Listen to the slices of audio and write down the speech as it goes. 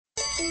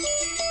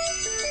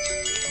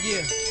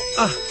Yeah.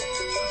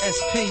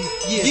 SP.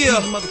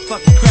 Yeah.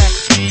 Motherfucking crack.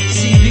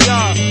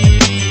 CPR.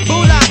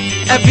 Bula.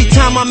 Every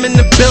time I'm in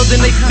the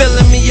building, they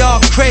feeling me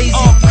all crazy.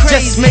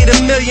 Just made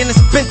 $1 million and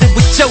spent it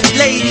with your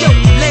lady.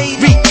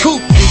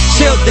 Recouped it,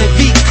 chilled and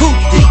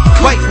recouped it.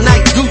 White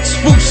night,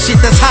 Gucci swoosh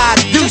shit, that's how I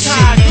do shit.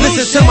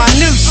 Listen to my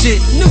new shit.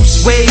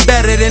 Way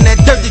better than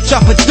that dirt that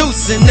y'all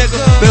producing, nigga.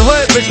 Been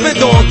hood rich, been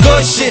doing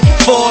good shit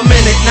for a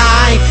minute. Nah,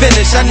 I ain't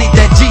finished. I need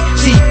that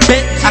GT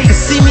bent. I can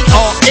see me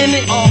all in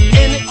it.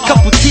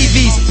 Couple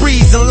TVs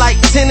breezing like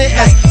tenant.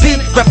 SP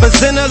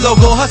represent a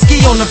logo. Husky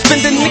on the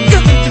fender,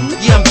 nigga.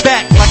 Yeah, I'm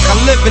back like I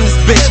live in this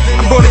bitch.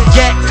 I brought a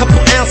gat, couple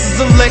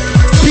ounces of lick.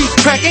 Beat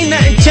crack, ain't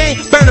nothing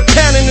changed. Burn a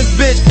pound in this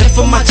bitch. And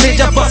for my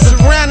change, I bust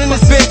it around in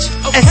this bitch.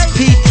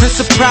 SP, Prince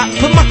of Prop,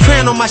 put my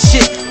crown on my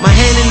shit. My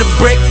hand in the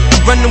brick,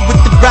 I'm running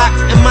with the rock,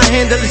 and my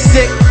handle is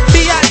sick.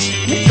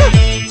 Biatch, nigga.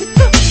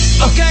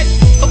 Okay.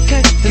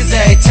 Cause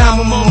every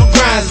time I'm on my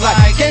grind, it's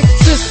like, okay,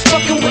 just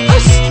fucking with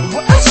us.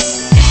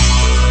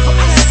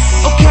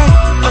 Okay.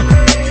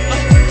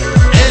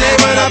 And they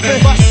run up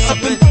and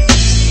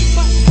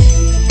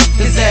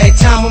cause every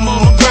time I'm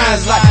on my grind,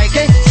 it's like,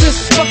 okay,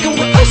 just fucking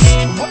with us.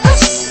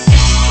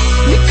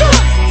 Nigga.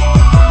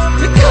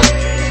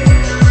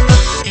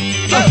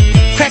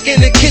 Crack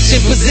in the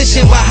kitchen,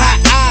 position with hot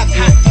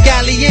oven.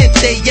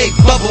 Caliente, yeah,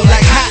 bubble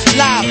like hot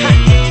lava.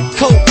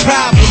 Cold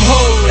problem,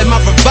 hold, and my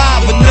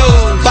revolver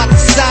know about the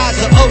size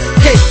of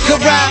OK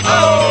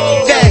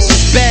Corral.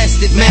 Fascist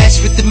bastard,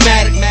 mashed with the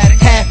matic.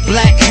 Half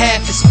black,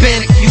 half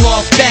Hispanic, you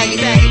all faggot.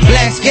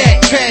 Blast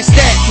gat, trash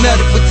that,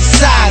 melted with the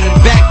side and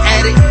back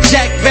at it.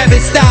 Jack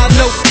Rabbit style,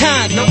 no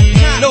condom.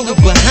 Know who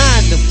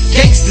behind them.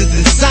 Gangsters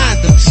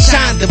inside them,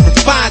 shine them,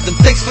 refine them.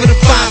 Thanks for the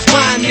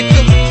fine,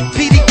 nigga.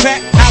 PD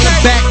crack, holla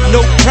back,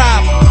 no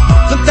problem.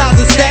 Some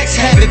thousand stacks,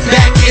 have it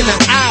back in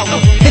an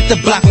hour. Hit the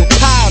block with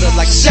powder,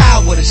 like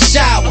shower to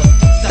shower.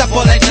 Stop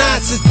all that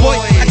nonsense, boy.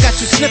 I got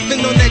you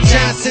sniffing on that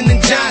Johnson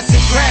 & Johnson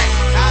crack.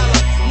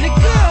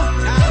 Nigga.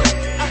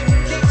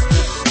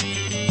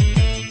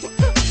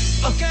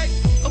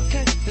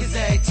 Okay. Cause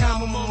every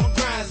time I'm on my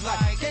grind, it's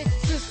like, okay,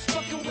 just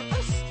fucking with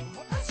us.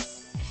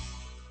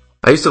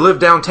 I used to live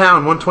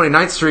downtown,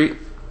 129th Street.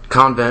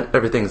 Convent,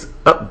 everything's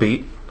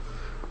upbeat.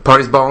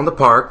 Parties ball in the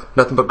park,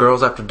 nothing but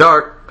girls after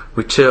dark.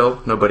 We chill,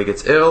 nobody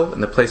gets ill,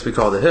 in the place we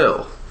call the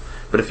Hill.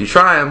 But if you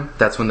try them,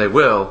 that's when they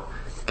will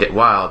get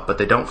wild, but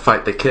they don't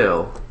fight, they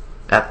kill.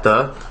 At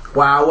the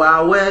Wild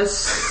Wild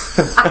West.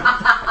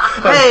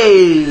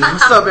 Hey,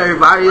 what's up,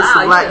 everybody? It's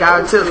the Black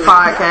Guy Tips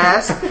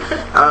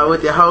podcast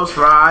with your host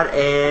Rod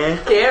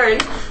and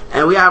Karen.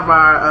 And we have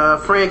our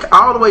friend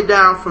all the way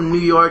down from New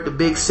York, the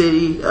big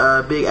city,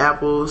 Big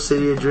Apple,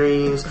 City of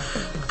Dreams,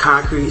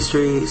 concrete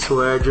streets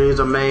where dreams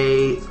are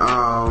made.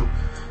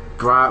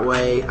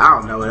 Broadway. I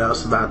don't know what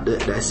else about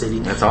that city.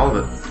 That's all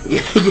of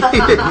it.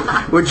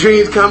 Where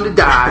dreams come to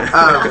die.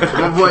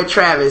 My boy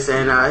Travis,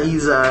 and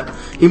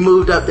he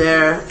moved up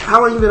there.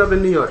 How long you been up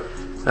in New York?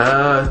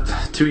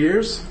 2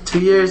 years. 2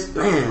 years,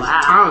 man.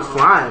 Wow. Time's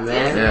flying,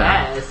 man.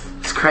 Yes.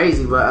 It's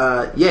crazy,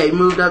 but he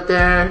moved up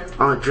there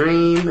on a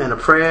dream and a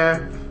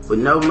prayer with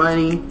no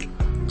money,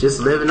 just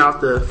living off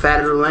the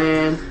fat of the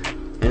land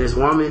and his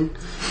woman,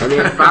 and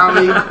then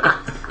finally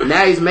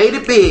now he's made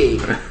it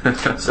big.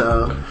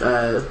 So.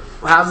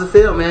 How's it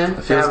feel, man?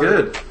 It feels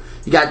good.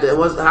 You got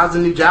how's the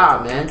new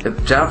job, man? The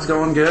job's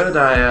going good.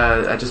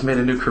 I just made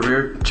a new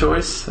career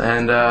choice,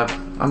 and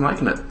I'm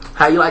liking it.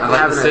 How you like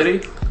having the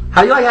city?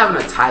 How you like having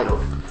a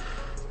title?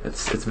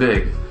 It's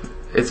big.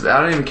 I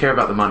don't even care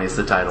about the money. It's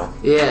the title.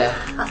 Yeah.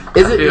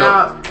 Is it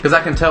now? Because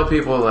I can tell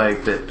people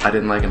like that I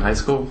didn't like in high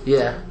school.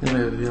 Yeah. And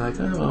they'd be like,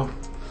 oh, well,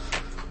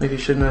 maybe you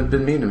shouldn't have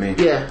been mean to me.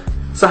 Yeah.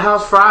 So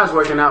how's fries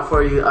working out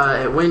for you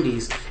at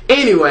Wendy's?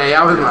 Anyway,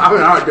 I'm an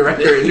art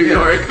director in New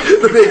York,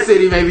 the big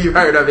city. Maybe you've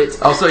heard of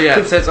it. Also,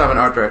 yeah, since I'm an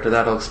art director,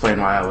 that'll explain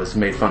why I was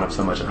made fun of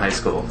so much in high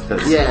school.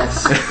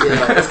 Yes,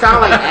 yeah. It's kind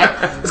of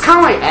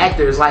like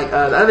actors. Like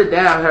the other day,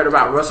 I heard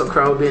about Russell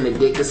Crowe being a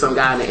dick to some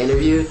guy in an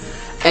interview,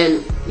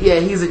 and yeah,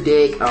 he's a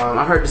dick.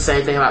 I heard the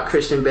same thing about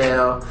Christian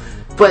Bale,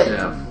 but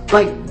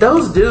like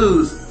those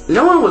dudes.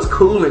 No one was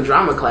cool in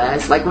drama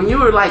class. Like, when you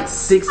were,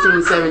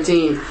 16,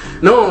 17,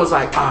 no one was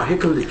like, oh, here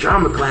comes the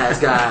drama class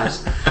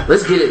guys.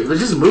 Let's get it. Let's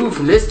just move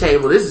from this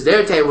table. This is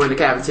their table in the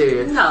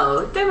cafeteria.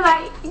 No, they were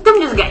like, them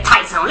just got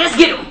tights on. Let's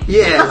get them.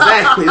 Yeah,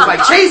 exactly. It's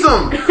like, chase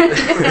them.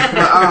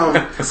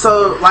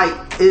 So,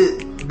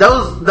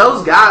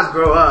 those guys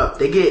grow up.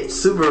 They get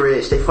super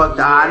rich. They fuck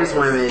the hottest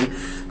women.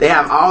 They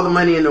have all the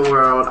money in the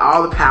world,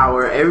 all the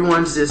power.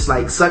 Everyone's just,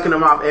 sucking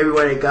them off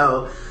everywhere they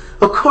go.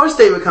 Of course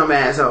they become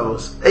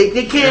assholes. They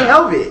can't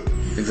help it.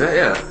 Exactly,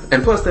 yeah.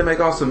 And plus they make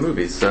awesome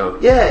movies, so...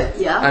 Yeah.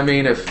 I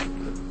mean, I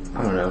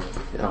don't know.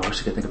 I wish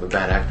I could think of a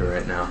bad actor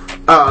right now.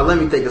 Let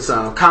me think of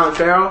some. Colin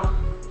Farrell?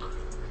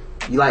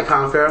 You like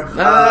Colin Farrell?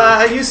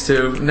 I used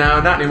to.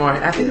 No, not anymore.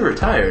 I think he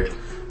retired.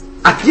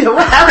 Yeah,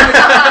 what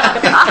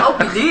happened? I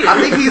hope he did.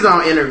 I think he's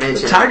on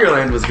intervention.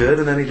 Tigerland was good,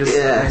 and then he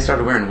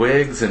started wearing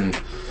wigs and...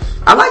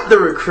 I like The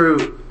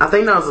Recruit. I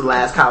think that was the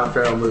last Colin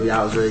Farrell movie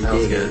I was really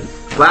digging. That was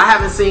good. But I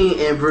haven't seen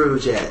In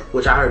Bruges yet,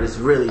 which I heard is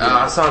really good.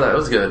 I saw that. It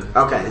was good.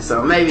 Okay,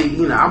 so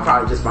maybe, I'm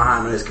probably just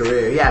behind on his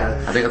career.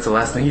 I think that's the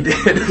last thing he did.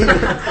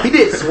 He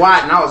did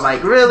SWAT, and I was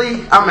like,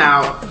 really? I'm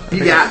out.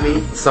 You got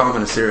me. Saw him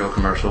in a cereal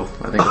commercial.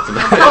 I think that's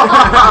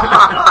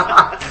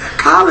about it.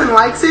 Colin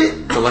likes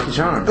it. The Lucky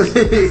Charms.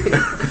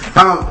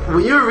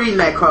 When you were reading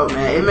that quote,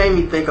 man, it made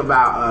me think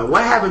about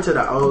what happened to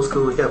the old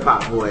school hip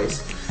hop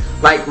voice.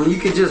 Like when you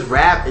could just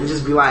rap and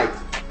just be like,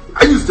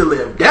 I used to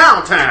live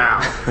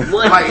downtown.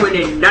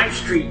 129th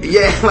Street.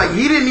 Yeah, like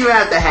you didn't even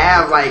have to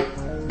have like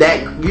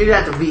that. You didn't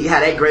have to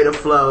have that great a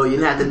flow. You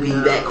didn't have to be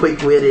that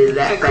quick witted,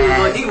 that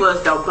fast. He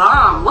was the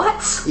bomb.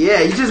 What? Yeah,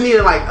 you just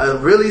needed like a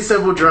really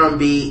simple drum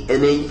beat,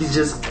 and then you could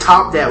just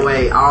talk that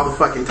way all the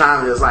fucking time.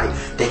 And it was like,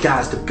 that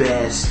guy's the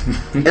best.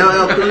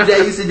 LL Cool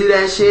J used to do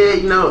that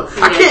shit.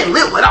 I can't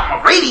live without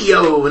my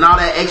radio and all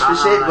that extra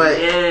shit.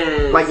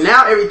 But like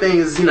now everything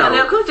is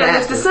LL Cool J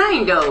is the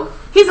same though.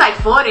 He's like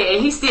 40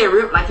 and he's still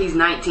ripped like he's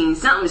 19.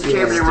 Something's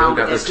terribly wrong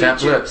with his that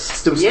chapped lips.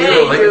 Still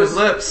licking his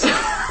lips.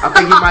 I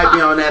think he might be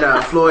on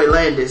that Floyd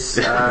Landis.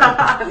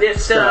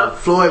 This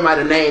stuff. Floyd might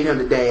have named him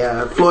today.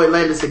 Floyd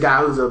Landis, the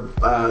guy who's a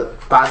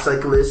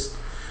bicyclist.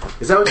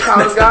 Is that what you call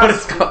those guys? What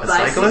it's called?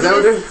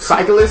 Cyclist?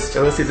 Cyclist?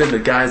 Unless he's into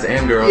guys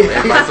and girls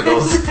and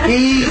bicycles.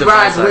 He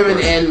rides women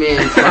and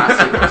men's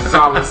bicycles. That's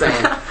all I'm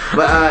saying.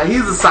 But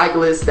he's a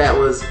cyclist that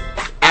was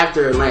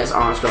after Lance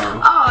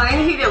Armstrong. Oh,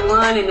 and he did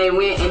one, and they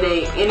went and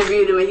they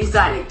interviewed him, and he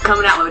started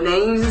coming out with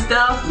names and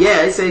stuff.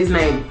 Yeah, they say he's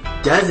named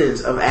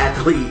dozens of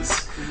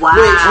athletes. Wow.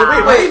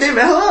 Wait, name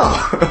LL.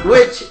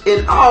 Which,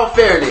 in all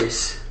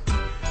fairness,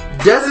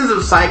 dozens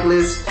of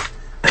cyclists,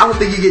 I don't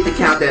think you get to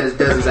count that as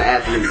dozens of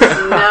athletes.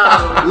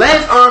 No.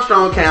 Lance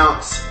Armstrong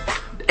counts.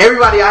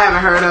 Everybody I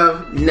haven't heard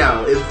of,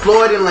 no. It's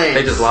Floyd and Lance.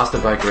 They just lost a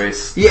bike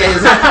race. Yeah,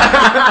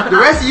 exactly. The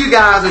rest of you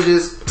guys are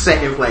just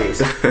second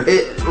place.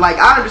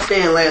 I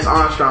understand Lance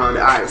Armstrong,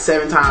 all right,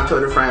 7-time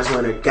Tour de France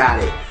winner, got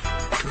it.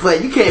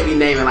 But you can't be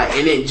naming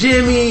and then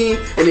Jimmy,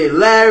 and then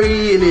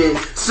Larry, and then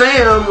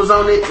Sam was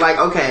on it. Like,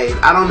 okay,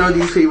 I don't know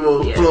these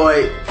people. Yeah.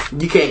 Floyd,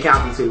 you can't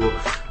count these people.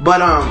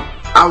 But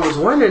I was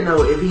wondering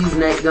though if he's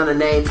gonna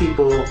name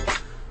people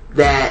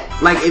that,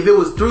 if it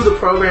was through the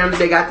program that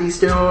they got these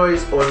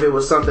steroids, or if it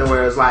was something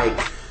where it's like,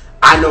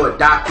 I know a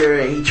doctor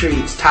and he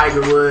treats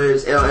Tiger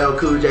Woods, LL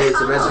Cool J,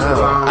 Sylvester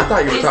Stallone. I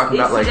thought you were talking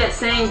about is that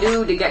same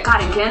dude that got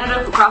caught in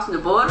Canada for crossing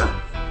the border?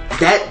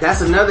 That's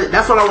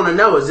what I want to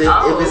know is if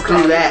it's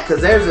through that,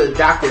 because there's a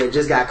doctor that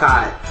just got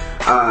caught.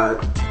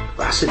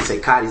 I shouldn't say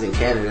caught. He's in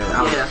Canada.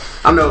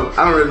 I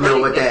don't really know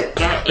what that.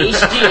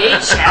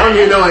 HGH. I don't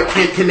even know what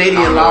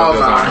Canadian laws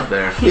are.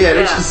 There. Yeah,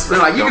 they're just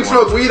like you can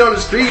smoke weed on the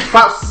street,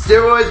 pop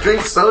steroids,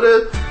 drink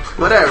soda,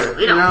 whatever.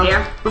 We don't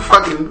care.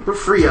 We're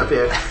free up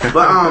here.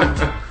 But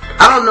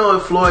I don't know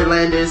if Floyd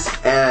Landis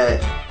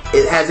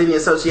it has any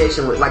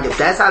association with if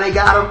that's how they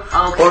got him,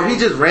 or if he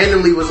just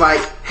randomly was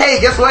like, hey,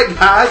 guess what,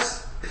 guys?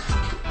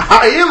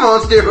 I am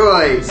on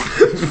steroids.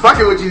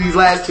 Fucking with you these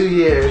last 2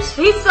 years.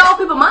 He stole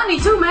people money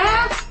too,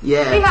 man.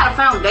 Yeah. He had a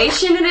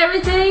foundation and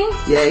everything.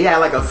 Yeah, he had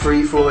a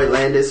free Floyd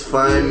Landis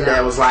fund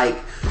that was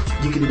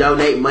you can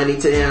donate money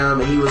to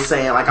him, and he was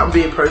saying I'm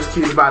being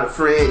persecuted by the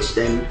French,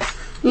 and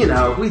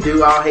we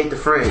do all hate the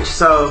French.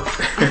 So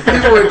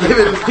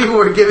people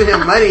were giving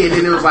him money, and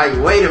then it was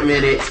wait a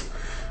minute,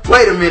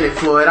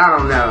 Floyd, I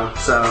don't know.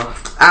 So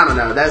I don't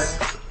know.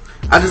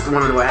 I just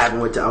wondered what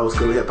happened with the old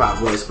school hip hop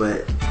voice,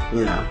 but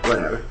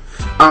whatever.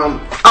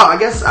 I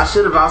guess I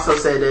should have also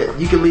said that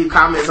you can leave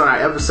comments on our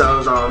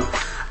episodes on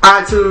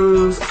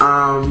iTunes.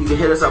 You can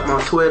hit us up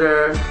on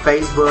Twitter,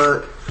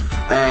 Facebook,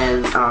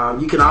 and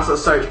you can also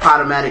search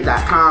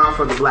Podomatic.com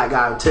for the Black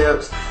Guy Who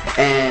Tips.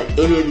 And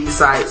any of these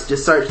sites,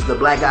 just search the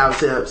Black Guy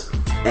Who Tips.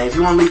 And if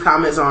you want to leave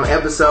comments on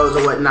episodes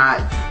or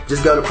whatnot,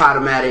 just go to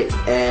Podomatic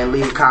and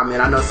leave a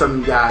comment. I know some of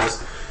you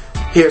guys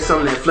hear some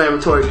of the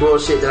inflammatory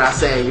bullshit that I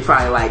say, and you're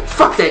probably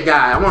fuck that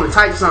guy, I want to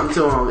type something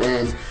to him,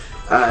 and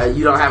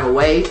you don't have a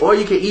way. Or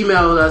you can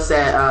email us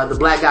at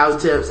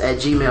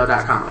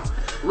theblackguywhotips@gmail.com.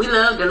 We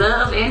love the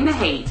love and the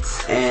hate.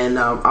 And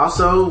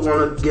also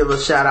want to give a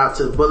shout out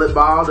to Bullet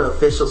Ball, the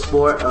official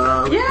sport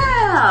of the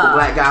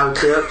Black Guy Who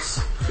Tips.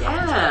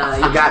 Yeah.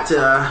 We got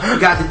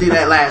to do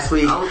that last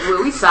week. Oh,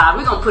 well, we sorry.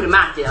 We're going to put him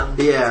out there.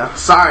 Yeah.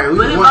 Sorry.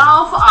 Bullet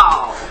Ball for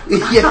all.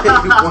 Yeah.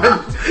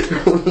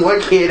 One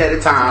kid at a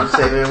time,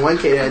 saving one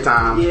kid at a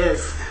time.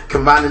 Yes.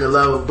 Combining the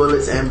love of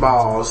bullets and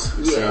balls.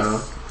 Yes.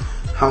 So,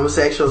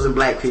 homosexuals and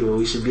black people,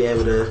 we should be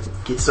able to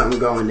get something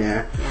going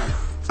there. Yes.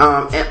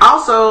 And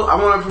also, I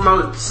want to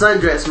promote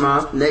Sundress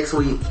Month next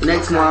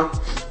month,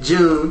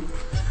 June.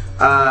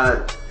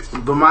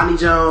 Bomani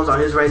Jones on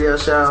his radio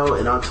show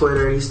and on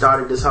Twitter, he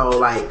started this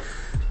whole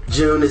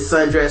June is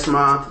Sundress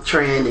Month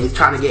trend, and he's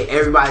trying to get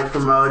everybody to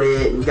promote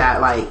it. And you got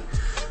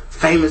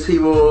famous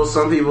people,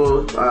 some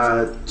people,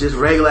 just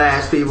regular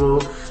ass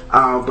people.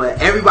 But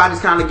everybody's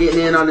kind of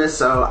getting in on this,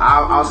 so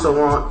I also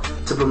want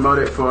to promote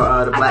it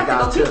for the Black Guy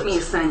Who Tips. I got to go get me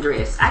a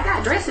sundress. I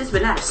got dresses,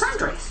 but not a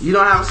sundress. You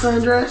don't have a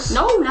sundress?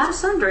 No, not a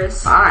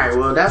sundress. Alright,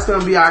 well, that's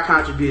going to be our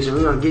contribution.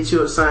 We're going to get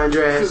you a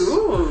sundress.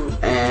 Ooh.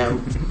 And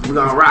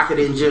We're gonna rock it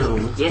in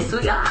June. Yes,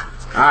 we are.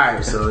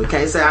 Alright, so you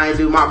can't say I ain't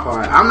do my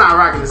part. I'm not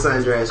rocking the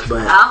sundress,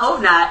 but I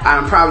hope not.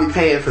 I'm probably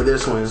paying for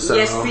this one. So.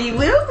 Yes, he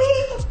will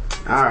be.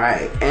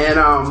 Alright,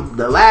 and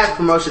the last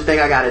promotion thing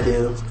I gotta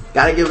do,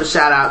 gotta give a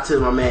shout out to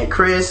my man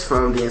Chris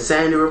from the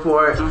Insanity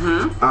Report.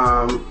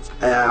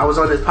 I was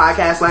on this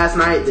podcast last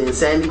night, the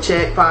Insanity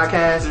Check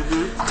podcast,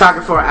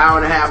 talking for an hour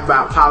and a half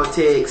about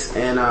politics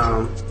and,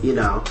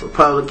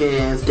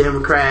 Republicans,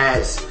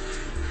 Democrats,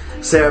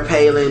 Sarah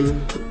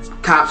Palin,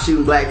 cops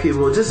shooting black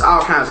people, just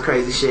all kinds of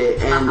crazy shit.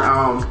 And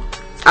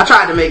I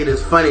tried to make it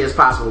as funny as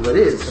possible, but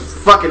it is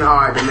fucking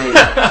hard to make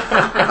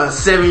a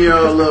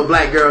 7-year-old little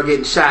black girl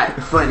getting shot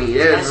funny.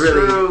 There's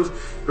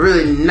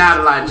really not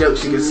a lot of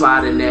jokes you can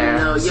slide in there.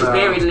 No, you're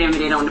very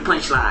limited on the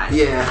punchline.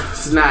 Yeah,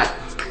 it's not,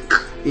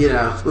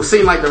 it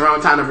seemed like the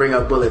wrong time to bring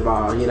up Bullet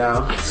Ball,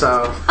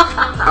 So,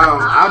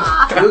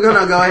 we're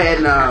gonna go ahead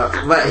and,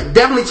 but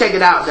definitely check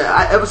it out. The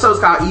episode's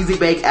called Easy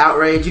Bake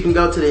Outrage. You can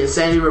go to the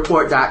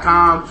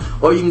InsanityReport.com,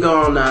 or you can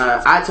go on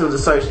iTunes and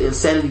search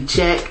Insanity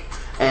Check,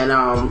 and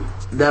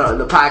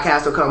the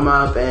podcast will come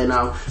up. And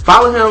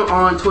follow him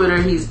on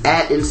Twitter. He's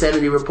at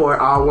Insanity Report,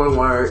 all one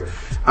word.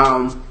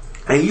 And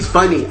he's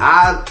funny.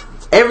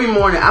 Every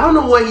morning, I don't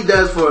know what he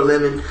does for a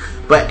living,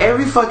 but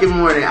every fucking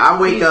morning I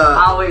wake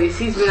up.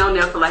 He's been on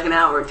there for like an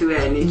hour or two,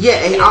 hasn't he?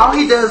 Yeah, and all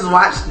he does is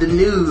watch the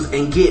news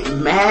and get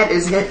mad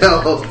as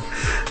hell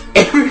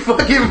every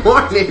fucking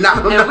morning. I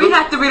don't know. We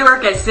have to be to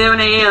work at 7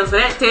 a.m., so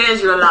that tells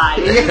you a lot.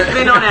 He's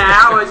been on an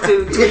hour or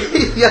two.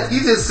 Yeah,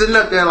 he's just sitting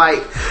up there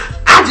like,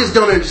 I just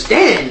don't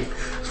understand.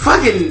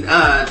 Fucking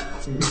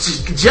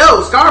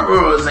Joe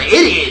Scarborough is an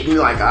idiot. And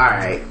you're like,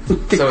 alright.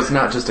 So it's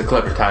not just a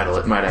clever title,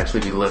 it might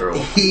actually be literal.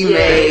 He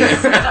may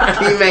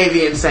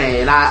be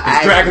insane.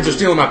 These dragons are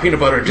stealing my peanut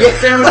butter and jelly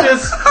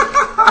sandwiches.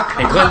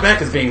 And Glenn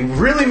Beck is being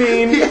really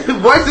mean.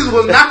 Voices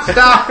will not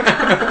stop.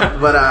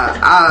 But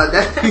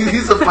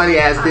he's a funny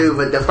ass dude.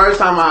 But the first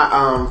time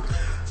I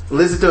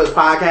listened to his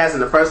podcast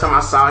and the first time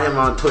I saw him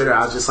on Twitter,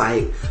 I was just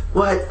like,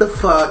 what the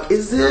fuck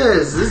is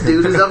this? This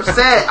dude is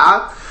upset.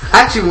 I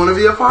actually want to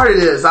be a part of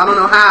this. I don't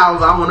know how,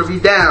 but I want to be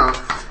down.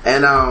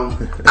 And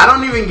I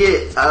don't even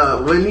get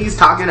when he's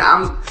talking.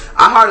 I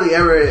hardly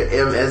ever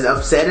am as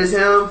upset as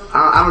him.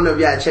 I don't know if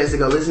you had a chance to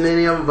go listen to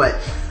any of them, but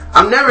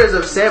I'm never as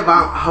upset. But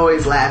I'm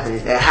always laughing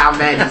at how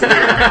mad he's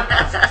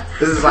getting.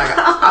 This is like,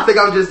 I think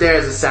I'm just there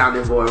as a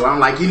sounding board. Where I'm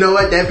like, you know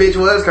what, that bitch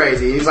was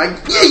crazy. He's like,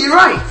 yeah, you're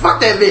right.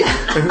 Fuck that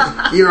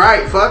bitch. You're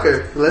right. Fuck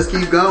her. Let's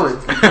keep going.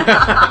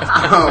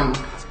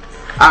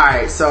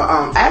 Alright, so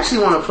I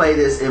actually want to play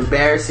this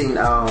embarrassing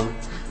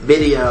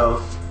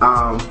video,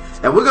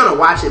 and we're gonna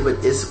watch it,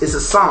 but it's a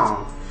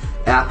song,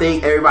 and I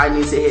think everybody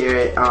needs to hear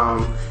it.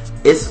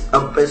 It's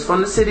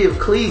from the city of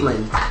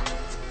Cleveland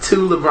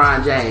to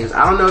LeBron James.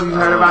 I don't know if you've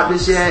heard about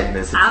this yet.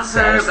 I've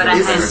heard, but I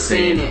haven't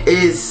seen it.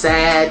 It is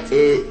sad.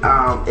 It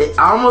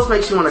almost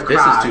makes you want to cry.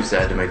 This is too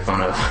sad to make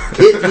fun of.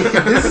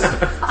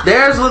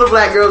 There's little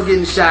black girls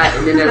getting shot,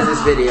 and then there's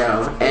this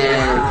video,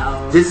 and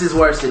this is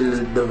worse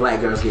than the black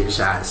girls getting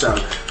shot. So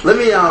let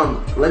me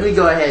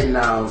go ahead and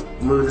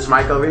move this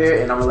mic over here,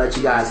 and I'm gonna let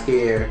you guys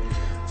hear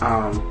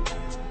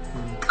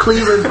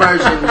Cleveland's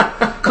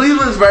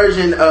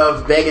version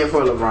of begging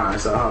for LeBron.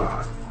 So hold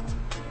on.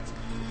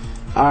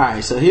 All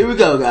right, so here we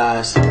go,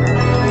 guys.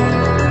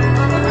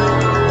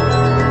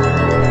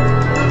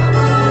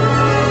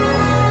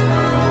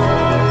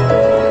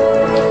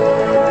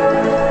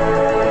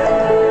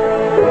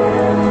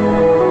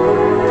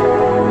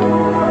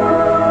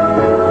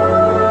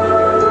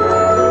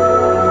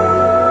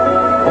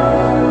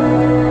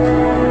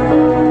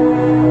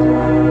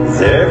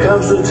 There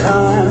comes a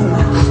time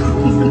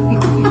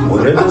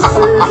when a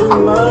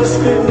decision must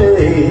be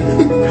made.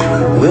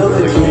 Will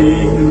the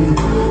king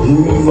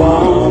move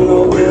on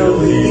or will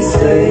he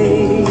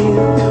stay?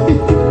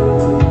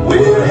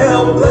 We're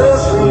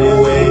helplessly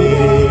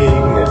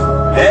waiting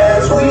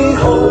as we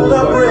hold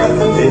our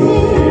breath and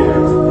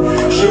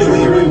fear. Should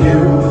we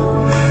renew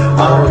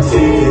our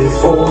tickets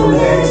for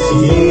next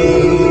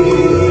year?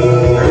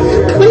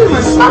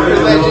 Cleveland soccer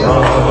legend.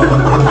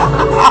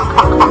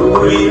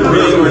 We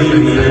really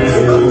need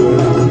you.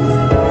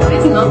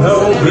 No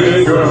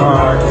bigger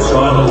heart's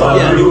gonna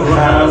love you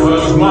half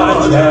as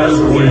much as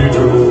we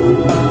do.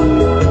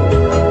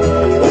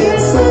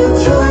 It's a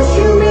choice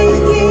you're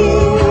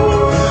making.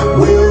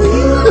 Will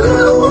you go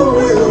or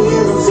will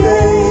you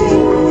stay?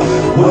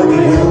 What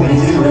will we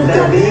do with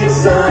that big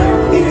sign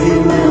if you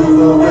move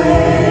away?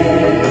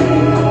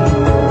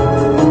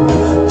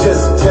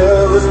 Just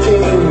tell us,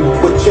 King,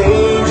 what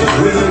changes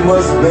we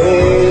must make.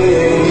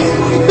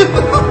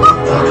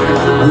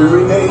 We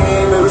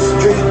rename the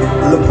street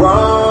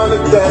LeBron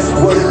if that's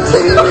what it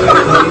takes.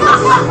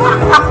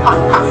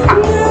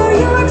 New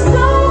York's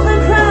so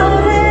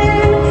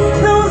crowded,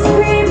 those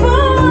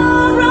people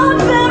are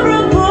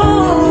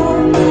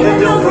unbearable. And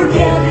don't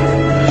forget,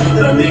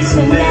 the Knicks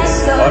and Nets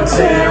are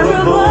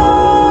terrible.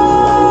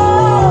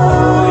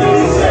 We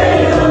say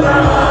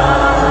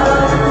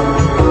LeBron,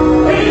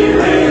 we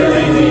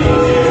really need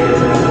you.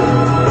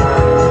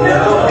 No,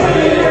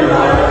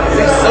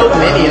 There's so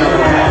many of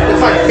them.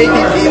 It's like 50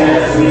 people.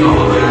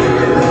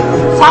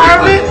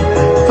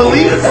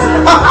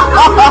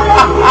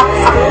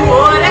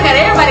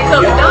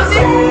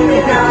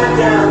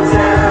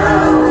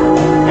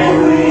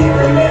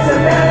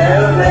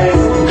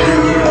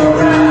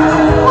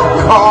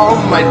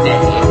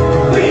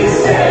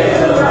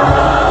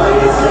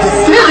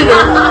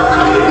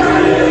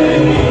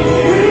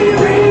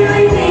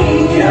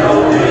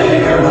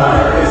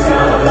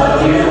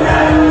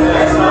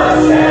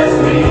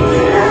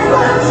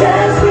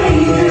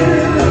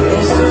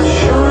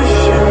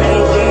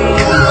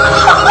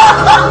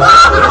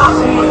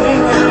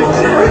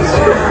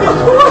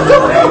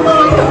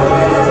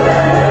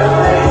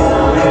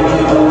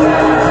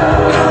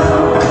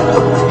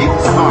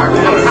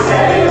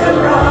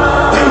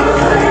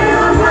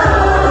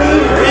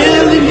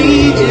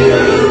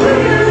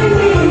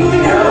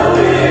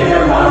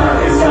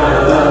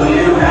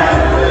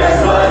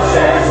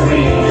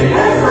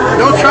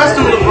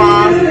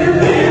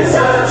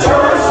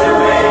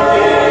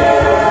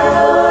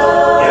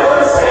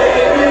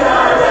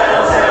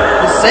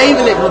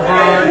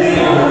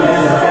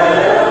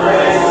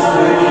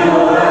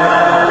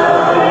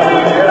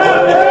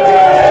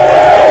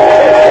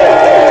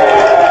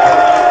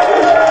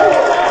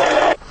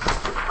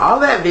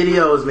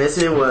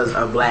 missing was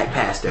a black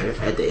pastor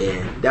at the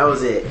end. That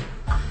was it.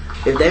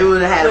 If they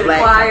would have had With a black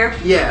a choir?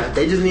 yeah,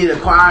 they just needed a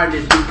choir and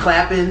just be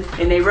clapping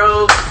And they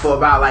robes. for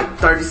about like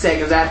 30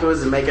 seconds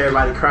afterwards and make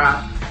everybody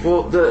cry.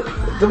 Well, the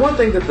one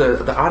thing that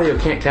the audio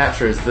can't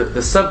capture is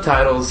the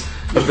subtitles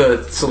of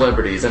the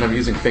celebrities, and I'm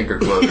using finger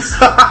quotes.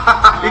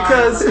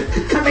 Because,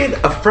 I mean,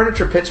 a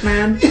furniture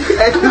pitchman,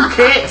 And you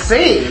can't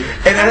sing.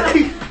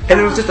 and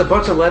it was just a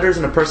bunch of letters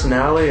and a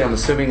personality. I'm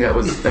assuming that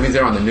means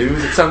they're on the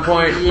news at some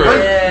point.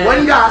 Yeah.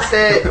 One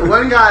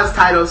guy's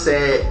title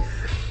said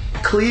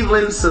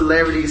Cleveland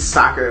celebrity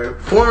soccer,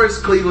 former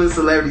Cleveland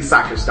celebrity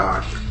soccer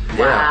star.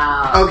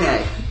 Wow.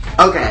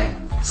 Okay.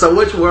 So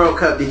which World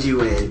Cup did you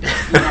win?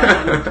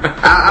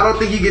 I don't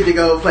think you get to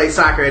go play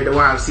soccer at the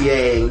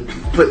YMCA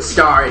and put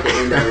star at the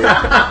end of it.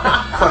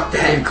 Fuck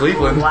that. In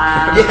Cleveland.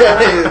 Wow.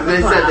 Yeah,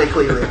 they said they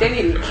Cleveland. They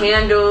needed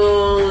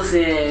candles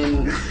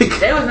and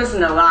they was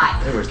missing a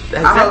lot. Is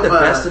that the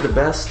best of the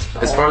best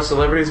as far as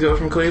celebrities go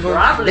from Cleveland?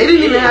 Probably They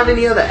didn't even is. have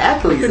any other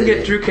athletes. Couldn't in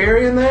get it. Drew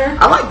Carey in there?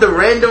 I like the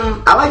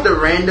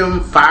random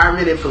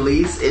firemen and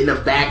police in the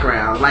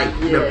background, like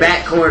in the Yeah.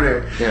 back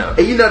corner. Yeah.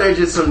 And you know they're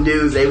just some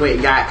dudes they went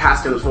and got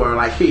costumes for.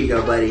 Like, here you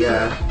go, buddy.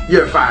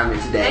 You're a fireman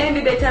today. And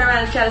did they turn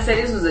around and try to say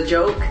this was a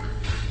joke?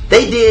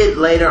 They did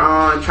later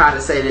on try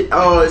to say that,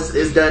 oh,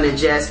 it's done in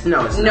jest.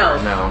 No, it's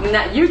not.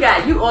 No.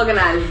 You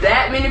organized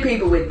that many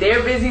people with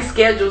their busy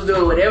schedules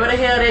doing whatever the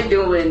hell they're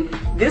doing.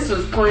 This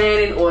was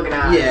planned and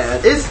organized.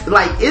 Yeah,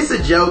 it's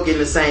a joke in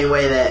the same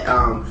way that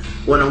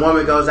when a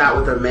woman goes out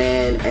with her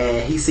man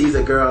and he sees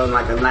a girl in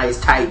like a nice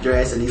tight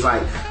dress and he's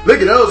like, look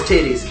at those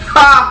titties.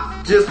 Ha!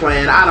 Just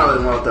playing. I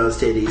don't want those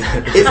titties.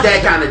 It's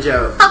that kind of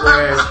joke.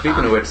 Whereas,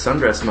 Speaking of which,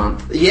 Sundress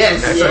Month.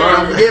 yes, Next don't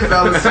month. forget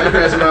fellas,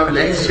 Sundress Month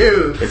next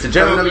June. It's a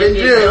joke. Coming up in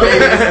June,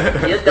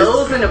 baby. Get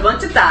those and a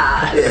bunch of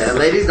thighs. Yeah,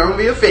 ladies don't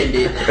be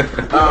offended.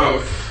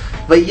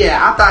 But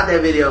yeah, I thought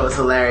that video was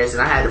hilarious,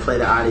 and I had to play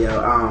the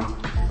audio.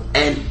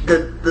 And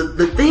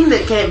the thing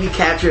that can't be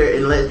captured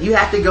unless you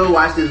have to go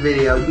watch this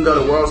video. You can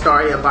go to World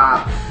Star Hip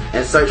Hop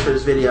and search for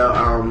this video.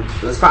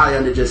 It's probably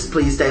under just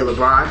Please Stay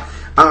LeBron.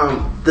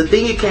 The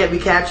thing that can't be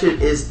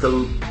captured is just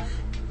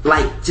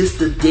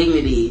the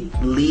dignity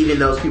leaving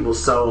those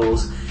people's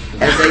souls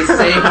as they sing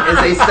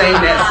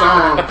that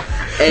song.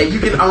 And you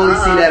can only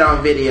see that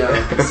on video.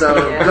 So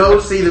go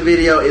see the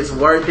video. It's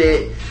worth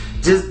it.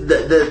 Just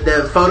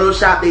the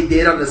Photoshop they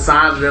did on the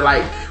signs, they're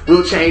like,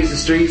 we'll change the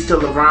streets to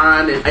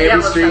LeBron and every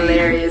was street.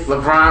 hilarious.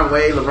 LeBron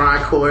Way,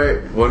 LeBron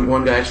Court.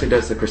 One guy actually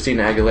does the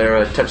Christina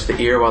Aguilera touch the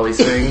ear while he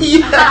sings.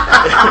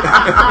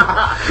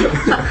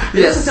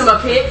 Listen to my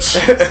pitch.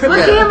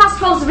 What game am I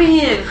supposed to be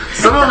in?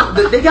 Some of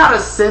them, they got a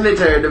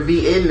senator to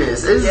be in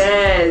this. It's,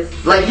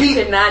 Yes. Like, you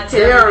cannot they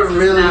tell are me this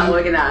really- is not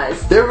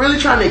organized. They're really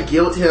trying to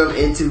guilt him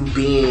into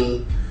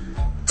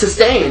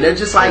staying. They're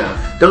just like,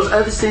 Yeah. those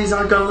other cities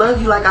aren't gonna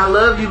love you like I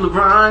love you,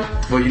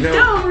 LeBron. Well,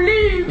 Don't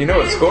leave. you know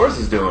what Scores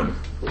is doing.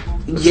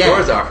 Yeah.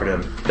 Scores offered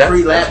him. That's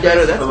Free lap better.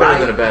 dance That's for better life.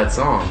 than a bad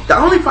song. The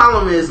only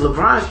problem is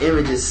LeBron's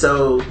image is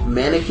so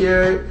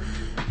manicured.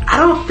 I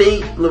don't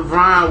think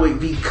LeBron would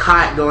be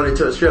caught going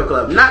into a strip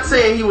club. Not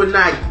saying he would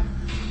not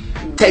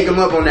take him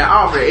up on that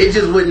offer. It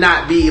just would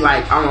not be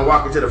like, I'm gonna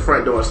walk into the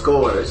front door,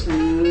 Scores.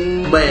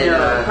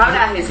 But Probably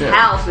at his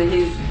house with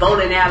his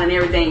bowling out and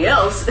everything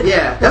else.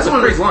 yeah, That's that's a one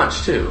of free the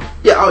lunch too.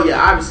 Yeah, oh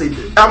yeah, obviously.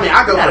 I mean,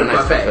 I go Got for a the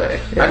nice buffet. buffet.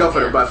 I Yeah. go for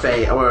the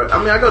buffet, or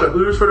I go to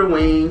Hooters for the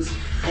wings.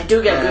 I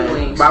do get good And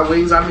wings. By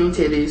wings, I mean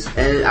titties.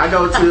 And I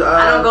go to.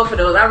 I don't go for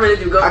those. I really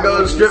do go. I for go to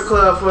the wings. strip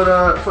club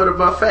for the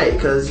buffet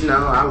because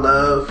I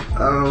love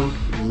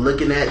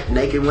looking at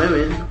naked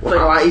women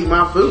while I eat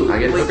my food. I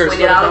get With hookers for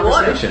the $20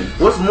 water. conversation.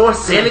 What's more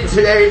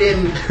sanitary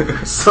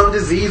than some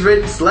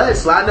disease-ridden slut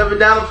sliding up and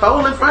down a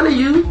pole in front of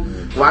you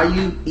while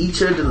you eat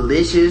your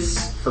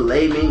delicious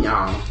filet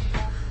mignon?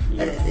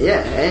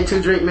 Yeah, and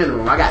 2 drink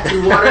minimum. I got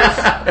 2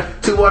 waters,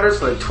 2 waters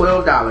for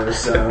 $12.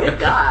 So Good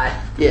God.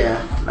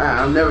 yeah,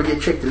 I'll never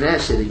get tricked in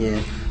that shit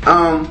again.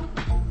 All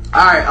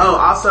right. Oh,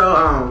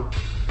 also,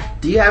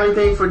 do you have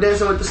anything for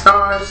Dancing with the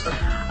Stars?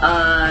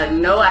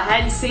 No, I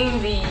hadn't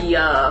seen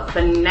the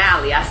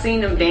finale. I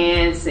seen them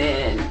dance,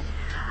 and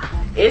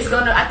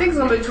I think it's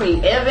gonna be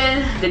between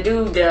Evan,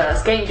 the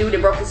skating dude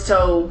that broke his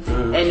toe,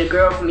 and the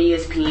girl from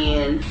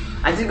ESPN.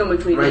 I think it's gonna be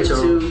between Rachel.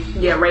 them two.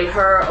 Yeah, rate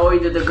her or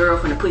either the girl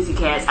from the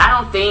Pussycats. I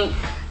don't think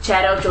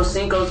Chad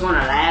Ochocinco's gonna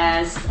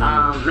last.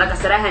 Like I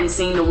said, I hadn't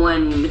seen the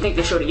one. I think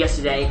they showed it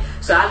yesterday,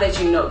 so I'll let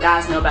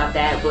guys know about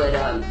that. But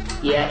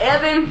yeah,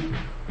 Evan.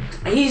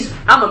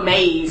 I'm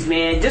amazed,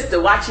 man. Just to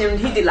watch him,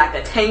 he did like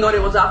a tango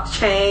that was off the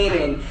chain,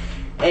 and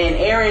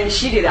Erin,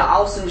 she did an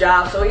awesome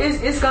job. So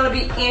it's gonna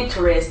be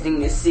interesting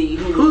to see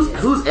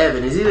Who's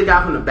Evan? Is he the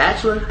guy from The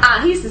Bachelor?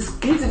 he's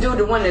the dude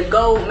that won the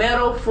gold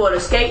medal for the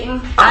skating.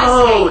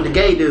 Oh, Ice the skating.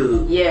 gay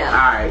dude. Yeah.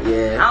 Alright,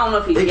 yeah. I don't know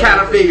if he's It gay, kind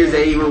of but- figures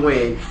that he would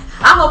win.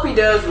 I hope he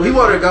does. He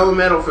won a gold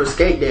medal for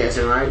skate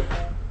dancing, right?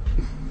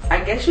 I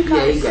guess you Yeah,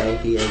 could. he's gay.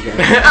 He ain't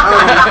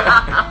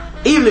gay.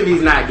 Even if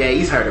he's not gay,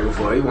 he's heard it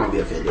before. He won't be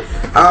offended.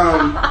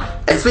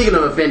 And speaking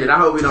of offended, I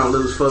hope we don't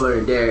lose Fuller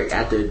and Derek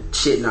after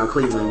shitting on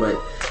Cleveland. But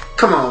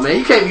come on, man,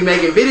 you can't be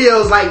making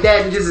videos like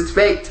that and just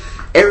expect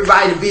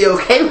everybody to be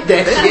okay with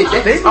that shit. They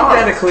That's moved hard.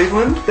 out of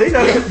Cleveland. They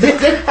know.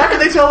 How could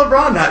they tell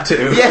LeBron not to?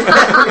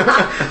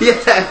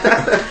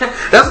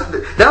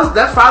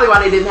 That's probably why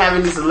they didn't have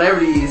any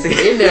celebrities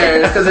in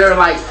there, because they were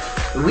like,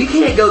 we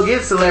can't go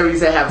get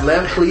celebrities that have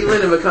left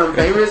Cleveland and become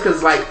famous,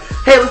 because like,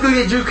 hey, let's go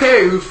get Drew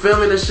Carey, who's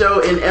filming a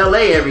show in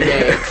LA every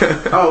day.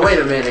 Oh, wait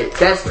a minute,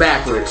 that's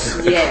backwards.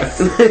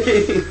 Yes.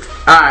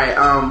 Alright,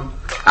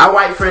 our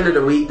white friend of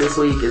the week this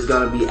week is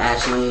gonna be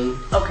Ashleen.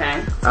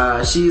 Okay.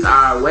 She's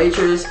our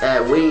waitress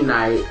at Wing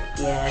Night.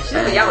 Yeah, she's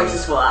been y'all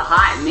waitress for a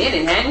hot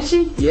minute, hasn't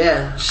she?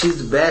 Yeah,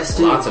 she's the best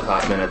too. Lots of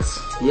hot minutes.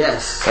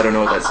 Yes. I don't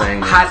know what that saying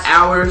means. Hot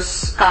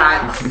hours,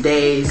 hot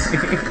days.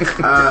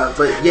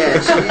 But yeah,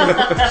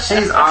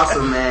 she's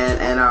awesome, man,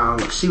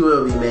 and she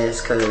will be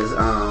missed because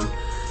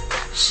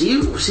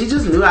she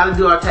just knew how to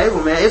do our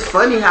table, man. It's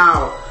funny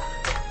how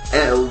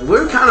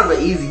we're kind of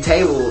an easy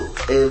table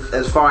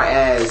as far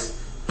as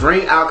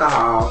bring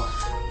alcohol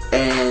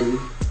and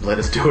Let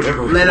us do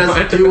whatever we let want.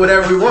 us do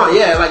whatever we want.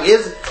 Yeah, like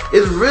it's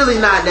really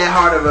not that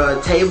hard of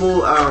a table.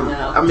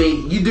 No. I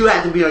mean, you do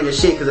have to be on your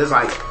shit because it's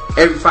like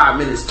every 5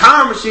 minutes,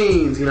 time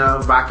machines, you know,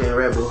 vodka and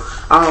Red Bull.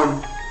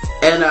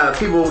 And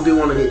people do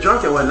want to get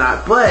drunk and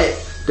whatnot. But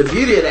the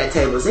beauty of that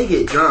table is they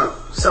get drunk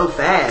so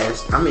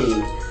fast. I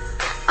mean,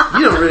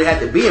 you don't really have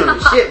to be on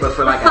your shit, but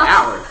for like an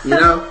hour, you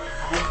know.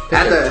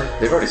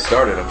 They've already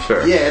started, I'm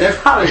sure. Yeah, they're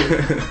probably.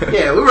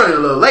 Yeah, we're running a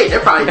little late. They're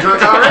probably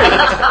drunk already.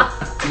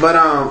 But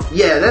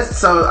yeah, there's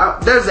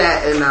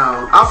that, and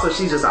also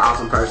she's just an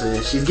awesome person.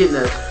 She's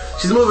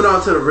she's moving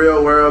on to the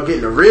real world,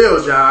 getting a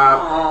real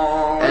job,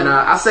 Aww. and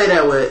I say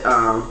that with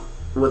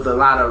a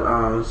lot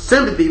of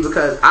sympathy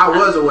because I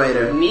was a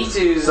waiter. Me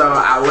too. So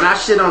when I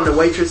shit on the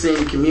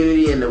waitressing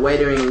community and the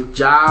waitering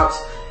jobs,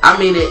 I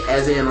mean it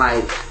as in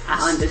like.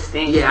 I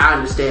understand. Yeah, I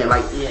understand.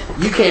 Like, Yeah.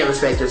 you can't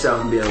respect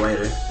yourself and be a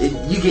waiter.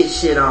 You get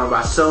shit on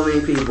by so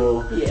many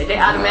people. Yeah, they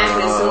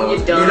automatically assume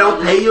you're done. They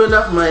don't pay you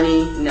enough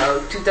money. No,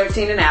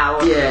 $2.13 an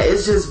hour. Yeah,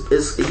 it's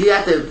you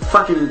have to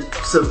fucking.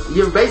 So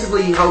you're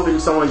basically hoping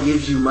someone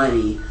gives you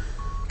money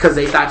because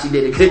they thought you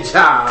did a good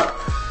job,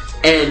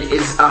 and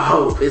it's a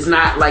hope. It's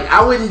not like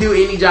I wouldn't do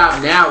any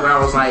job now where I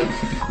was like,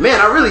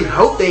 man, I really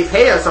hope they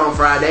pay us on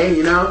Friday,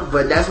 you know.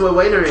 But that's what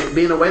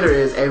being a waiter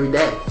is every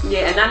day.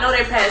 Yeah, and I know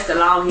they passed a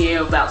law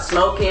here about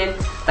smoking,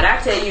 but I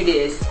tell you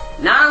this,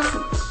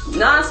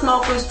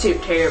 non-smokers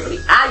tip terribly.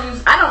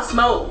 I don't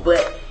smoke,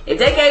 but if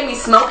they gave me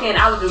smoking,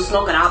 I would do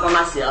smoking all by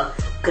myself.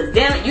 Cause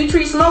damn it, you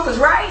treat smokers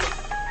right,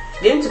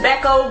 them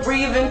tobacco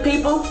breathing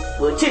people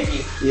will tip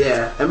you.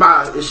 Yeah, and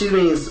if she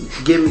means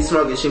give me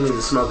smoking, she means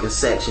the smoking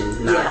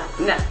section, not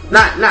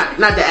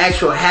the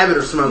actual habit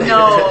of smoking.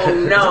 No.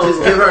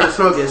 Just give her the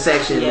smoking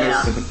section.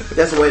 Yeah.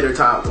 That's waiter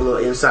talk, a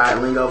little inside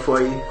lingo for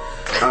you.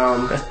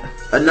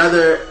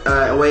 Another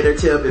waiter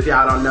tip, if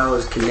y'all don't know,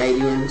 is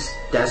Canadians.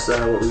 That's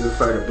what we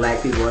refer to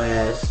black people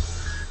as.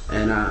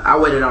 And I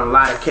waited on a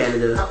lot of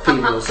Canada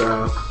people,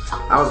 so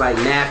I was like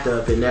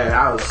NAFTA up in there.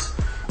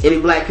 Any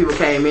black people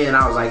came in,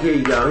 I was like, here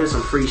you go, here's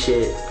some free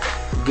shit.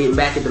 Getting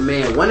back at the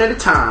man one at a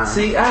time.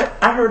 See,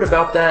 I heard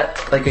about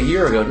that like a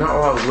year ago, not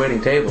while I was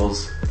waiting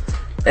tables.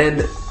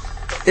 And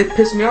it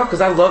pissed me off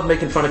because I love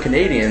making fun of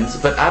Canadians,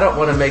 but I don't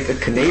want to make a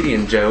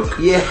Canadian joke.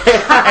 Yeah. And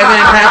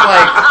then have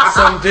like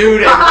some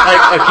dude in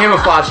like a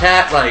camouflage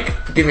hat like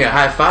give me a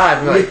high five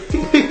and be like,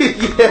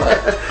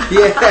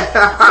 Yeah.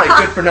 like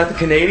good for nothing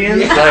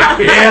Canadians? Yeah. Like,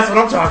 yeah, that's what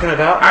I'm talking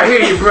about. I hear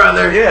you,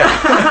 brother. Yeah.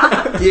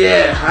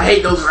 Yeah, I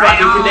hate those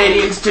fucking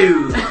Canadians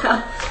too.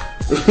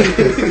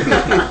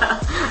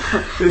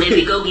 Let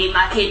me go get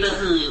my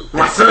neighborhood.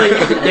 My son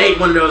used to date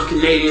one of those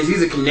Canadians.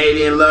 He's a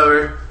Canadian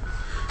lover.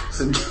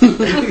 So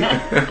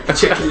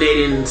check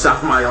Canadian and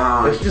South my They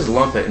lawn. should just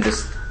lump it and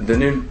just the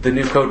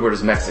new code word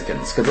is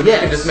Mexicans because then Yes.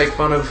 you can just make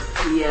fun of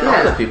Yeah.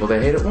 all the people they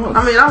hate at once.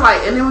 I mean,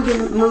 and then we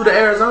can move to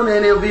Arizona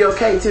and it'll be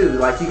okay too.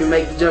 Like you can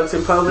make the jokes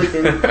in public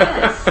and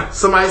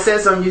somebody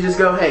says something, you just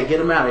go, hey, get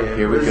them out of here.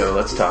 Here we go.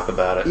 Let's talk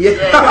about it. Yeah.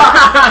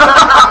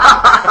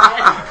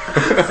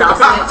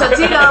 Salsa and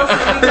Tatitos,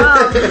 here we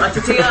go. Or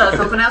Tatitos,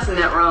 I'm pronouncing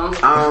that wrong.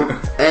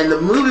 And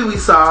the movie we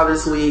saw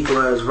this week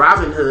was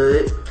Robin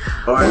Hood,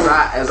 or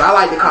as I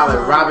like to call it,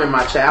 Robin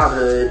My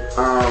Childhood.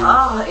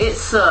 Oh, it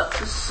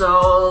sucked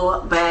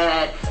so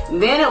bad.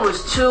 Then it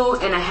was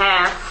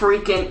 2.5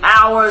 freaking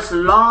hours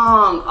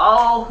long.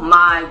 Oh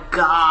my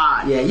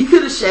god. Yeah, you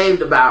could have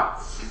shaved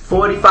about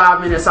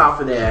 45 minutes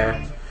off of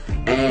there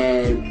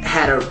and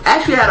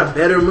actually had a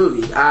better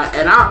movie.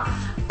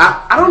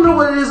 I don't know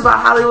what it is about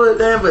Hollywood,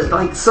 man, but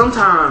like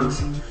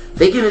sometimes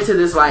they get into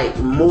this like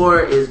more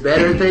is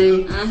better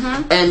thing.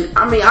 And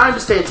I mean, I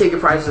understand ticket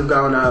prices have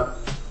gone up.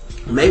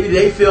 Maybe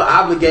they feel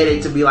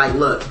obligated to be like,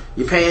 look,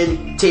 you're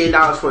paying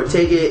 $10 for a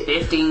ticket.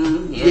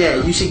 15.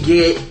 Yeah, you should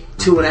get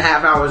 2.5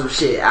 hours of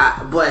shit.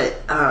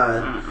 But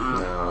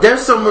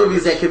there's some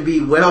movies that could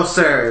be well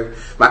served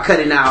by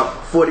cutting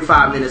out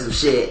 45 minutes of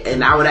shit,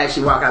 and I would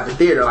actually walk out the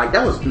theater like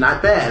that was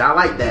not bad. I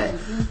like that.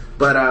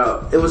 But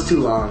it was too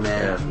long,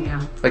 man.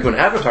 Yeah. Like when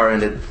Avatar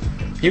ended,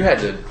 you had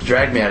to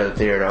drag me out of the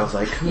theater. I was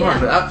like, come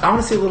on, I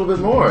want to see a little bit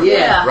more.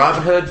 Yeah.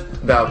 Robin Hood,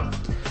 about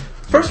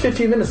First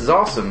 15 minutes is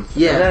awesome.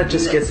 Yeah. And then it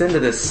just gets into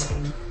this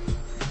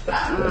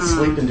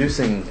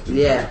sleep-inducing.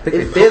 Yeah. I think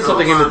they It put feels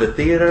something into the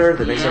theater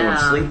that makes Yeah.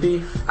 everyone sleepy.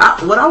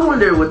 What I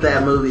wonder with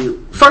that movie,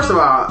 first of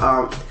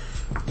all,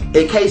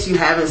 in case you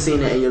haven't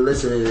seen it and you're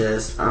listening to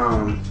this,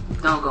 Don't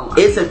go on.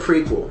 it's a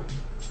prequel.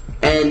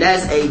 And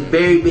that's a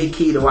very big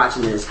key to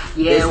watching this.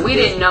 Yeah, It's- we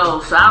didn't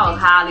know, so I was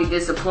highly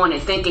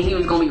disappointed, thinking he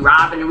was gonna be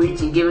robbing the rich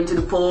and giving to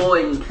the poor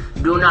and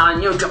doing all,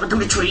 jumping through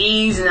the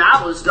trees, and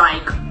I was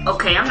like,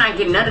 okay, I'm not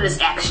getting none of this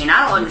action.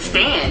 I don't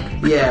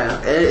understand. Yeah,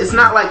 and it's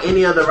not like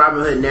any other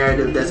Robin Hood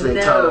narrative that's been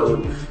No.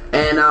 told.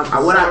 And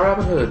What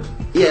Robin Hood?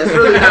 yeah, it's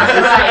really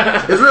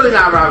not. It's really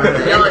not Robin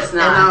Hood. No, it's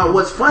not. And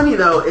what's funny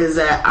though is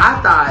that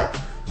I thought,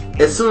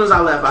 as soon as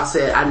I left, I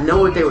said, I know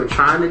what they were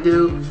trying to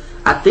do.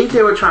 I think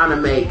they were trying to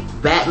make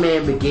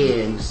Batman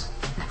Begins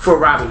for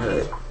Robin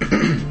Hood.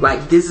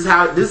 Like this is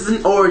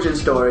an origin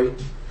story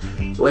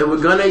where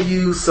we're gonna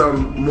use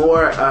some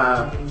more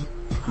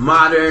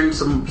modern,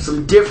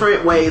 some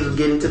different ways of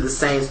getting to the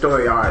same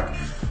story arc.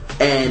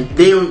 And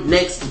then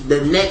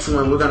the next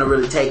one, we're gonna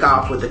really take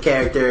off with the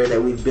character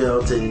that we've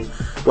built and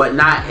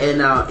whatnot.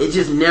 And it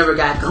just never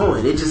got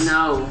going. It just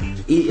No.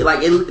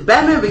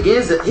 Batman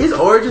Begins. His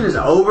origin is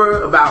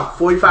over about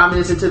 45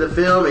 minutes into the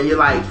film, and you're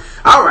like,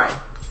 all right,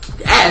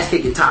 ass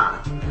kicking time.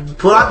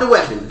 Pull out the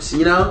weapons,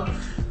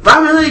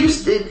 Robin Hood,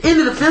 at the end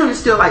of the film, you're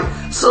still like,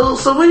 so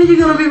when are you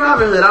gonna be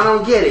Robin Hood? I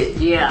don't get it.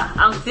 Yeah,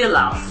 I'm still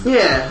lost.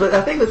 Yeah. But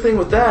I think the thing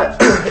with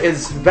that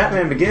is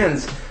Batman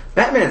Begins.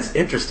 Batman's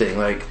interesting.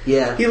 Like,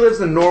 Yeah. he lives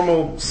in a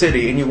normal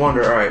city, and you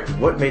wonder, all right,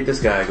 what made this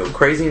guy go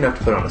crazy enough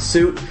to put on a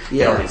suit?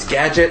 Yeah. And all these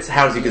gadgets.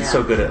 How does he get Yeah.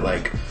 so good at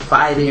Fighting.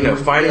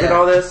 fighting Yeah. and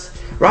all this?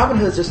 Robin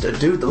Hood's just a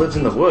dude that lives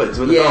in the woods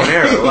with a Yeah. bow and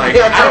arrow. Like,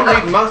 Yeah. I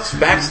don't need much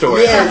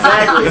backstory. Yeah,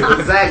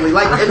 exactly.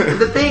 Like, and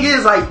the thing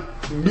is, like,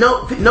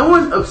 no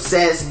one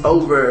obsessed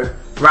over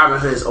Robin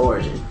Hood's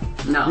origin.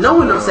 No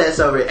one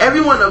obsessed over it.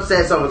 Everyone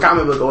obsessed over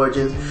comic book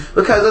origins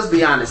because, let's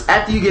be honest,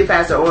 after you get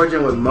past the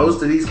origin with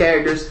most of these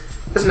characters,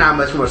 there's not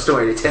much more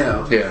story to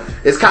tell. Yeah.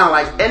 It's kind of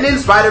like, and then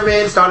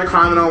Spider-Man started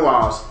climbing on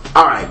walls.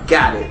 Alright,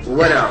 got it.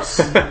 What else?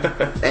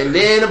 And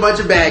then a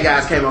bunch of bad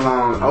guys came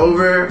along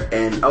over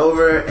and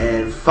over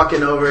and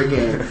fucking over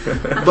again.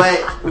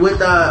 But with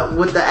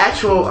the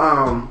actual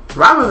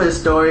Robin Hood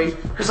story,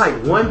 there's like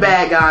one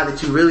bad guy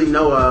that you really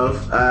know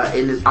of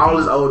in all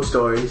his old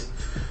stories.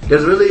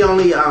 There's really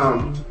only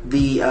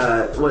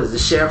the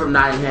sheriff of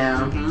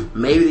Nottingham,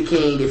 maybe the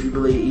king if you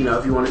believe,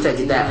 if you want to take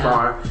it that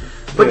far.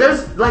 But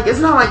there's like, it's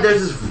not like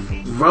there's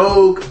this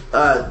rogue,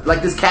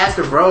 like this cast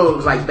of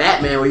rogues like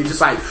Batman where you're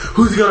just like,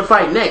 who's he gonna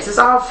fight next? It's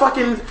all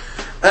fucking.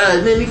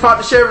 Then he fought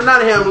the sheriff of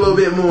Nottingham a little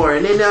bit more,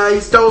 and then he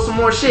stole some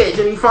more shit.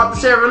 Then he fought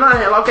the sheriff of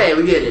Nottingham. Okay,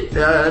 we get it.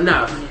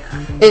 No.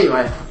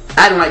 Anyway,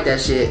 I didn't like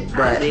that shit,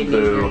 but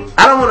Boo.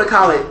 I don't want to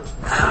call it.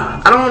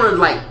 I don't want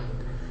to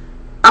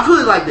I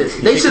put it like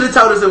this: they should have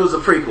told us it was a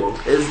prequel.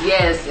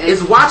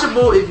 It's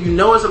watchable if you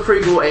know it's a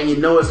prequel and you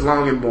know it's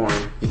long and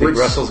boring. You think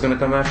Russell's gonna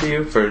come after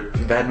you for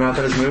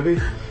bad-mouthing his movie?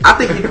 I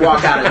think he'd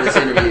walk out of this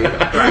interview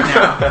right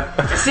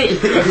now. See,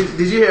 Did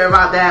you hear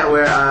about that?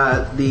 Where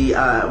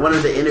one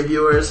of the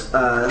interviewers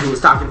who was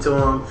talking to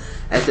him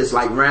at this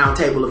round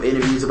table of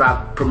interviews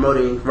about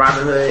promoting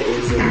Robin Hood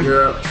is in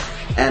Europe,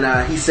 and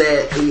he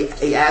said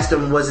he asked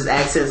him, was his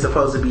accent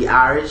supposed to be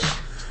Irish?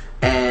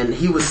 And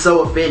he was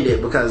so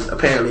offended because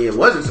apparently it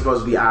wasn't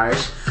supposed to be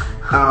Irish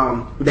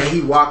that he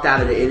walked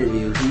out of the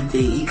interview.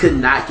 He could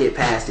not get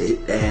past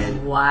it,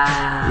 and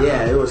wow.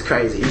 yeah, it was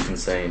crazy. It's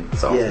insane.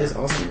 It's awesome. Yeah. It's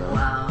awesome though.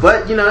 Wow.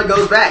 But it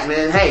goes back,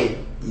 man. Hey,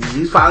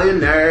 he's probably a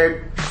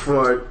nerd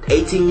for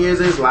 18 years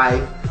of his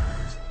life.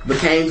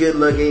 Became good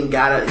looking,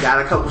 got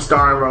a couple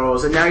starring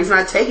roles, and now he's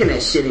not taking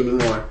that shit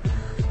anymore.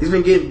 He's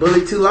been getting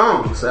bullied too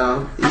long,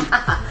 so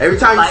every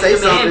time you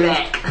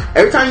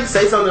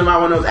say something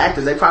about one of those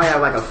actors, they probably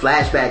have a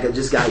flashback of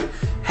just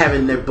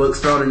having their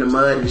books thrown in the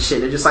mud and shit.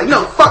 They're just like,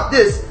 no, fuck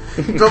this.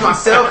 Throw my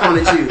cell phone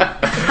at you.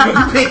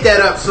 You pick that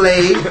up,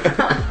 slave.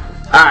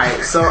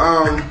 Alright, so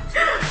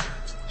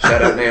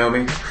Shout out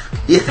Naomi.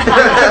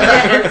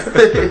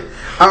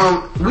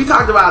 we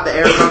talked about the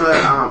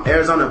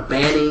Arizona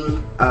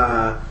banning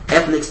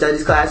ethnic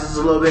studies classes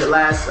a little bit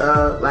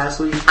last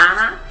week.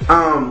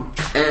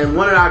 And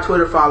one of our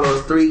Twitter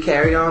followers, 3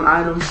 carry-on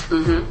items.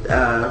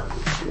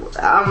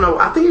 I don't know.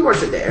 I think he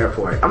works at the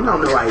airport. I don't know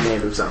why he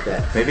named himself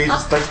that. Maybe he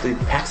just likes the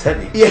packs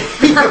heavy. Yeah,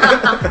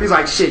 he's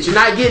like, shit, you're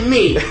not getting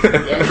me.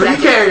 3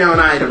 carry-on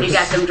items. He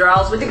got them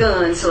drawers with the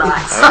gun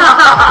slots.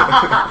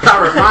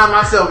 I remind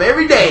myself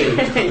every day.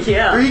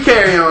 Yeah. 3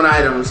 carry-on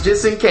items,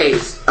 just in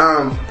case.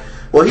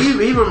 Well,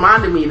 he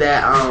reminded me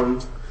that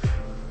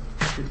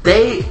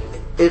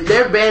if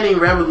they're banning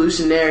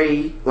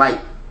revolutionary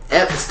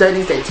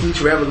studies that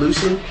teach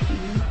revolution,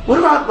 what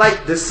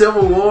about the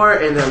Civil War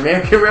and the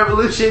American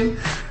Revolution?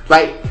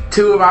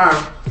 2 of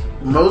our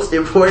most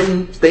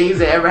important things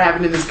that ever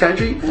happened in this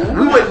country.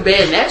 We wouldn't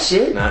ban that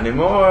shit. Not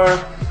anymore.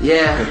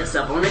 Yeah. It's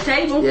up on the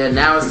table. Yeah,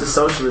 now it's the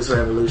socialist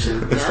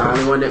revolution. It's the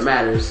only one that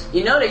matters.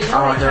 They're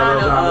trying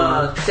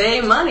to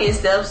save money and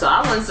stuff, so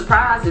I wasn't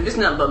surprised if it's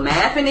nothing but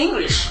math and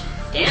English.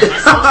 Damn,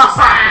 that's social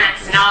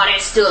science. and all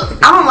that stuff.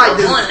 I don't like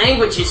this. Foreign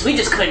languages, we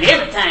just couldn't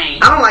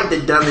everything. I don't like the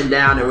dumbing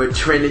down that we're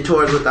trending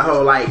towards with the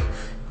whole like,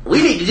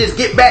 we need to just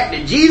get back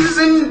to Jesus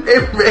and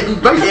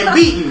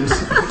beatings.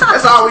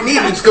 That's all we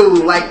need in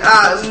school. Like,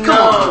 come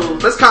on,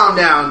 let's calm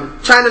down.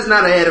 China's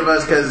not ahead of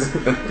us because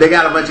they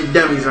got a bunch of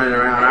dummies running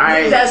around. All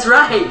right, That's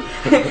right.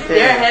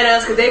 They're ahead of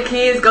us because their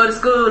kids go to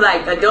school,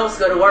 like adults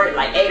go to work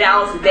like 8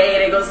 hours a day.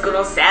 They go to school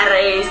on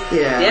Saturdays.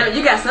 Yeah.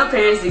 You got some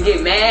parents that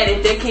get mad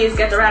if their kids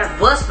got to ride a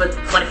bus for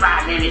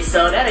 45 minutes,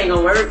 so that ain't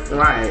gonna work.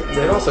 Right.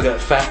 They've also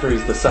got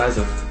factories the size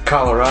of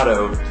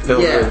Colorado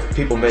filled Yeah. with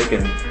people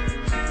making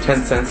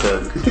 10 cents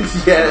an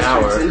Yeah,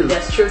 hour. that's true too.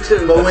 That's true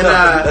too. But when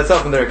That's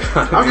helping their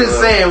economy. I'm just a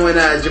little. saying, when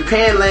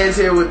Japan lands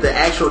here with the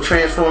actual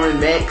transforming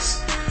mechs,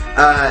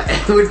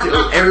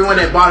 everyone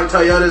that bought a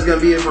Toyota is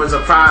gonna be in for a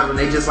surprise when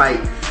they just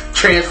like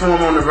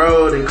transform on the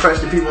road and crush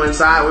the people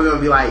inside. We're gonna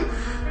be like,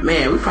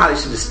 man, we probably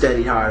should have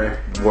studied harder.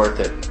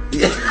 Worth it.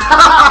 If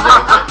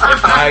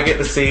I get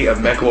to see a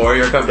mech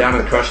warrior come down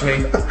and crush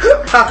me,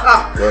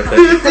 worth it.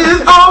 This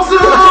is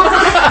awesome,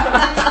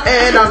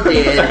 and I'm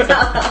dead.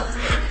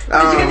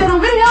 Did you get that on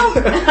video?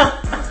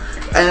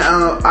 And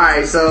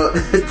alright, so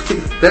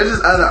there's this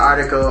other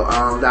article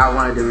that I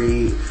wanted to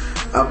read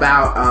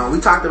about, we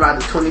talked about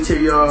the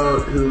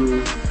 22-year-old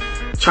who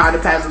tried to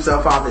pass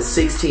himself off as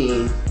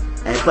 16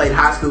 and played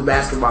high school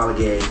basketball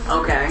again.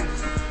 Okay.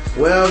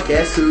 Well,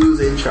 guess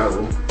who's in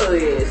trouble? Who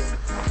is?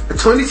 A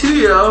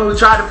 22-year-old who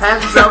tried to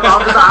pass himself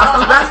off as a high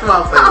school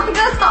basketball player.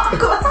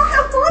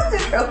 What's in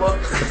trouble?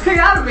 You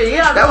gotta be.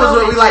 That was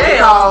what we like to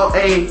call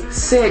a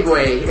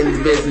segue in the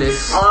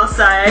business. Oh, I'm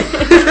sorry.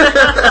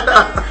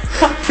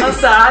 I'm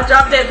sorry. I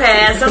dropped that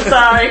pass. I'm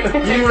sorry.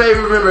 You may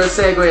remember a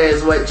segue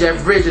as what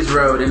Jeff Bridges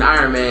rode in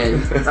Iron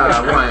Man 1.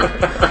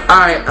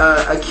 Alright,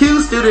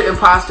 accused student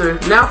imposter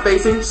now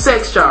facing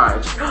sex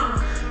charge.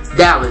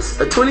 Dallas,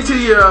 a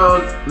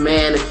 22-year-old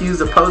man accused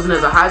of posing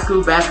as a high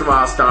school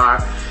basketball star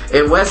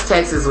in West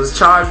Texas was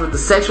charged with the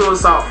sexual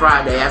assault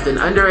Friday after an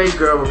underage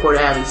girl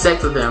reported having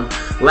sex with him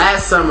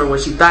last summer when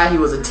she thought he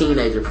was a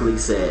teenager,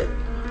 police said.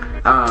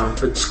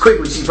 But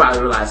quickly she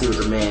probably realized he was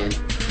a man.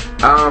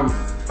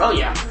 Oh,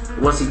 yeah.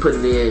 Once he put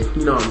it in,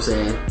 you know what I'm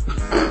saying.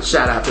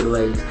 Shout out to the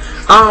ladies.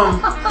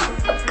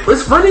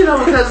 It's funny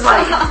though because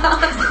like,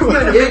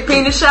 Big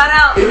penis shout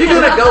out. if you're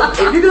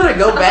gonna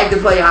go back to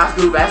play high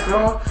school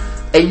basketball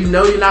and you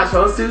know you're not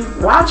supposed to,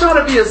 why try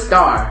to be a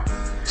star?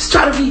 Just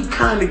try to be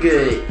kind of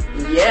good.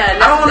 Yeah,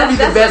 I don't want to be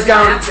the best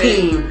guy on the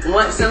team.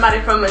 Once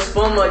somebody from his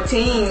former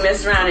team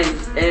messed around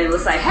and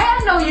was like, "Hey, I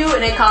know you,"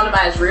 and they called him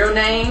by his real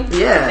name.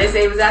 Yeah. They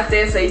say he was out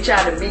there, so he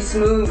tried to be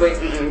smooth, but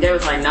they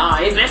was like, "Nah,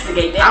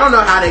 investigate that." I don't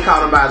know how they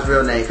called him by his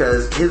real name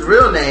because his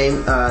real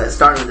name,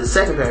 starting with the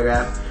second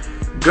paragraph,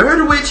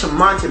 Gerdwich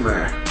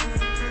Mortimer.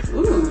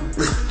 Ooh,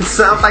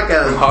 Sounds like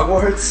a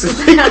Hogwarts? is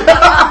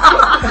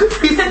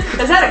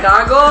that a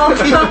gargoyle?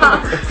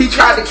 he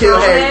tried to kill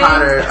Real Harry name?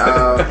 Potter,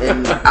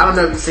 and I don't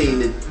know if you've seen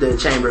the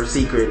Chamber of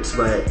Secrets,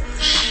 but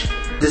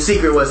the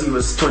secret was he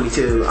was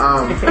 22.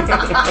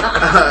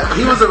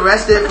 He was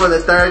arrested for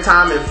the third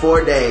time in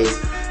 4 days.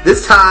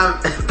 This time,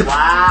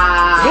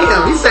 Wow.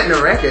 damn, he's setting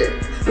a record.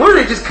 What are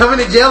they just coming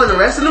to jail and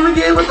arresting him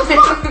again? What the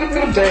fuck?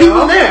 Keep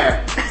him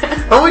there.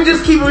 Why don't we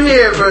just keep him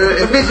here for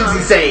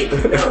efficiency's sake?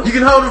 You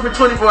can hold him for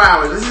 24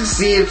 hours. Let's just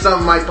see if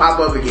something might pop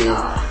up again.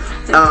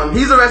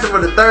 He's arrested for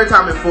the third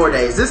time in 4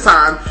 days. This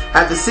time,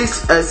 after a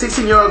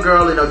 16-year-old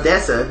girl in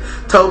Odessa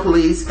told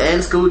police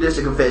and school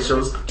district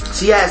officials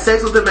she had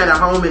sex with him at a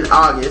home in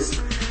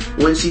August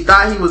when she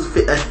thought he was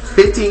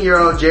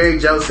 15-year-old Jerry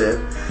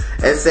Joseph,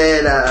 and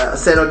said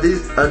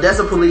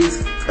Odessa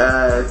police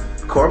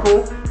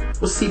corporal.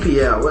 What's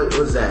CPL? What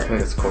was that? I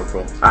think it's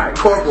corporal. Alright,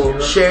 Corporal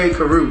Sherry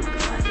Carew.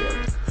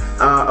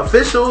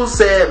 Officials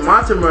said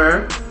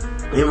Mortimer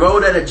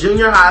enrolled at a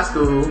junior high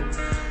school.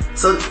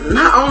 So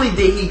not only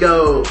did he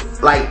go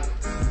like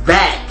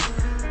back,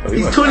 Oh, he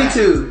he's went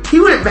 22. He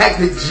went back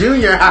to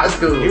junior high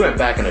school. He went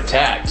back and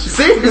attacked.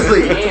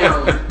 Seriously.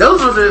 Damn.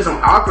 Those were some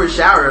awkward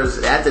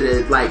showers after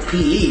the like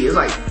PE. It's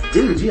like,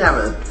 dude, you have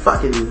a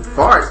fucking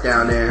forest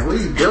down there. What are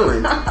you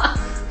doing?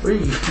 What are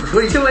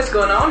you Too much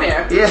going on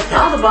there. Yeah.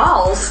 All the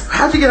balls.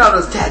 How'd you get all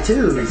those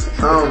tattoos?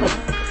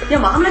 Your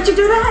mom let you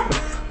do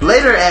that?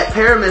 Later at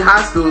Perriman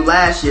High School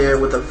last year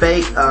with a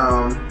fake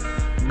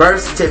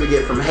birth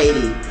certificate from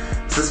Haiti.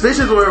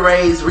 Suspicions were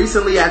raised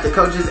recently after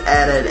coaches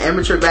at an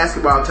amateur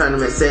basketball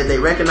tournament said they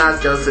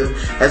recognized Joseph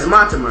as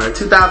Mortimer, a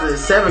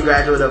 2007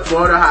 graduate of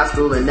Florida High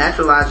School and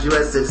naturalized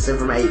U.S. citizen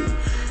from Haiti.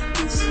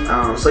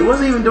 So he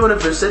wasn't even doing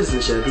it for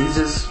citizenship. He's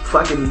just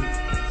fucking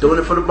doing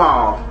it for the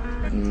ball.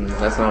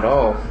 That's not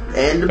all.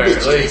 And the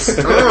Apparently.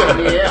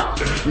 bitches. Yeah.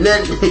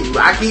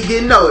 I keep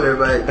getting older,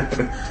 but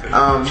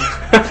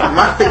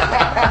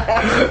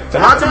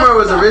Mortimer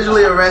was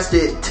originally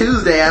arrested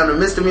Tuesday on a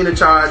misdemeanor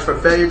charge for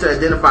failure to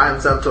identify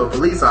himself to a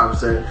police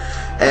officer,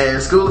 and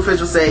school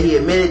officials say he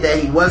admitted that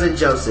he wasn't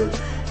Joseph.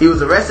 He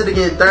was arrested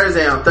again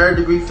Thursday on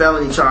third-degree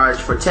felony charge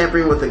for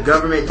tampering with a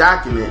government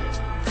document.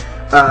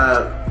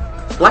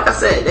 Like I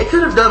said, they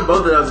could have done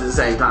both of those at the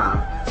same time.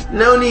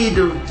 No need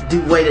to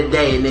wait a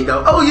day and then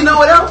go, oh, you know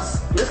what else?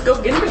 Let's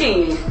go get him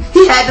again.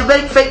 He had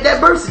to fake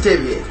that birth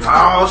certificate.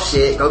 Oh,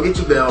 shit. Go get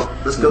your belt.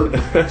 Let's go.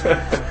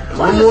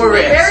 One more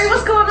Barry, rest.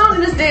 what's going on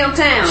in this damn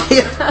town?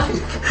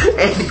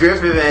 Andy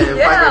Griffin, man.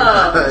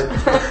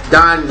 Fucking,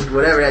 Don,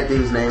 whatever that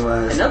dude's name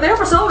was. Another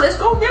episode, let's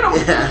go get him.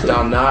 Yeah.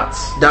 Don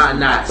Knotts. Don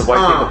Knotts. The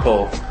white people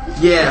pull.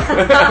 Yeah.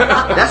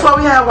 That's why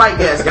we have white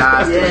guests,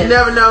 guys. Yeah. You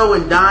never know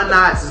when Don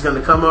Knotts is going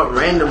to come up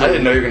randomly. I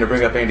didn't know you were going to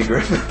bring up Andy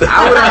Griffith.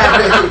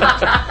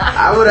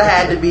 I would have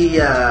had to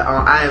be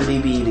on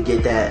IMDb to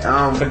get that.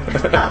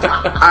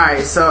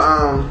 Alright, so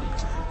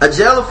a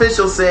jail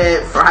official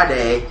said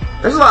Friday.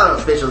 There's a lot of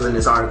officials in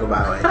this article,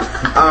 by the way.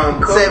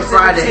 Said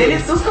Friday.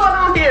 What's going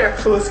on here?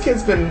 Well, this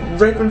kid's been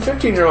raping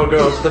 15-year-old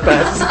girls for the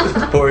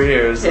past 4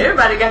 years.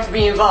 Everybody got to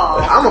be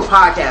involved. I'm a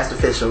podcast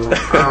official.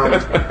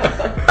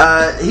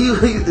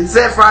 He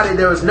said Friday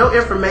there was no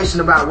information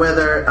about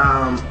whether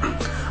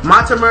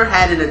Mortimer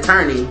had an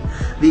attorney.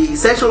 The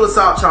sexual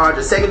assault charge,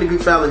 a second-degree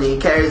felony,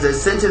 carries a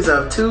sentence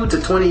of 2 to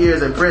 20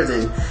 years in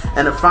prison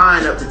and a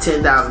fine up to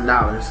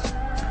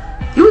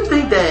 $10,000. You would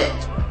think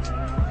that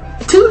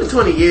 2 to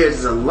 20 years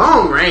is a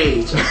long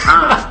range of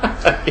time.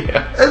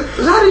 Yeah.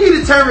 How do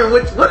you determine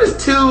what is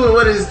 2 and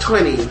what is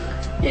 20?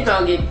 You're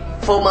gonna get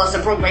 4 months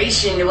of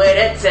probation, the way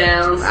that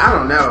sounds. I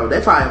don't know. They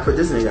probably put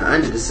this nigga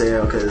under the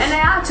cell because And they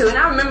are too. And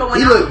I remember when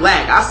he looked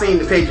black. I seen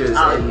the pictures.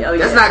 Oh, and yeah.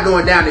 That's not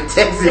going down in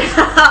Texas.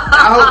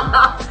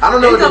 I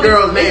don't know what the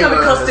girl's name He's gonna be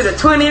was. close to the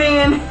 20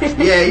 then.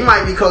 Yeah, he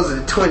might be closer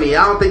to 20.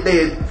 I don't think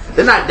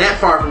they're not that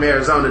far from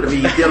Arizona to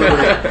be dealing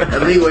with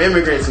illegal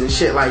immigrants and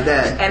shit like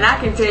that. And I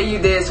can tell you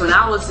this: when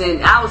I was in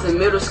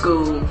middle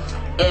school,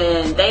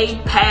 and they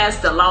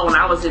passed a law when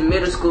I was in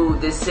middle school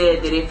that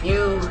said that if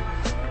you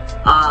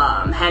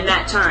had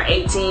not turned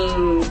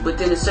 18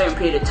 within a certain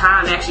period of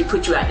time, they actually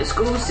put you out the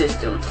school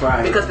system.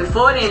 Right. Because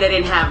before then they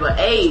didn't have an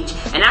age,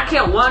 and I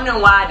kept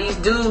wondering why these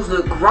dudes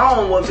look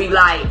grown. Would be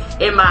like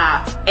in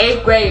my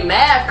 8th grade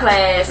math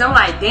class. I'm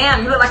like,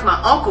 damn, you look like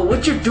my uncle.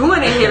 What you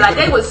doing in here? Like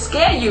they would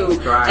scare you.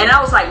 Right. And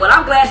I was like, well,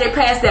 I'm glad they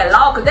passed that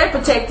law because they're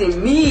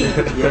protecting me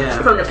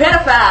from the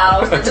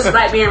pedophiles and just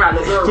like being around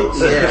the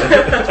girls.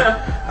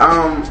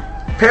 Yeah.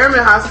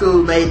 Perryman High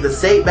School made the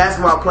state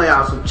basketball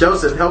playoffs with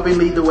Joseph helping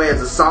lead the way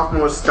as a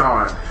sophomore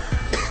star.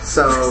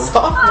 So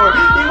Sophomore,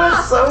 he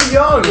was so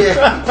young.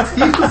 yeah,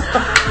 he was,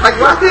 like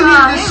why couldn't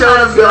he just show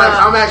up and be like,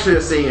 I'm actually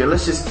a senior.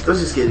 Let's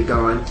just get it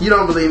going. You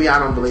don't believe me, I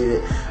don't believe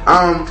it.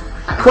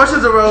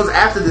 Questions arose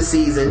after the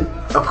season,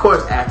 of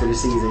course after the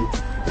season,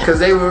 because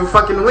they were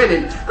fucking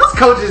winning. Those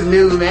coaches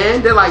knew,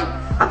 man. They're like,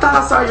 I thought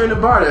I saw you in the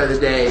bar the other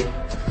day.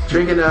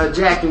 Drinking a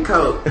Jack and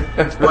Coke.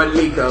 Wasn't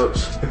me, coach.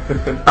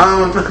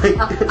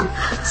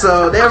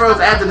 So they arose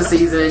after the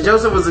season, and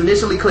Joseph was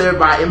initially cleared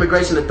by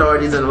immigration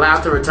authorities and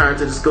allowed to return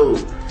to the school.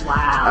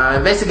 Wow.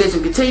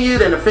 Investigation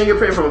continued, and a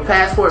fingerprint from a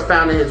passport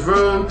found in his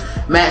room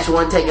matched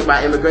one taken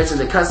by immigration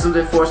and customs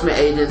enforcement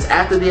agents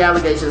after the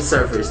allegations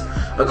surfaced,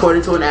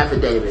 according to an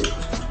affidavit.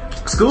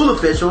 School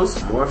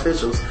officials, more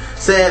officials,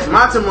 said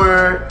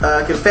Mortimer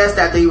confessed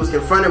after he was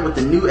confronted with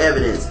the new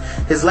evidence.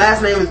 His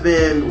last name has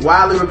been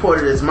widely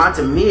reported as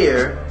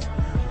Mortimer,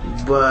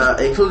 but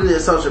included in the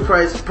Associated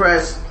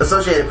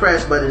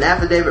Press, but an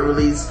affidavit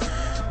released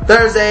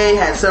Thursday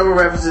had several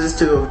references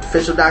to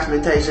official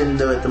documentation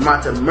to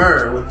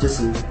Mortimer with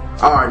just an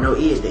R, no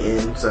E at the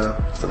end, so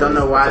don't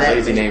know why that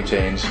Lazy name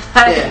change.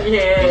 Yeah.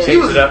 Yeah.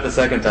 Changed it up the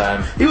second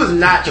time. He was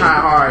not trying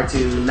hard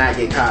to not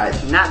get caught.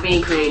 Not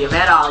being creative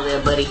at all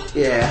there, buddy.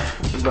 Yeah,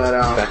 but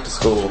Back to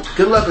school.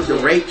 good luck with the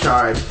rape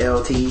charge,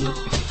 LT.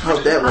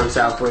 Hope that works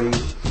out for you.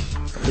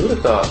 Who would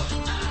have thought?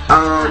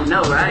 I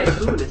know, right?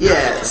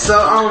 Yeah.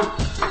 So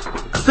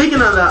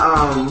speaking of the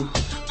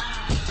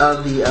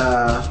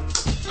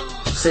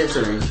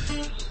censoring.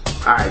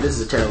 All right, this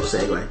is a terrible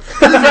segue.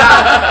 This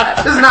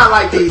is not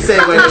like the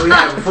segue that we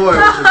had before,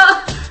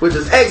 which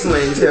is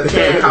excellent until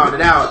Karen called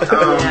it out.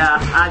 Yeah,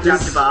 I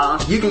dropped the ball.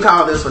 You can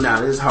call this one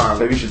out. This is horrible.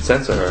 Maybe you should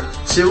censor her.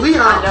 Should we?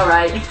 I know,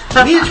 right?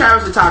 Me and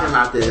Travis were talking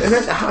about And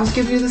this. then I'll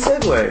give you the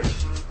segue.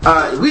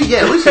 We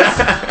should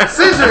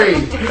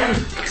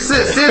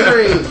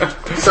censoring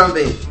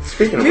something.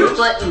 Speaking of Mute which,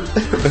 button.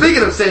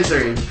 Speaking of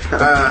censoring,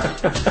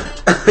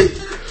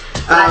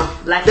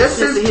 Like this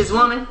his is his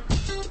woman.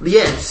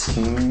 yes.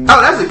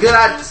 Oh, that's a good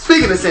idea.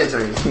 Speaking of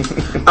censoring,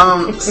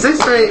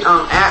 censoring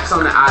apps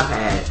on the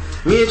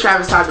iPad. Me and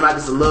Travis talked about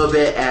this a little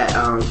bit at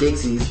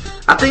Dixie's.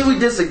 I think we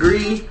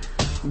disagree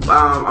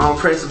on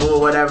principle or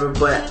whatever,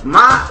 but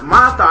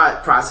my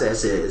thought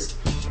process is,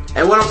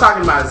 and what I'm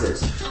talking about is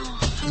this: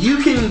 you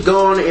can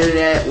go on the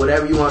internet,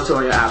 whatever you want to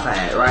on your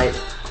iPad, right?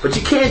 But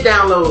you can't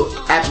download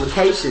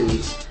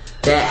applications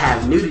that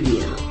have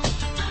nudity in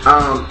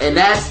them. And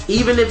that's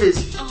even if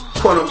it's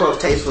quote unquote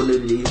tasteful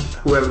nudity,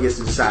 whoever gets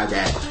to decide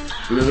that.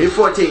 I mean, when you're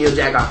 14, you'll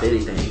jack off to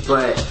anything.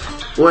 But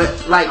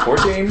what, like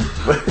 14?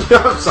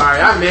 I'm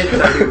sorry, I meant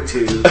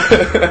 32.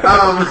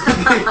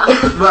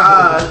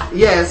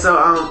 Yeah,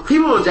 so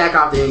people will jack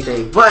off to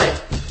anything.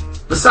 But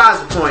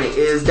besides the point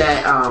is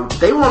that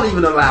they won't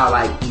even allow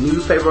like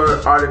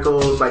newspaper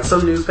articles. Like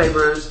some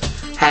newspapers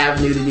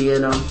have nudity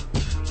in them.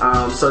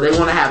 So they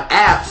want to have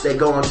apps that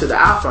go onto the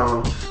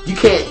iPhone. You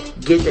can't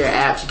get their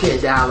apps, you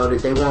can't download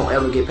it. They won't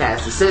ever get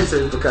past the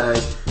censors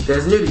because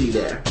there's nudity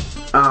there.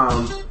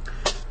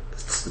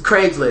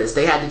 Craigslist,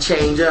 they had to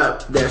change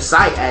up their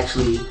site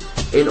actually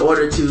in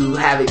order to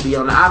have it be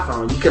on the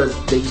iPhone because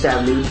they used to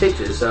have nude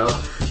pictures. So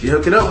if you're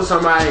hooking up with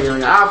somebody on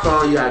your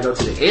iPhone, you gotta go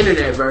to the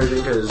internet version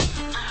because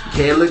you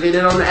can't look at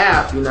it on the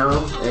app, you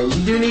know. And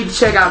you do need to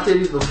check out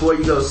titties before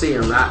you go see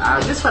them.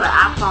 Is this for the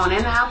iPhone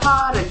and the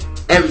iPod? Or?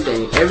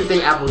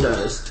 Everything Apple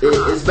does.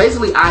 It's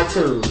basically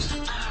iTunes.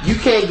 You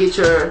can't get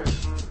your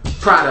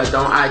product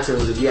on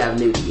iTunes if you have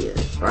nudity in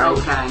it, right?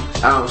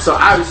 Okay. So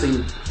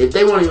obviously, if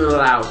they won't even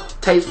allow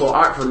tasteful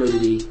art for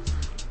nudity,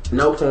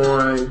 no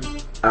porn,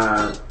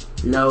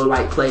 no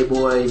like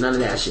Playboy, none of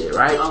that shit,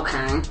 right?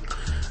 Okay.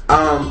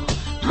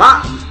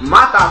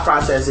 My thought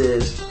process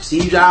is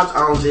Steve Jobs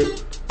owns it.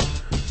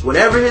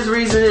 Whatever his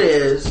reason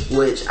is,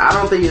 which I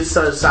don't think is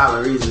such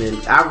solid reasoning.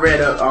 I read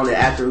up on it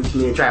after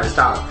me and Travis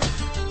talked.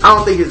 I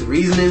don't think his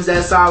reasoning's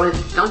that solid.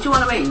 Don't you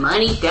want to make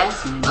money?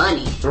 That's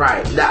money.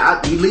 Right.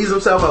 He leaves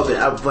himself open.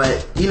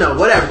 But, you know,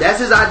 whatever. That's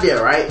his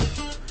idea, right?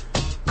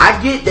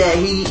 I get that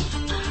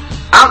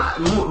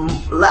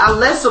I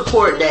less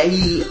support that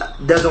he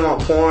doesn't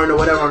want porn or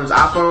whatever on his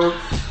iPhone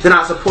than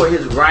I support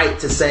his right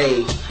to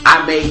say,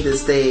 I made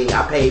this thing,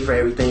 I paid for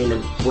everything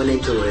that went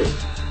into it,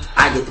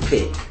 I get to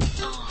pick.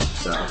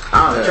 So,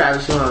 I don't know,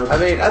 Travis, you want to... I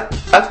mean,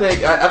 I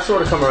think I've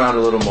sort of come around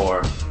a little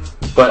more.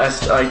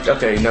 But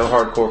okay, no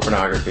hardcore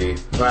pornography,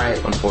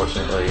 right?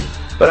 Unfortunately,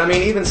 but I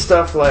mean, even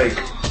stuff like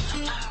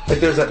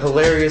there's that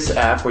hilarious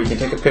app where you can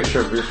take a picture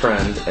of your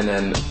friend and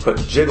then put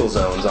jiggle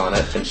zones on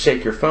it and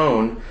shake your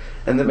phone,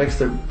 and that makes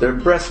their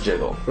breast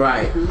jiggle,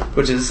 right?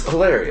 Which is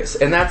hilarious,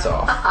 and that's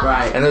off,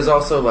 right? And there's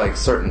also like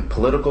certain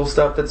political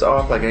stuff that's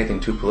off, like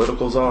anything too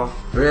political's off.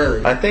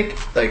 Really? I think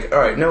all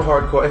right, no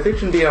hardcore. I think it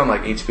should be on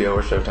like HBO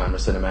or Showtime or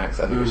Cinemax.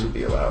 I think it should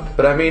be allowed,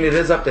 but I mean, it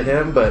is up to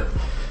him, but.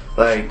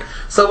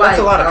 So that's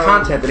a lot of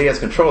content that he has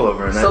control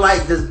over. And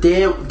does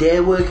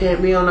Deadwood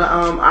can't be on the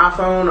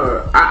iPhone,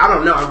 or I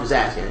don't know. I'm just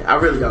asking. I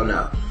really don't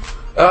know.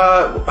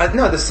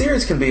 No, the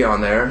series can be on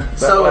there.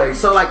 So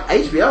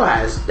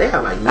HBO they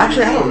have like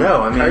actually I don't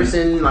know. I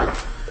mean,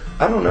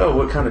 I don't know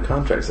what kind of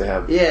contracts they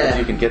have. Yeah,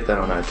 you can get that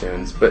on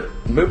iTunes, but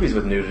movies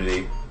with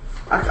nudity.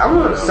 I'm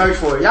gonna search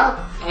for it.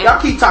 Y'all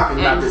keep talking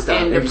about this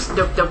stuff. And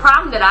the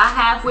problem that I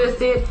have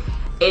with it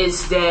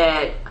is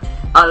that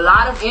a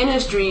lot of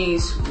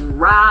industries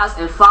rise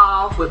and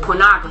fall with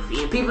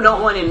pornography, and people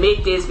don't want to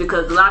admit this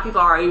because a lot of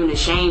people are even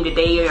ashamed that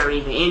they are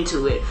even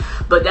into it.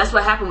 But that's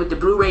what happened with the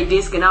Blu-ray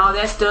disc and all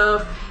that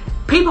stuff.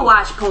 People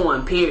watch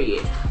porn,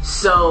 period.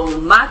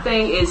 So my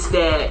thing is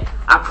that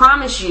I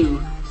promise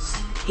you,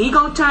 he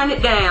gonna turn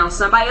it down,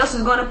 somebody else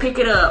is gonna pick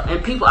it up,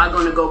 and people are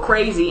gonna go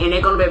crazy, and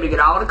they're gonna be able to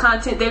get all the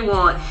content they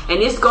want, and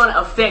it's gonna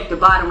affect the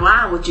bottom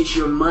line, which is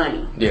your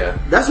money. Yeah,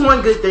 that's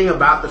one good thing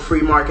about the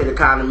free market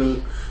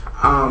economy.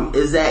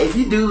 Is that if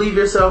you do leave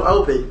yourself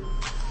open,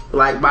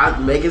 like by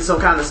making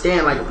some kind of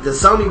stand, like the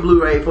Sony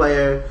Blu-ray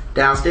player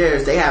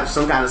downstairs, they have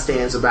some kind of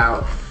stance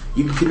about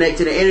you can connect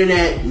to the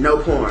internet, no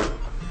porn.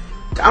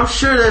 I'm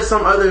sure there's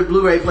some other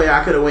Blu-ray player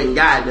I could have went and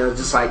got that was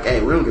just like,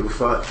 hey, we don't give a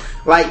fuck.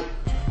 Like,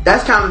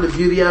 that's kind of the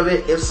beauty of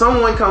it. If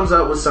someone comes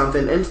up with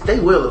something, and they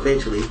will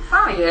eventually,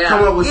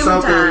 come up with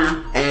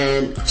something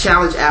and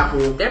challenge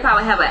Apple. They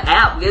probably have an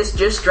app that's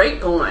just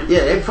straight porn.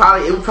 Yeah, it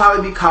would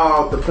probably be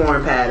called the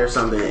Porn Pad or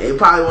something. It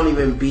probably won't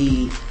even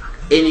be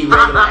any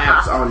regular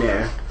apps on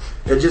there.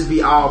 It'll just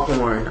be all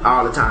porn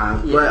all the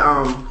time. Yeah.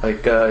 But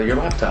like your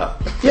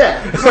laptop.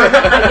 Yeah, it's like,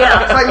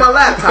 it's like my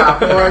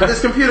laptop or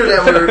this computer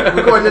that we're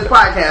recording this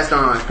podcast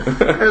on.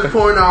 There's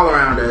porn all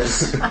around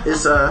us.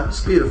 It's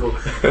beautiful.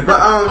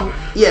 But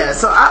yeah.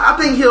 So I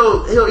think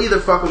he'll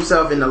either fuck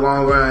himself in the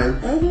long run,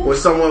 or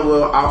someone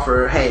will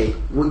offer, hey,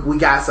 we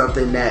got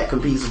something that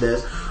competes with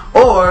this,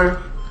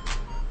 or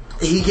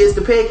he gets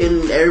to pick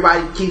and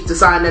everybody keeps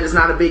deciding that it's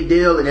not a big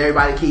deal and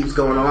everybody keeps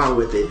going along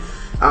with it.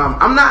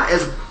 I'm not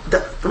as.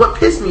 What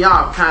pissed me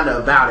off kind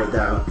of about it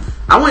though,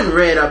 I went and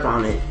read up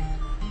on it,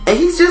 and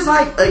he's just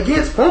like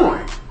against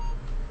porn.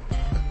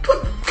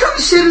 What kind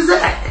of shit is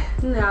that?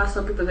 No,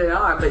 some people they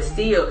are, but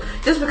still,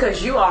 just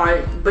because you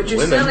are, but you're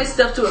women. selling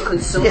stuff to a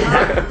consumer.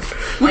 Yeah.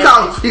 We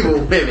call those people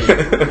women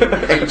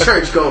and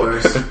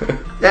churchgoers.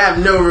 They have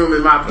no room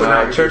in my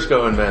pornography.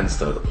 Church-going men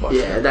still watch.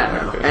 Yeah,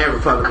 that know. And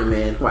Republican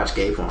men watch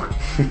gay porn.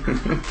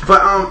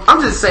 But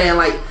I'm just saying,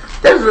 like,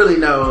 there's really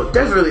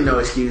no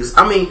excuse.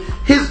 I mean,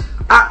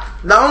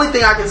 the only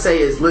thing I can say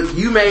is, look,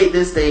 you made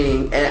this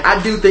thing, and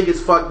I do think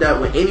it's fucked up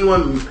when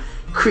anyone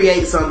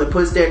creates something,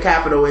 puts their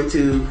capital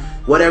into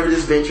whatever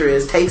this venture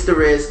is, takes the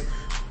risk.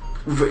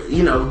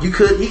 You know, he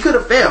could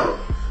have failed.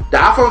 The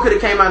iPhone could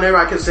have came out and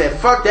everybody could have said,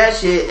 fuck that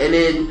shit, and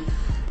then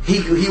he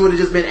would have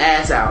just been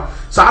ass out.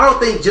 So I don't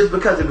think just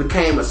because it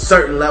became a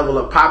certain level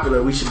of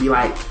popular, we should be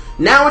like,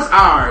 now it's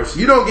ours.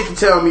 You don't get to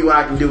tell me what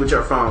I can do with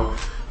your phone.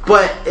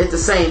 But at the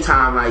same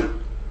time, like,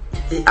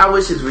 I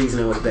wish his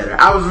reasoning was better.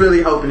 I was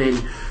really hoping,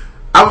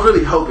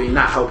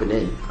 not hoping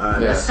in.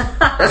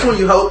 That's when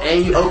you hope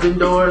and you open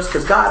doors,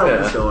 because God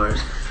opens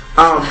doors.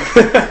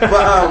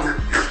 I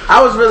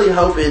was really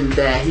hoping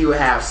that he would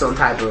have some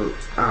type of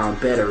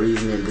better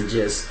reasoning to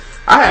just,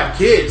 I have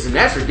kids and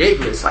that's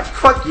ridiculous. Like,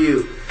 fuck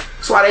you.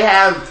 That's why they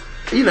have,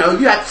 you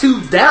have to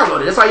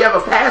download it. That's why you have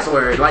a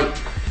password. Like,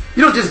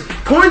 you don't just,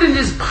 porn didn't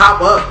just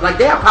pop up. Like,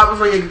 they have pop-ups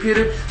on your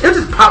computer. They don't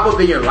just pop up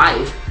in your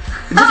life.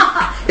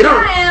 Here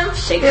I am.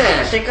 Shake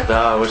it, shake it. Oh,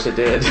 I wish it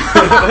did.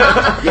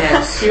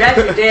 Yes. You're at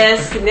your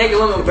desk, naked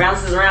woman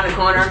bounces around the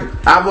corner.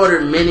 I've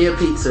ordered many a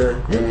pizza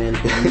and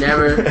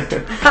never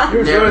You're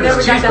enjoying never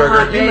this got the cheeseburger.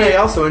 hot You dog. may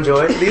also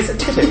enjoy these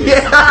titties.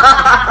 Yeah.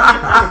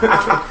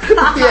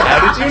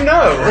 How did you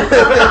know?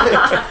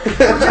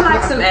 Would you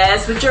like some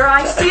ass with your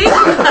iced tea?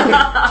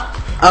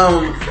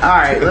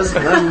 Alright, let's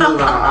move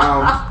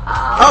on.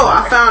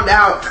 I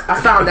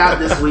found out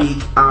this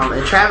week,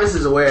 and Travis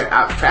is aware,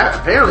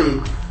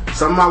 apparently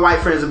some of my white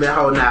friends have been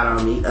holding out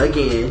on me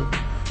again.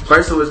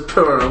 First it was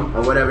Purim,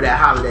 or whatever that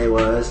holiday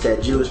was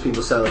that Jewish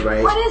people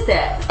celebrate. What is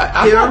that?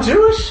 I'm not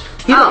Jewish.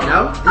 He don't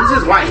know. He's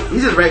just white.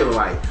 He's just regular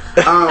white.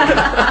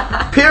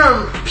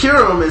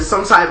 Purim is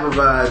some type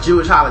of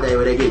Jewish holiday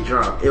where they get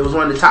drunk. It was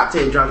one of the top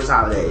 10 drunkest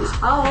holidays.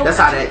 Oh, okay. That's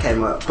how that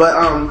came up. But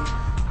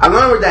I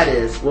learned what that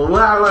is. Well,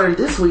 what I learned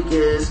this week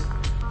is,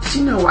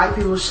 you know, white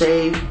people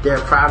shave their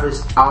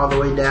privates all the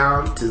way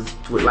down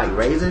with like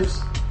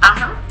razors.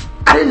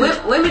 I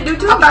didn't. Women do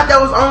too. I thought that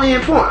was only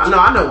in porn. No,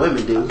 I know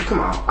women do. Come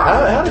on.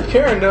 How did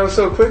Karen know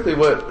so quickly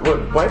what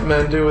white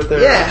men do with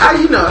their How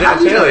do you know? How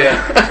do you know?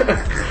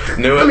 genitalia?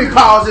 Knew Let it. me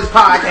pause this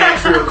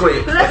podcast real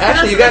quick.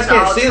 Actually, you guys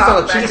can't see this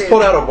on. She just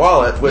pulled out a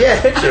wallet with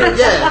pictures.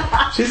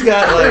 Yeah. She's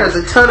got There's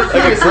a ton of like a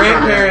penises on there.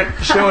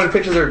 grandparent showing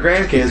pictures of her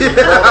grandkids. She pulled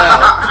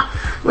out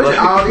Where did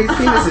all these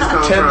penises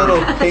come 10 from?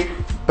 little pink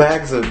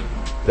bags of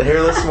the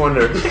hairless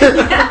wonder.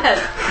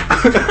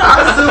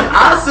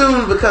 I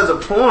assume because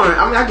of porn.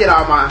 I mean, I get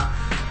all my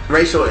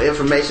racial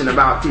information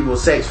about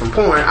people's sex from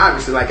porn,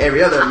 obviously, like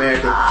every other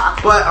American.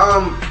 But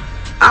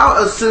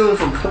I'll assume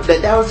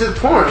that was just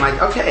porn.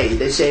 Like, okay,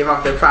 they shave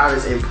off their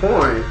privates in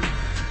porn.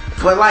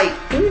 But like,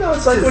 You know,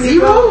 it's like To when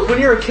zero?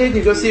 when you're a kid and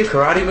you go see a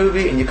karate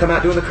movie and you come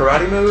out doing the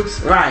karate moves.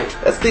 right.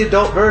 That's the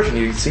adult version.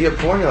 You see a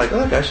porn, you're like, oh,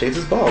 that guy shaves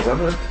his balls. I'm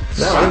gonna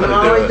Shave them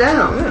all do the way it.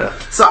 down. Yeah.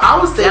 So I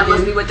was That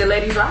must be thinking, what the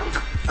ladies like.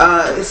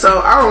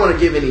 so I don't want to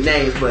give any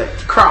names, but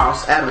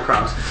Adam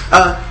Cross,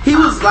 he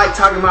was like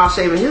talking about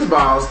shaving his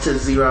balls to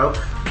zero,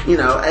 you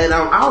know, and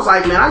I was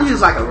like, man, I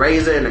use like a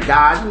razor and a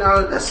guide, you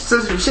know, that's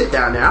sensitive shit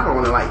down there. I don't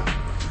want to like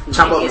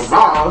chop up my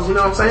balls, you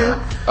know what I'm saying?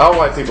 All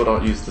white people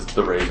don't use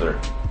the razor.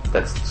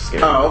 That's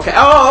scary. Oh, okay.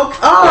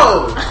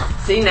 Oh.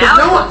 See now,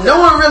 No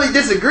one really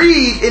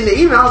disagreed in the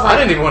email. I was I like,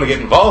 didn't even want to get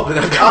involved in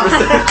that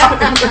conversation.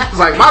 I was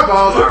like, my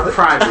balls are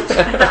private.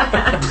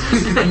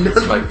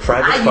 It's my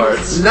private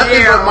parts.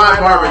 Nothing but my my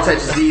barber balls.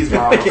 touches these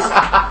balls.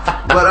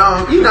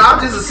 But you know, I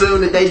just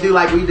assume that they do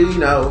like we do, you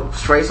know,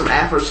 spray some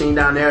Afro Sheen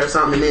down there or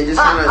something, and then just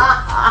kind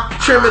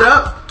of trim it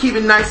up, keep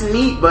it nice and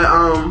neat. But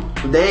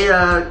they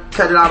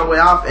cut it all the way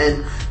off,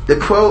 and the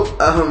quote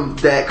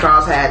that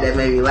Cross had that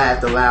made me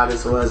laugh the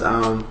loudest was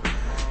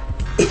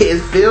it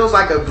feels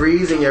like a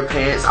breeze in your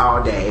pants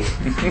all day.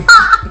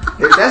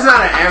 If that's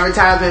not an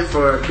advertisement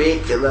for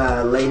big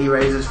lady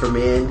razors for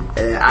men,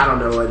 I don't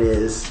know what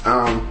is. they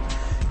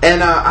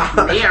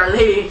are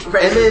lady And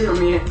razors for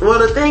me. then, well,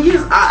 the thing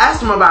is, I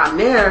asked him about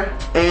Nair,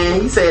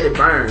 and he said it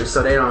burns,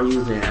 so they don't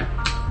use Nair.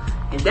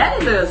 And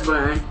that does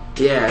burn.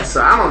 Yeah,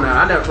 so I don't know.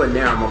 I never put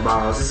Nair on my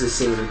balls. This just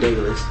seems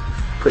ridiculous.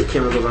 Put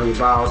chemicals on your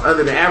balls.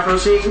 Other than Afro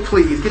Sheen,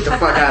 please get the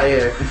fuck out of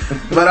here.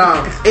 But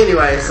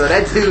anyway, so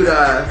that dude,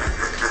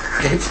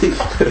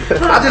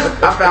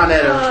 I found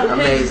that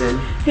amazing.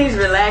 He's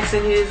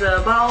relaxing his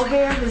bald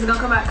hair. Is it gonna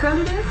come out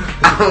curly then?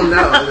 I don't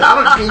know. I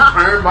don't think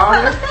perm ball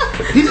hair.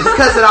 He just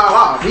cuts it all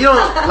off. He don't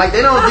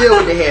they don't deal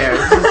with the hair.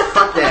 Just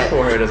fuck that.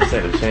 Poor hair doesn't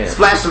stand a chance.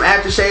 Splash some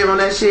aftershave on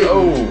that shit.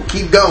 Oh.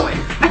 Keep going.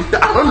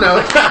 I don't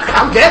know.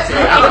 I'm guessing.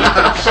 I don't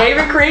know.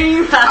 Shaving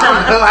cream. I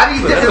don't know. How do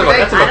you That's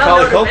disinfect? a I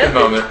don't Macaulay know the Culkin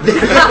moment.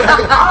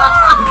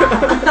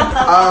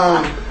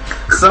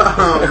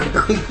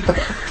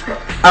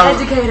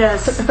 Educate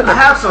us. I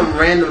have some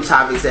random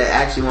topics that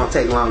actually won't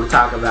take long to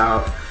talk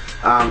about.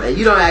 And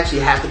you don't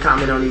actually have to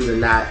comment on these or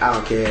not. I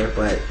don't care.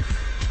 But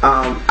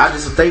I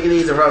just was thinking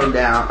these and wrote them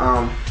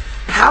down.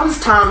 How does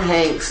Tom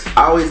Hanks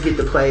always get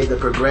to play the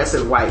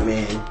progressive white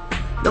man,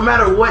 no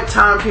matter what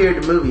time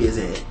period the movie is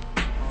in?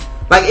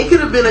 Like, it could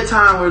have been a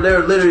time where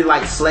they're literally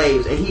like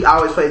slaves, and he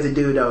always plays a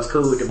dude that was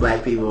cool with the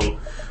black people.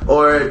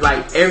 Or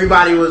like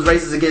everybody was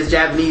racist against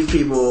Japanese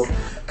people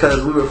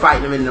because we were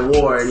fighting them in the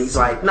war, and he's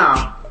like,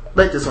 nah,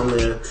 let this one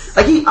live.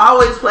 Like, he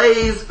always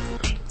plays,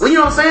 well, you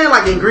know what I'm saying?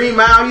 Like in Green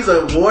Mile, he's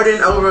a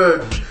warden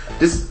over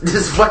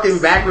this fucking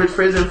backwards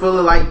prison full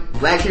of like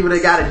black people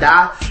that gotta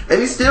die, and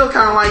he's still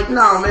kind of like,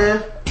 no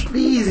man,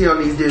 be easy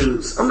on these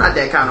dudes. I'm not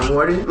that kind of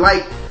warden.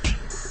 Like,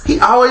 He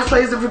always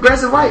plays the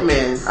progressive white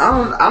man.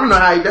 I don't know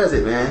how he does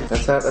it, man.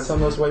 That's how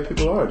most white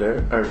people are,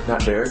 Derek. Or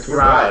not Derek,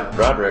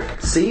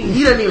 Roderick. See,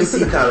 he doesn't even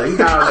see color. He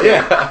got like,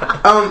 Yeah.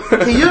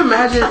 can you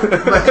imagine?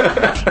 Like,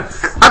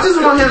 I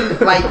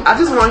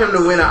just want him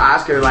to win an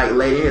Oscar like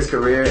late in his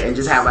career and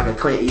just have like a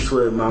Clint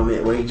Eastwood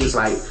moment where he just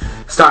like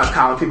starts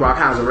calling people all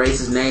kinds of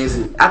racist names,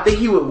 and I think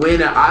he would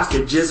win an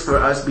Oscar just for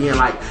us being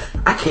like,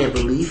 I can't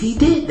believe he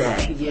did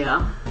that.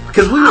 Yeah.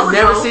 Because we would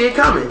never see it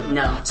coming.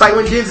 No. It's like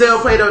when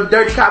Denzel played a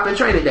dirty cop in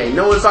Training Day.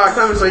 No one saw it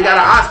coming, so he got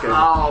an Oscar.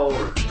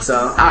 Oh. So,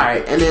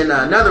 alright. And then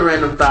another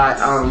random thought,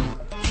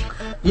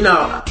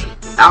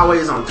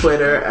 always on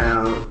Twitter,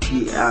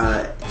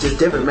 just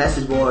different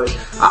message boards,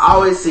 I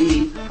always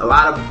see a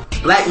lot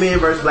of black men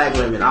versus black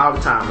women all the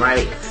time,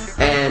 right?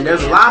 And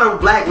there's a lot of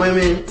black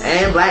women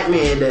and black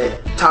men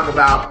that talk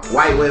about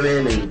white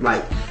women and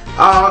like,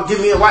 oh, give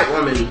me a white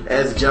woman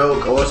as a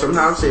joke or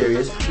sometimes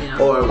serious. Yeah.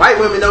 Or white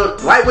women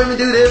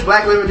do this,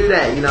 black women do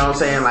that, you know what I'm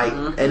saying? Like,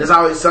 and there's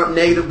always something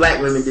negative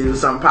black women do,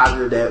 something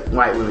positive that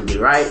white women do,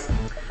 right?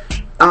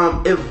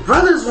 If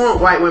brothers want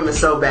white women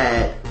so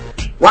bad,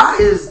 why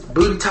is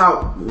Booty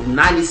Talk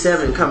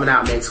 97 coming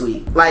out next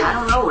week? Like, I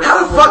don't know.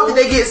 How the fuck did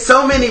they get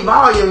so many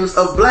volumes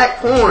of black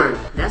porn?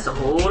 That's a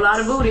whole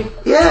lot of booty.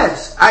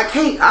 Yes,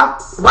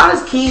 why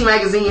does King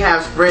Magazine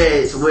have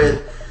spreads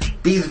with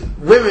these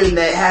women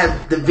that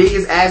have the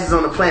biggest asses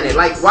on the planet?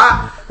 Like,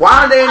 why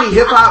aren't there any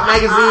hip hop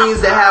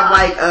magazines that have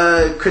like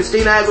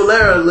Christina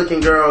Aguilera looking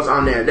girls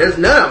on there? There's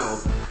none of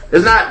them.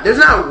 There's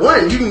not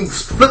one. You can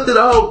flip through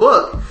the whole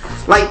book.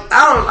 Like,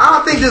 I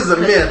don't think this is a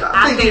myth.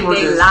 I think people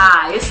they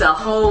lie. It's a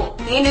whole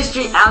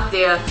industry out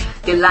there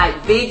that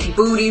like big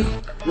booty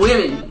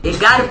women. It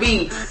gotta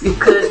be,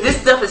 because this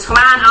stuff is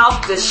flying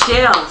off the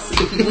shelves.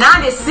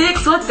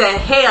 96? What the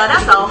hell?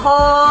 That's a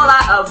whole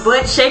lot of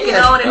butt shaking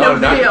on in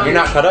them videos. You're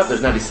not caught up.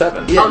 There's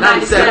 97. Yeah,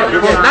 97.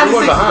 You're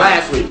 96 behind.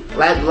 last week.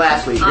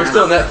 Last week. You're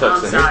still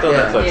Netflixing. You're still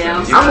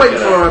Netflixing. Yeah. I'm waiting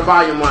for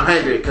volume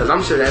 100 because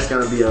I'm sure that's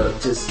gonna be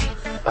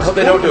I hope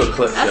they don't do a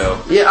clip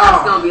show. Yeah,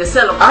 That's gonna be a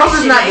celebration. I hope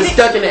it's not ain't just it?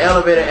 stuck in the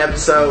elevator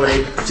episode where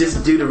they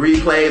just do the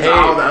replays of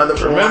all the other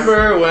porn.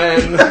 Remember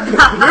when?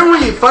 Remember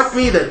when you fucked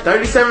me the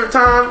 37th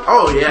time?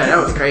 Oh yeah, that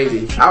was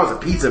crazy. I was a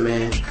pizza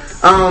man.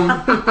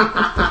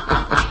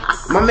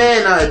 My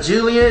man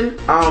Julian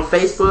on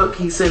Facebook,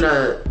 he sent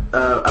a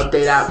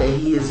update out that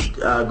he is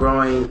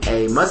growing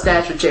a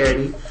mustache for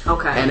charity.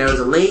 Okay. And there was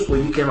a link where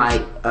you can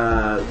like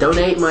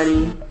donate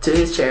money to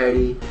his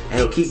charity, and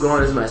he'll keep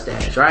growing his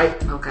mustache. Right?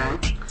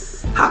 Okay.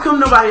 How come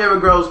nobody ever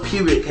grows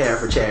pubic hair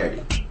for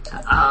charity?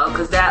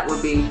 Because that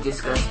would be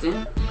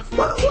disgusting.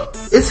 What?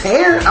 It's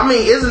hair. I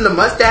mean, isn't the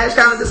mustache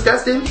kind of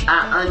disgusting?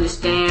 I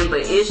understand,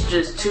 but it's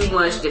just too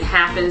much that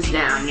happens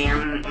down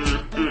there.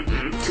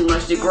 Too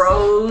much that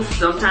grows.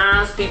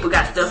 Sometimes people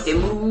got stuff that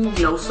moves.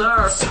 No,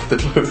 sir. Stuff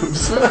that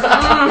moves.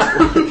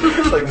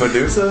 Like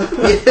Medusa?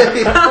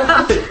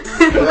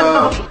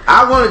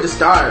 I wanted to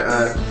start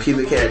a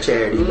pubic hair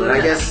charity, but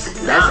I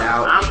guess that's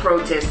out. I'm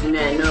protesting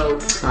that. No.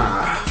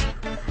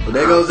 Well,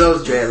 there goes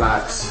those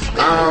dreadlocks.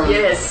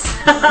 Yes.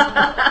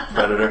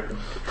 Predator.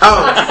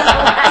 Oh,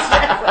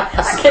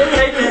 I can't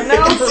take that.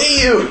 No.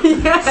 See you.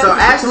 so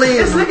Ashley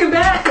It's is. looking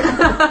back.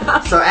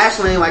 So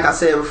Ashley, like I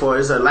said before,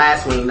 is her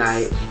last wing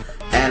night,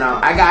 and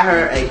I got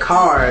her a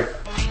card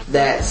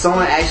that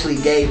someone actually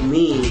gave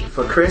me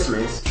for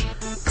Christmas.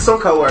 Some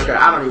coworker,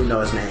 I don't even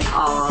know his name.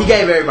 Aww. He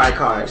gave everybody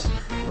cards,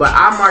 but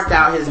I marked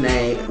out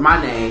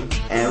my name,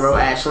 and wrote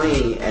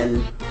Ashley,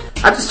 and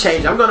I just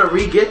changed. I'm gonna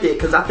re-gift it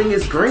because I think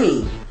it's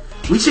green.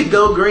 We should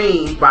go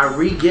green by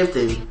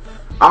re-gifting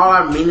all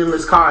our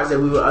meaningless cards that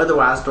we would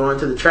otherwise throw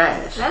into the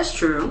trash. That's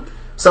true.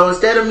 So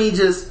instead of me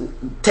just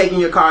taking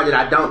your card that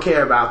I don't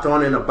care about,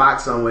 throwing it in a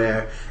box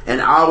somewhere,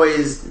 and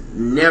always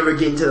never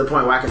getting to the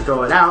point where I can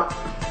throw it out,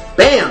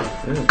 bam!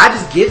 I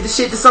just give the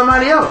shit to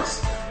somebody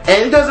else.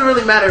 And it doesn't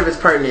really matter if it's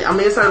pertinent. I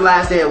mean, it's her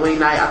last day at wing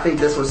night. I think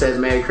this one says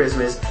Merry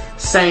Christmas.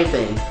 Same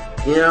thing.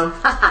 You know?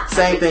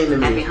 Same thing to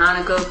me. Happy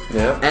Hanukkah.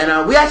 Yeah.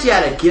 And we actually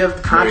had a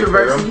gift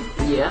controversy.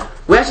 Yeah.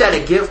 We actually had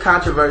a gift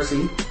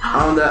controversy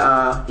on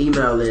the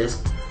email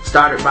list,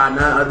 started by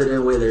none other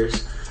than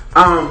Withers.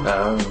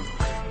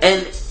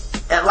 And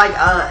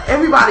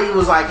everybody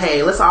was like,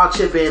 "Hey, let's all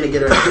chip in and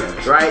get her a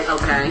gift," right?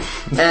 Okay.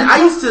 And I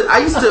used to.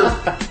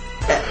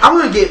 I'm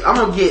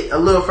gonna get a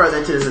little further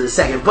into this in a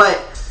second, but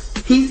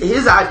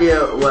his idea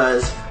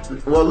was,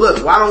 well,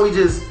 look, why don't we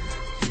just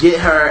get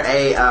her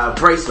a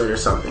bracelet or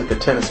something? Like a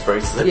tennis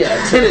bracelet. Yeah,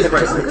 a tennis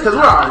bracelet. Because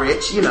we're all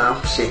rich, you know.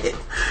 Shit,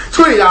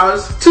 $20,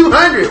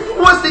 $200.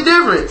 What's the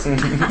difference?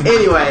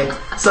 Anyway,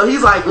 so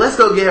he's like, let's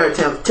go get her a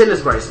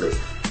tennis bracelet,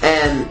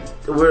 and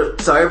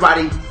so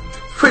everybody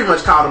pretty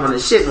much called him on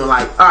his shit and were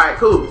like, all right,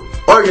 cool,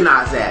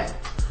 organize that.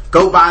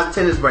 Go buy the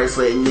tennis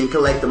bracelet and then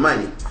collect the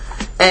money.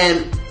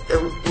 And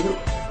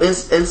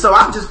so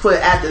I just put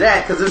after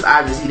that, because it's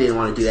obvious he didn't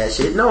want to do that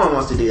shit. No one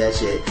wants to do that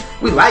shit.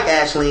 We like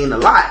Ashleen a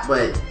lot,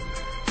 but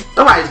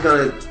nobody's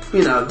gonna,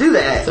 do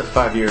that. It's a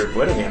 5-year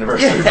wedding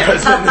anniversary Yeah.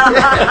 present.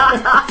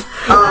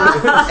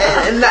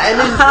 and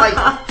then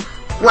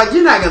like,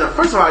 you're not gonna.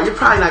 First of all, you're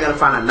probably not gonna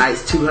find a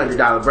nice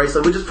 $200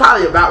 bracelet, which is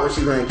probably about what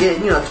you're gonna get.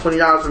 You know,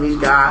 $20 from each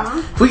guy.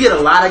 If we get a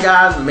lot of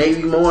guys,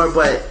 maybe more.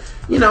 But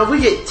you know, if we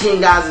get 10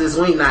 guys at this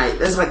wing night,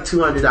 that's like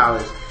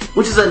 $200,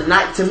 which is a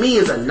night to me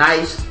is a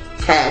nice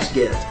cash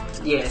gift.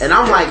 Yes. And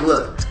I'm like,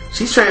 look,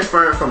 she's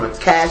transferring from a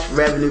cash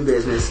revenue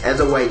business as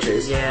a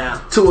waitress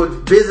to a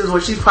business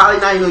where she's probably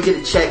not even gonna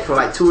get a check for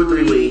like 2 or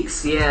 3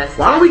 weeks. Yes.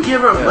 Why don't we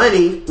give her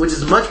money, which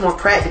is much more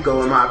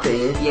practical in my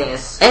opinion?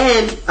 Yes.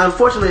 And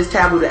unfortunately, it's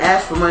taboo to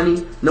ask for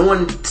money. No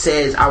one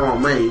says I want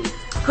money,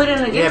 Put in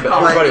a gift Yeah, but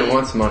card. everybody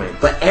wants money.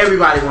 but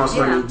everybody wants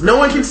money. No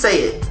one can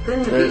say it. Put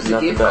in There's a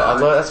nothing gift better.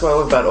 card. That's what I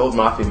love about old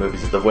mafia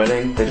movies. At the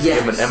wedding, they just give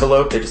them an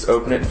envelope, they just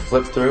open it and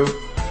flip through.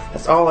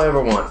 That's all I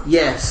ever want.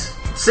 Yes,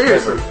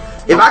 seriously.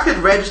 If I could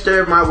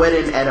register my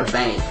wedding at a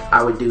bank,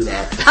 I would do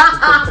that.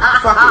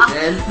 Fuck it,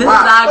 man. This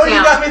Wow. is our Oh, you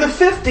account. got me the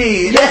 50!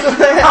 Yes. That's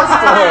what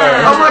I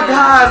asked Oh my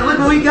God! Look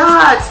what we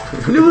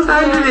got! New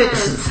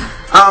hundreds.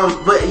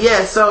 But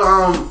yeah, so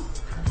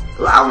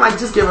I'm like,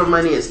 just give her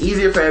money. It's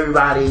easier for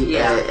everybody,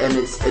 Yeah. and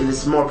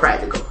it's more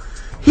practical.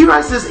 He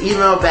writes this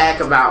email back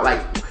about like,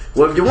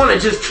 well, if you want to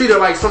just treat her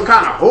like some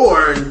kind of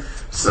whore, and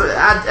so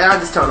I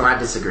just told him I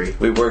disagree.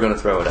 We were gonna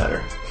throw it at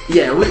her.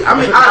 Yeah, we were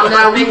gonna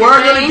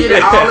get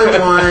it all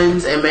in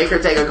ones and make her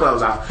take her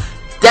clothes off.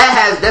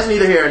 That's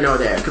neither here nor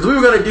there, because we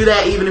were gonna do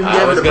that even if we I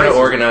gave her was the gonna bracelet.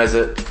 organize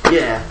it.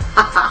 Yeah,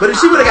 but if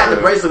she would have got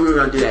the bracelet, we were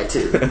gonna do that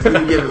too. We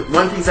would give it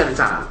one piece at a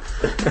time.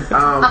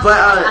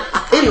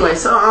 Anyway,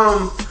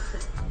 so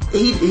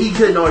he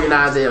couldn't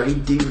organize it, or he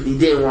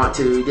didn't want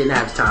to, he didn't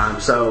have time,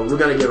 so we're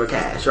gonna give her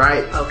cash,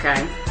 right?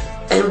 Okay.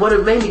 And what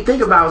it made me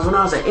think about was when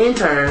I was an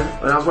intern,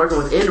 when I was working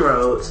with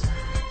Inroads,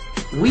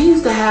 we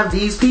used to have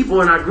these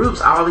people in our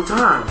groups all the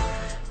time.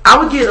 I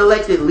would get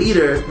elected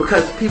leader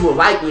because people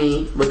like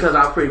me, because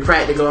I was pretty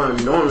practical,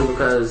 and normally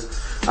because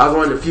I was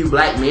one of the few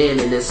black men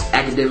in this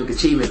academic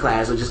achievement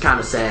class, which is kind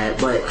of sad,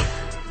 but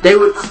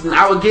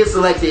I would get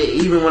selected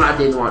even when I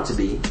didn't want to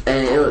be.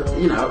 And it was,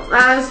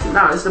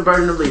 it's the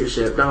burden of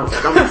leadership. Don't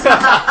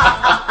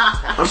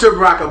I'm sure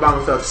Barack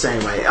Obama felt the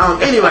same way.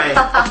 Anyway,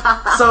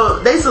 so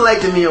they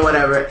selected me or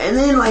whatever, and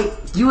then like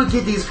you would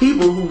get these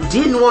people who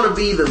didn't want to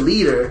be the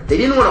leader. They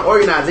didn't want to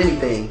organize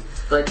anything.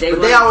 But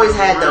they always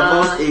had the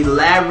most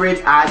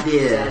elaborate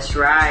idea. That's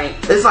right.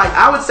 It's like,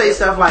 I would say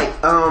stuff like,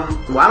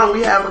 why don't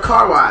we have a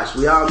car wash?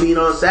 We all meet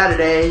on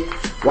Saturday,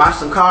 wash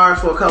some cars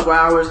for a couple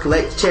hours,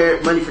 collect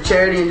money for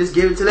charity, and just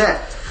give it to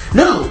that.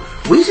 No,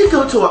 we should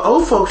go to an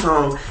old folks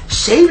home,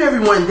 shave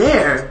everyone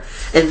there,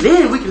 and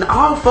then we can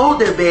all fold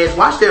their beds,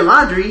 wash their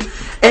laundry,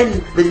 and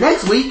the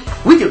next week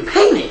we can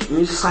paint it. And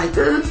you're just like,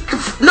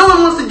 no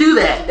one wants to do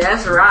that.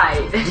 That's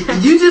right.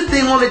 You just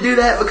didn't want to do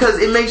that because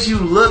it makes you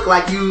look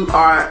like you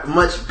are a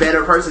much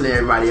better person than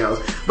everybody else.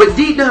 But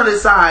deep down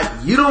inside,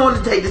 you don't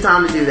want to take the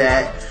time to do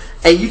that,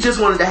 and you just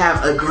wanted to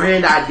have a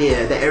grand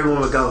idea that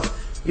everyone would go,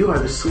 you are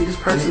the sweetest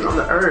person on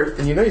the earth.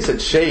 And you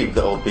said shave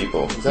the old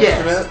people. Is that what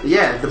you meant?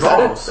 Yeah, the Is that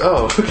balls. it?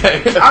 Oh,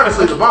 okay.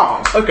 Obviously the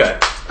balls. Okay.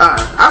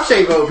 I've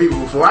shaved old people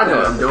before. I know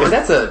what I'm doing. And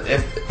that's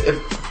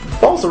if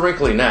balls are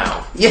wrinkly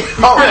now. Yeah.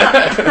 Oh,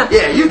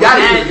 yeah. You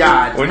gotta use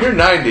God. When you're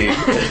 90,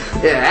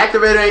 Yeah,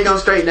 activator ain't gonna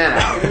straighten that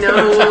out.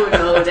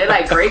 No, they're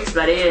like grapes,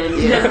 buddy, and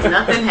there's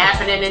nothing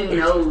happening in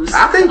your nose.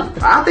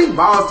 I think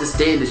balls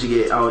distend as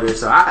you get older.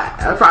 So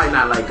I'm probably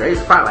not like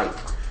grapes. Probably like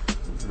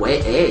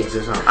wet eggs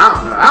or something. I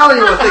don't know. I don't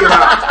even want to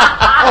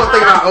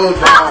think about old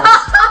balls.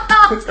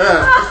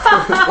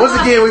 Once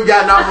again, we've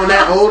gotten off on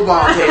that old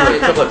ball a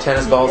tangent. couple of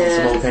tennis balls and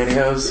some old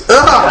pantyhose.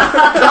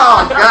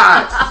 Oh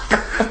God.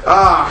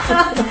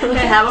 Oh, And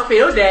have a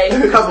field day.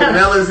 a couple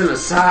melons in a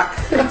sock.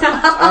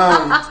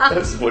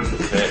 That's wouldn't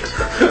fit.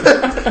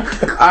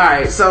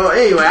 Alright, so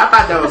anyway, I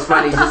thought that was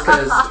funny just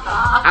because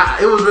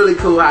it was really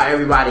cool how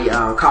everybody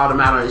called him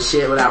out on his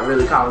shit without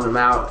really calling him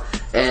out.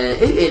 And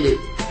it ended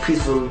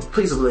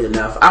peaceably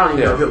enough. I don't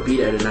even know if he'll be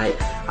there tonight.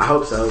 I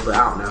hope so, but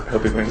I don't know. I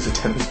hope he brings a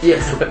tennis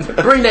Yes,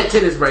 bring that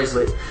tennis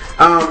bracelet.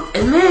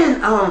 And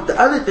then the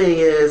other thing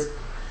is,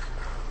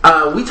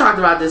 we talked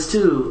about this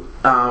too,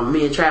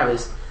 me and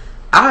Travis.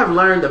 I have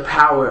learned the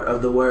power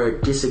of the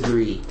word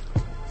disagree.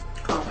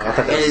 I thought that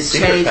And was it's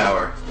secret changed.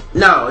 power.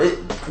 No,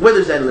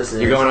 Withers doesn't listen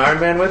to You're this. going Iron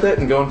Man with it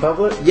and going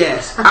public?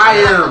 Yes, I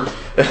am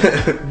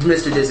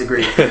Mr.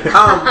 Disagree.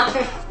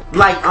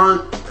 Like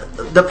on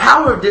the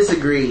power of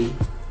disagree,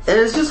 and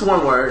it's just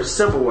one word,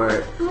 simple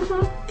word.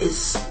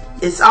 It's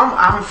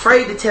I'm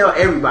afraid to tell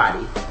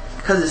everybody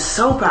because it's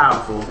so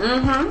powerful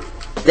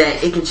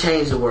that it can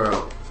change the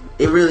world.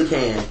 It really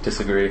can.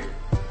 Disagree.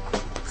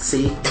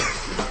 See,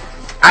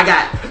 I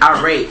got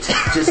irate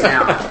just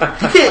now.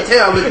 You can't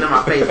tell looking at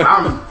my face, but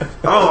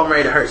I'm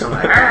ready to hurt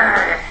somebody.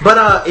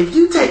 But if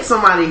you take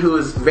somebody who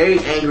is very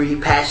angry,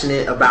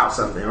 passionate about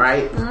something,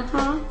 right?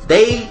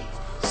 They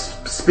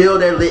spill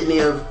their litany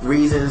of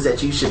reasons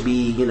that you should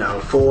be,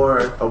 for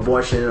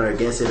abortion or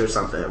against it or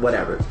something,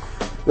 whatever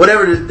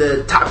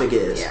the topic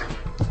is. Yeah.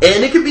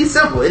 And it can be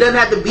simple. It doesn't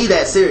have to be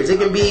that serious. It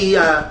can be,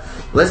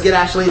 let's get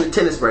Ashley a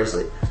tennis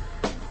bracelet.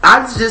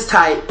 I just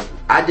type,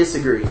 I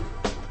disagree.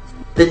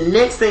 The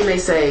next thing they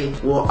say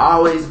will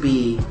always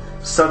be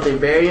something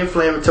very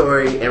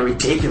inflammatory and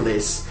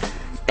ridiculous,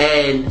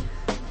 and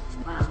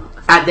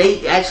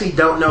they actually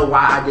don't know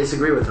why I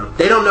disagree with them.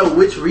 They don't know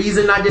which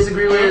reason I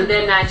disagree with. And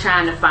they're not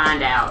trying to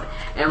find out.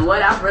 And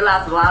what I've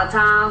realized a lot of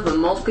times with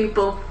most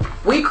people,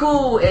 we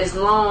cool as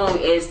long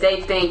as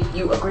they think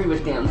you agree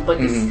with them. But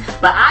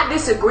but I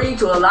disagree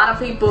to a lot of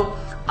people.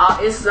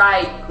 It's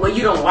like, well,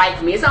 you don't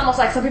like me. It's almost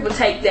like some people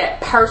take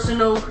that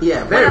personal.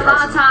 Yeah, very But a lot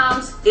of personal.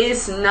 times,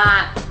 it's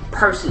not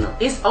personal.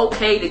 It's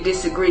okay to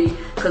disagree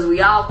because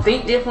we all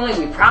think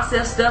differently. We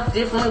process stuff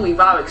differently. We've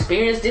all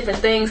experienced different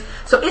things.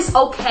 So it's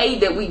okay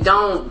that we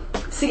don't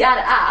see eye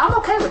to eye. I'm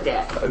okay with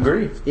that.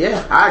 Agree.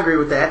 Yeah, I agree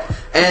with that.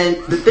 And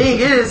the thing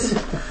is,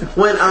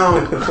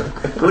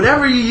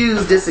 whenever you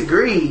use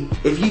disagree,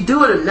 if you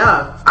do it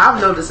enough,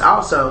 I've noticed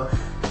also,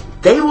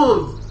 they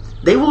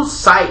will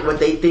cite what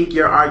they think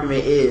your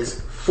argument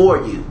is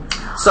for you.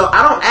 So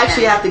I don't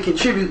actually have to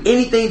contribute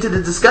anything to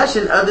the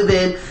discussion other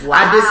than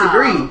I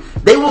disagree.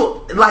 They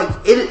will, like,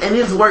 and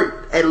it's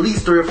worked at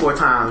least 3 or 4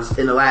 times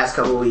in the last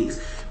couple of weeks,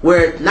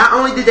 where not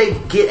only did they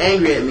get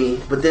angry at me,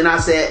 but then I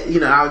said,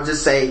 I would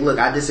just say, look,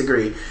 I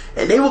disagree.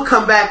 And they will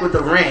come back with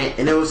a rant,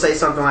 and they will say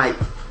something like,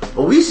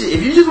 well,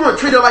 if you just want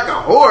to treat her like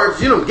a whore,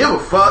 you don't give a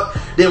fuck,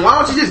 then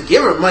why don't you just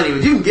give her money? You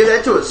can give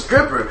that to a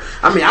stripper.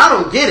 I mean, I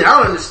don't get it. I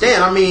don't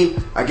understand. I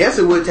mean, I guess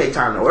it would take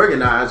time to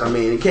organize. I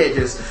mean, it can't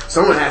just,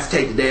 someone has to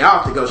take the day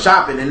off to go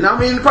shopping. And I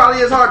mean, it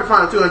probably is hard to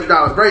find a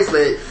 $200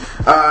 bracelet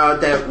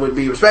that would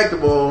be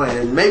respectable.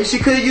 And maybe she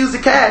could use the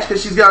cash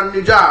because she's got a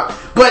new job.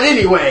 But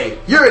anyway,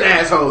 you're an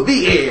asshole.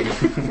 The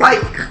end.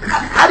 Like,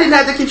 I didn't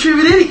have to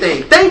contribute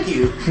anything. Thank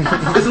you.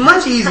 It's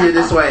much easier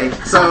this way.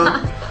 So,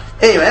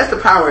 anyway, that's the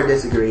power of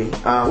disagree.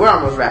 We're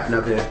almost wrapping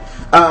up here.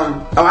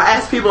 I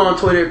asked people on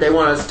Twitter if they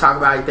want us to talk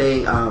about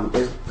anything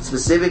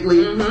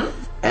specifically.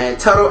 And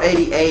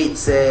Total88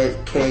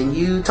 said, can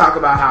you talk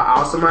about how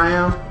awesome I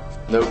am?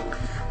 Nope.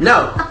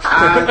 No.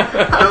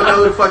 I don't know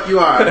who the fuck you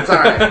are. It's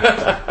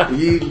alright.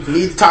 You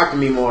need to talk to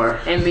me more.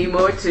 And me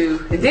more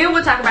too. And then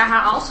we'll talk about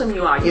how awesome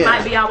you are. You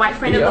might be our white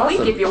friend of the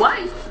week if you're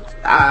white.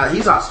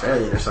 He's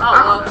Australian or something.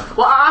 I don't know.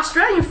 Well, our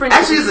Australian friend.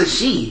 Actually, it's a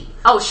she.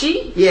 Oh,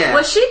 she? Yeah.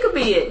 Well, she could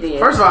be it then.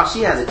 First of all,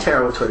 she has a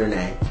terrible Twitter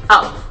name.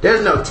 Oh.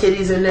 There's no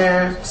titties in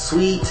there.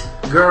 Sweet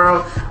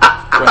girl.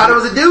 I thought it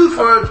was a dude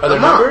for Are there a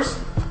month. numbers?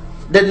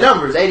 The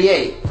numbers,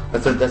 88.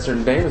 That's her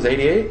name is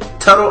 88?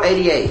 Total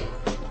 88.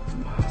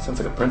 Sounds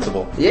like a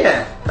principal.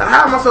 Yeah.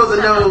 How am I supposed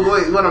to know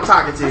what I'm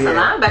talking to That's here? a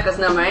linebacker's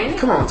number, ain't it?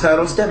 Come on,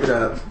 Tuttle, step it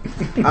up.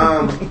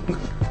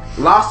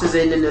 Lost is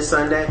ending this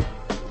Sunday.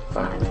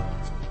 Finally.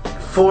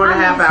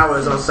 4.5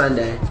 hours on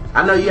Sunday.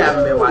 I know you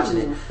haven't been watching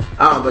it.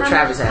 But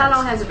Travis has. How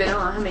long has it been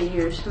on? How many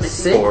years? How many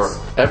 6.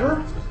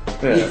 Forever?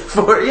 Yeah.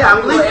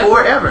 I believe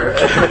forever.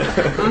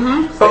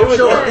 For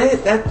sure.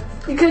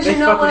 Because They you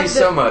know fuck with what? me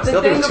so much. The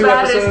They'll do thing 2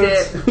 about it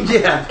episodes. is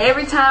that Yeah.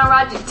 every time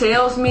Roger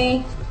tells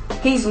me,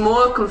 he's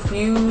more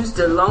confused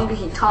the longer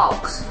he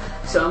talks.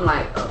 So I'm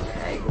like,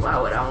 okay, why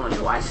would I want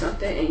to watch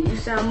something? And you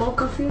sound more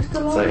confused the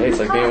It's longer like, hey, it's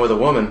you like being talk. with a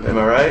woman. Am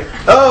I right?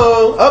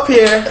 Oh, up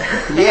here.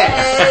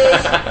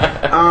 Yes.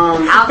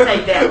 I'll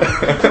take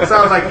that.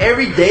 Sounds like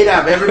every date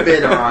I've ever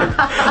been on.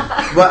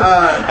 But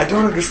I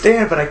don't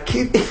understand, but I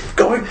keep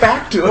going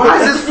back to it.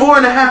 why is this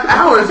 4.5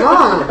 hours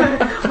long?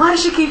 Why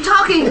does she keep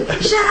talking?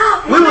 Shut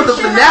up. When will the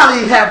Shut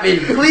finale happen,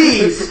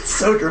 please? It's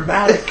so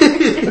dramatic.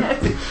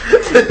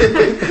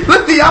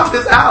 Look, The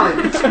Office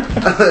Island.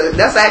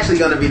 That's actually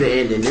going to be the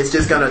ending. It's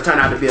just going to turn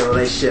out to be a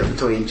relationship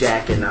between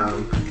Jack and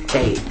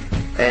Kate.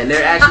 And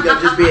they're actually going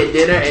to just be at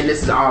dinner, and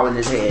this is all in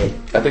his head.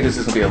 I think this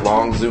is going to be a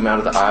long zoom out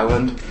of the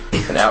island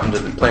and out into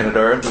the planet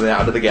Earth and then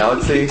out to the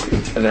galaxy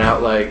and then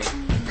out like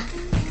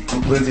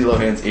Lindsay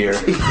Lohan's ear.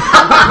 And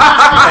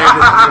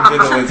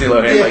just into Lindsay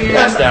Lohan like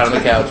passed down on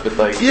the couch with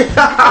like blood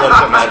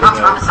coming out of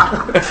her nose.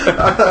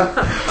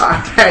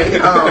 Okay.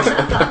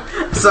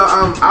 So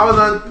I was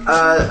on.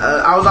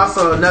 I was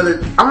also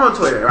I'm on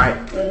Twitter, right?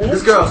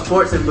 This girl,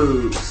 Sports and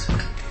Boobs,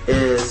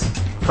 is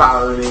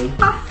following me.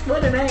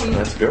 What a name.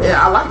 That's a girl.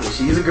 Yeah, I like it.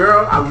 She's a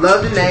girl. I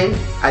love the name.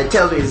 It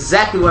tells me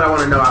exactly what I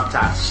want to know off the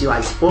top. She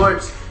likes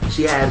sports.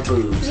 She has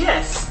boobs.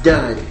 Yes.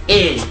 Done.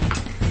 In.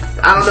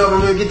 I don't know if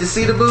I'm gonna get to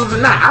see the boobs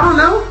or not. I don't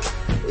know.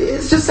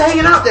 It's just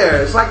hanging out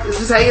there. It's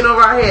just hanging over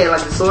our head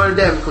like the sword of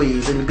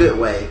Damocles in a good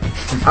way.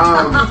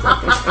 I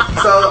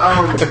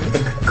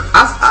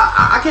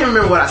can't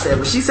remember what I said,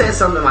 but she said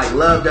something like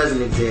love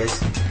doesn't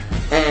exist.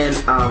 And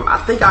I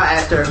think I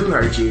asked her who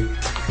hurt you.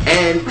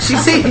 And she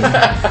seemed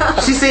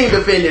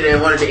offended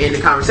and wanted to end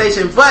the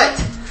conversation. But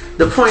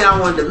the point I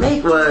wanted to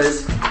make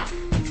was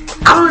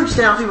I don't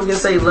understand how people can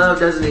say love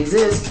doesn't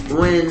exist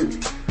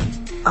when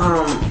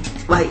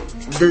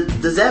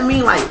does that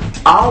mean like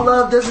all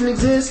love doesn't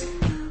exist?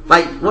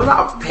 Like, what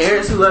about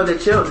parents who love their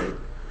children?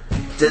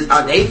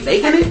 Are they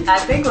faking it? I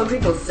think when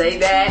people say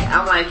that,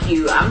 I'm like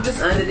you. I'm just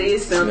under the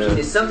assumption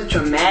that something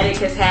traumatic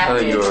has happened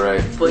I think you were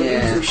right. for you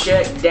to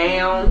shut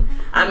down.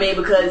 I mean,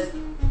 because,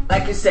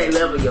 like you say,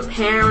 love of your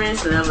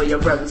parents, love of your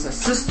brothers and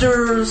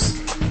sisters.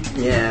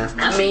 Yeah.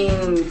 I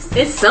mean,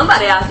 it's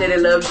somebody out there that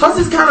loves you. Plus,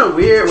 it's kind of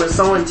weird when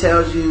someone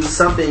tells you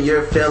something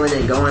you're feeling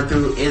and going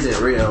through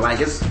isn't real. I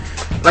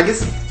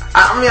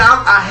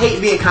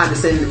hate being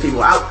condescending to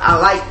people. I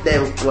like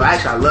that. Well,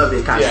 actually, I love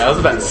being condescending. Yeah, I was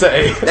about to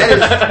say. That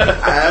is,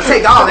 I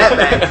take all that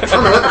back. I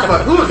don't know what the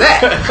fuck. Who was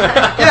that?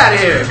 Get out of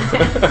here.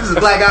 This is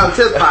Black Album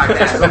Tips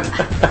podcast. I'm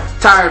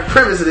tired.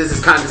 Premise of this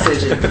is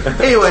condescension.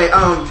 Anyway,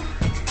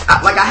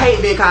 I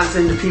hate being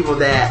condescending to people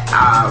that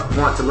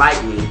want to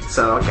like me.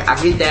 So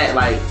I get that.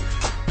 Like,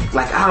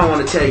 I don't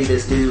want to tell you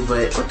this, dude,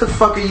 but what the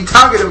fuck are you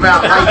talking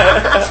about?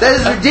 Like, that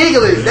is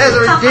ridiculous. That is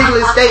a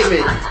ridiculous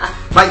statement.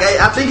 Like,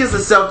 I think it's a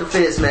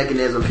self-defense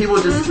mechanism.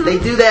 People just, they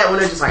do that when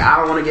they're just like, I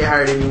don't want to get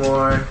hurt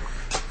anymore.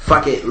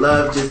 Fuck it.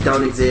 Love just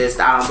don't exist.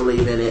 I don't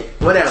believe in it.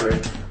 Whatever.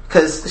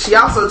 Because she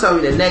also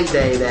told me the next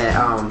day that,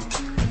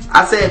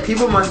 I said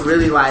people must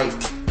really like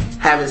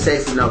having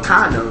sex with no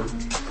condom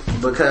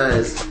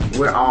because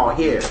we're all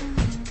here.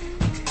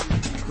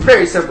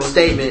 Very simple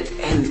statement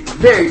and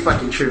very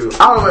fucking true.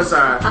 All of us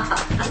are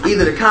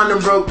either the condom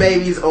broke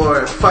babies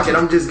or fuck it,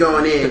 I'm just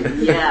going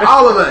in. Yeah.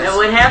 All of us. And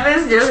what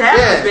happens, just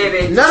happens,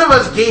 baby. None of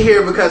us get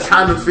here because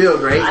condoms feel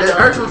great. The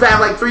Earth was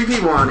have like 3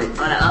 people on it.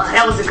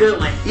 That was a good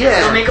one. Yeah.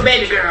 Don't make a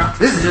baby girl.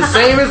 This is the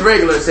same as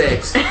regular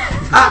sex.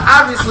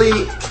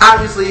 Obviously,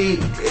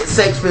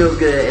 sex feels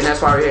good, and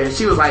that's why we're here. And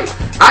she was like,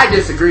 I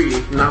disagree.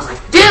 And I was like,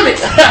 damn it!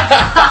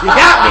 You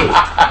got me!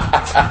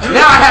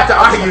 Now I have to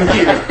argue with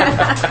you.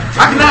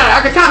 I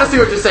can kind of see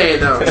what you're saying,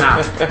 though.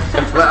 Nah.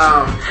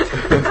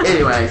 But,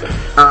 anyway.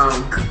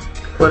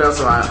 What else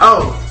do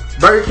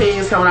Burger King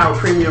is coming out with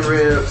premium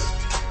ribs.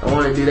 I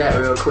want to do that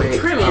real quick.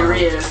 Premium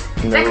ribs.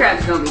 That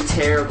crap's gonna be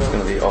terrible. It's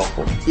gonna be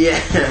awful. Yeah.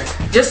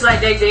 Just like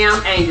they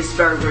damn Angus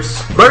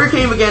burgers. Burger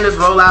King began its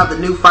rollout of the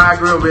new Fire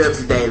Grill ribs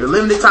today. The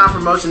limited time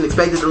promotion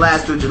expected to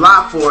last through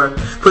July 4th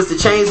puts the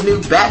chain's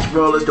new batch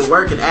rollers to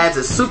work and adds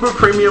a super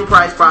premium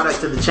price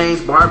product to the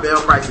chain's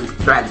barbell pricing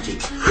strategy.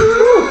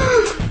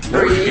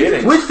 What are you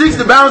getting? Which seeks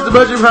to balance the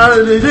budget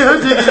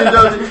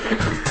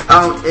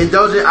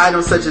indulgent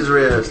items such as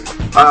ribs.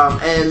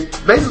 And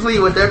basically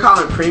what they're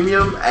calling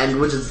premium, and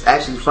which is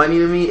actually funny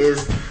to me,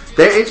 is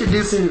they're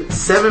introducing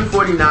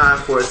 $7.49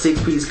 for a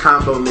 6-piece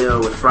combo meal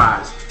with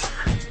fries.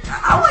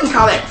 I wouldn't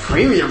call that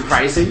premium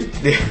pricing.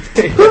 Who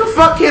the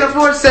fuck can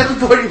afford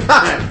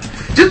 $7.49?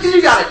 Just because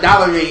you got a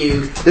dollar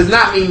menu does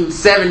not mean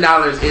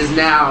 $7 is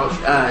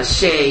now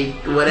shade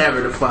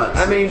whatever the fuck.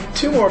 I mean,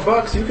 $2 more,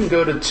 you can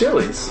go to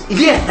Chili's.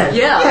 Yeah.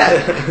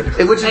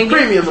 Which is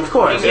premium, of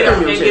course.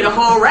 And get a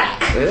whole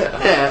rack.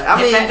 Yeah. I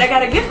mean, in fact, they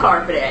got a gift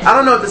card for that. I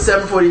don't know if the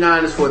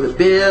 $7.49 is for the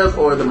bib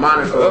or the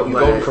Monaco.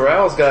 Golden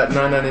Corral's got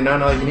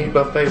 $9.99 all you can eat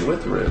buffet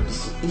with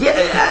ribs.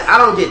 Yeah, I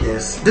don't get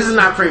this. This is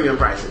not premium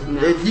pricing.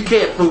 No. You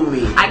can't fool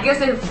me. I guess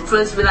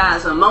let's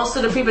realize most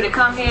of the people that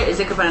come here is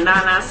looking for the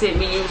 99-cent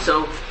menu,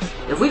 so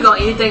if we go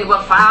anything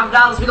but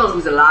 $5, we're gonna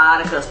lose a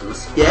lot of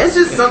customers. Yeah, it's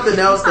just something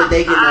else that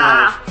they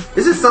can.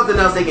 This is something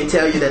else they can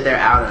tell you that they're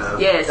out of.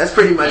 Yes, that's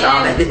pretty much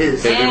all that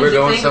is. Baby, we're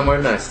going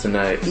somewhere nice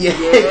tonight. Yeah,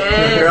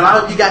 girl, I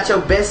hope you got your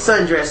best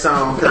sundress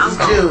on because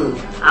it's June.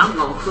 I'm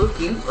gonna hook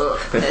you up.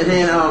 And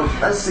then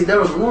let's see, there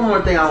was one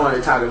more thing I wanted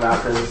to talk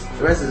about because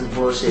the rest is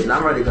bullshit, and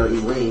I'm ready to go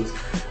eat wings.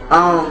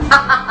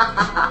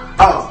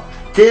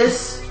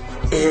 This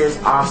is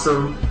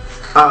awesome.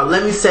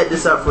 Let me set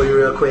this up for you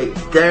real quick.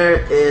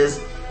 There is.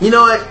 You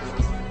know what?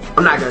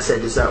 I'm not gonna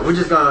set this up. We're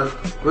just gonna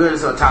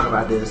talk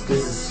about this.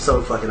 This is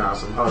so fucking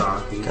awesome. Hold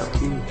on.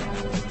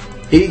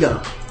 Here you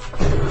go.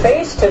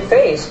 Face to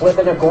face with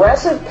an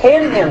aggressive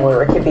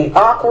panhandler, it can be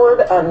awkward,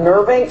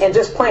 unnerving, and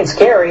just plain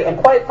scary, and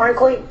quite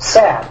frankly,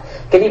 sad.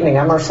 Good evening,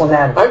 I'm Ursula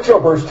Nadden. I'm Joe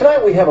Burns.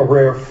 Tonight we have a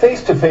rare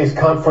face-to-face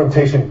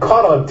confrontation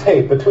caught on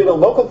tape between a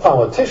local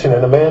politician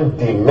and a man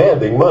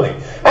demanding money.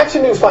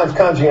 Action News 5's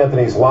Kanji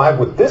Anthony's live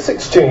with this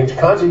exchange.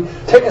 Kanji,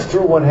 take us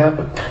through what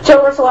happened.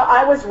 Joe, Ursula,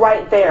 I was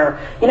right there.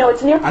 You know,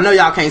 it's near... I know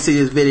y'all can't see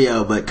this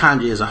video, but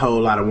Kanji is a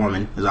whole lot of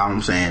woman, is all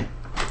I'm saying.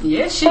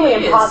 Yes, she is.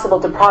 It's impossible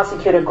to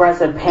prosecute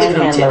aggressive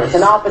panhandlers.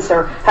 An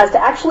officer has to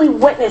actually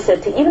witness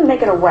it to even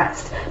make an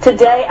arrest.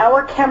 Today,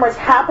 our cameras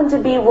happen to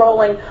be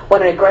rolling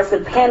when an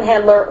aggressive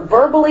panhandler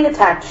verbally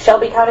attacked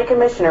Shelby County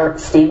Commissioner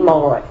Steve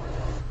Mulroy.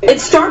 It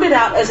started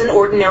out as an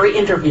ordinary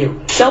interview.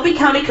 Shelby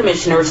County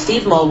Commissioner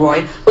Steve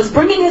Mulroy was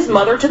bringing his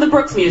mother to the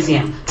Brooks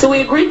Museum, so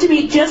we agreed to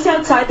meet just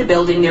outside the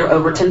building near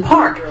Overton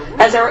Park.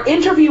 As our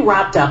interview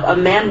wrapped up, a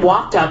man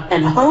walked up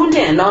and honed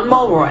in on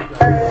Mulroy.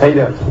 How you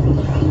doing?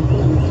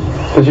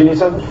 Did you need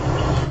something?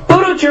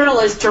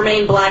 Photojournalist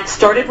Jermaine Black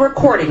started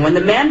recording when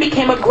the man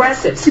became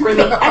aggressive,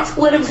 screaming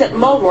expletives at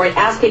Mulroy,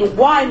 asking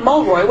why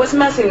Mulroy was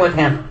messing with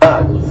him.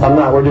 I'm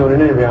not. We're doing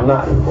an interview. I'm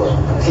not.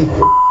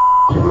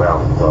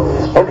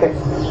 Okay.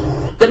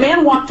 The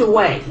man walked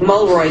away.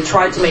 Mulroy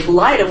tried to make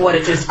light of what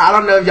it just... I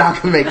don't know if y'all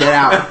can make that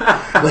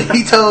out. But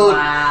he told...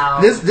 Wow.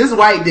 This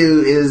white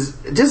dude is...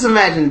 Just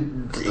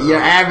imagine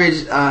your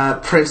average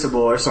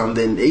principal or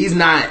something. He's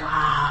not...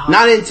 Wow.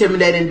 Not an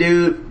intimidating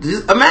dude.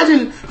 Just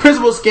imagine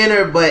Principal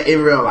Skinner, but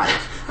in real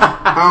life.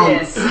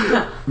 Yes.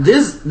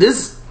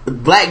 This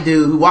black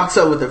dude who walks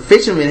up with a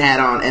fisherman hat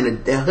on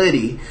and a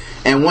hoodie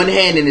and one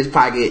hand in his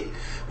pocket,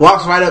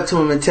 walks right up to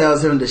him and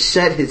tells him to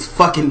shut his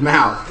fucking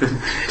mouth.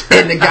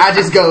 And the guy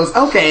just goes,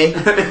 okay.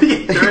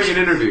 During an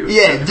interview.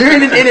 Yeah,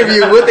 during an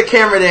interview with the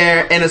camera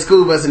there and a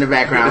school bus in the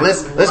background.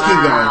 Let's keep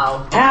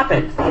going.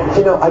 Happened.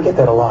 You know, I get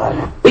that a lot.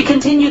 We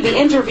continued the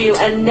interview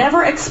and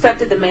never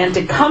expected the man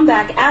to come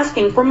back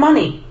asking for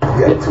money.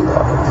 You got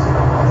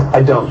 $2.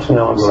 I don't.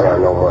 No, I'm You don't have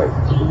sorry. no money.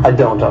 I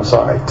don't. I'm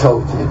sorry. I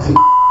told you to keep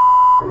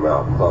your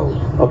mouth closed.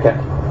 Okay.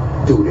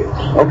 Do that.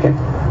 Okay.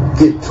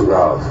 Get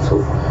 $2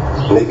 too.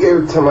 Nigga,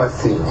 every time I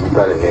see you, you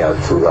better have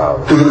 $2. You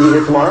gonna be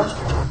here tomorrow?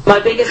 My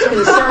biggest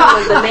concern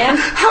was the man.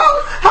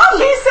 How can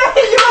you say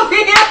you don't be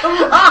here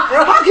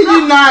tomorrow? How can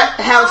you not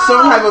have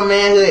some type of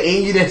manhood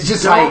in you that's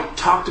just Don't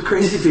talk to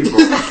crazy people.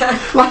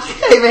 like,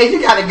 hey man,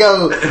 you gotta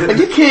go. Like,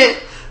 you can't.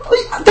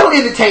 Don't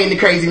entertain the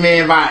crazy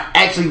man by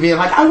actually being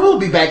like, I will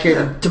be back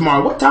here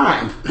tomorrow. What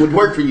time would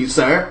work for you,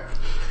 sir?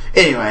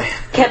 Anyway.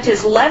 Kept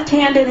his left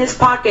hand in his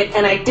pocket,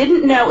 and I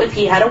didn't know if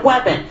he had a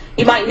weapon.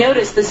 You might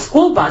notice the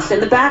school bus in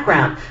the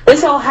background.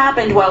 This all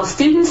happened while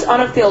students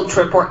on a field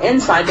trip were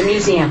inside the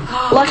museum.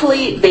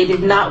 Luckily, they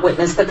did not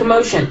witness the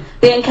commotion.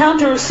 The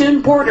encounter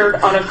soon bordered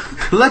on a...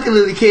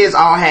 Luckily, the kids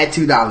all had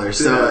 $2,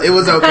 so it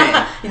was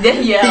okay.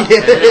 Yeah.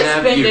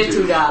 Spend their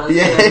 $2.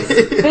 Yeah.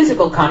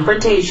 physical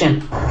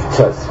confrontation.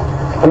 Touch.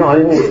 Oh, no, I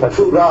didn't mean to touch.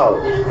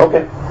 $2.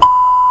 Okay.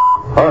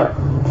 All right.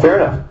 Fair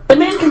enough. The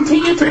man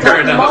continued to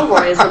talk to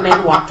Mulroy as the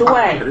man walked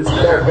away.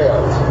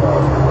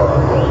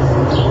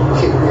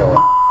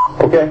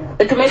 Okay.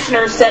 The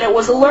commissioner said it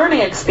was a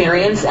learning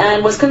experience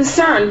and was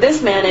concerned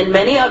this man and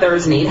many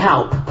others need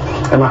help.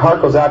 And my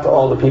heart goes out to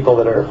all the people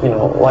that are,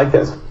 like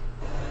this.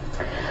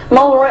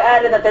 Mulroy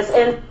added that this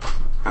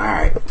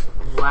Alright.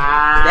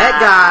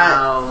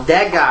 Wow.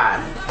 That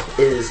guy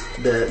is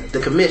the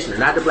commissioner,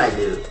 not the black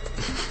dude.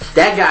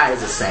 That guy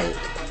is a saint.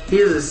 He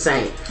is a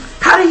saint.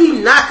 How did he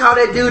not call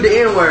that dude the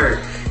N-word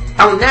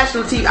on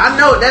national TV? I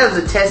know that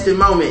was a testing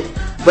moment,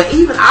 but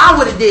even I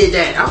would have did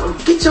that. I would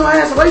get your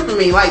ass away from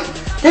me. Like,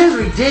 that's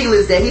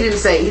ridiculous that he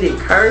didn't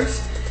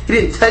curse, he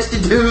didn't touch the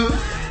dude.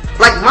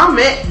 Like, my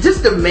man,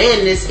 just the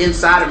manness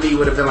inside of me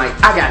would have been like,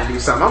 I gotta do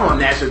something. I'm on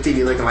national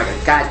TV looking like a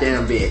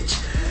goddamn bitch.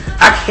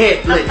 I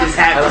can't let this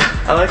happen.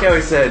 I like how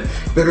he said,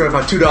 better have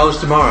my $2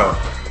 tomorrow.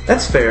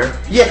 That's fair.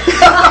 Yeah.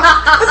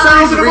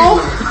 Sounds reasonable.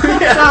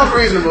 Sounds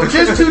reasonable.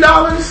 Just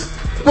 $2?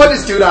 What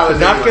is $2? Not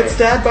anyway? get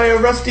stabbed by a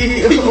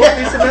rusty old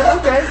piece of metal?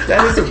 Okay.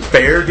 That is a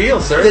fair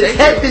deal, sir.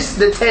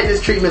 The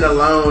tetanus treatment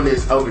alone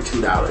is over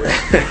 $2.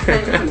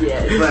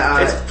 Yes.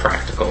 But, It's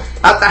practical.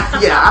 I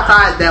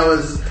thought that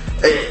was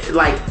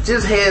like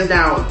just hands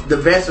down the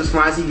best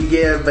response he could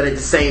give, but at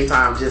the same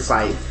time, just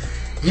like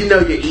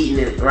you're eating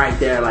it right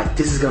there. Like,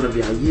 this is gonna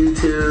be on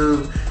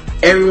YouTube.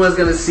 Everyone's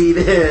gonna see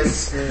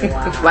this.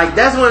 Wow. Like,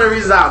 that's one of the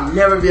reasons I'll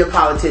never be a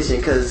politician.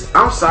 Because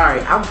I'm sorry,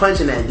 I'm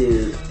punching that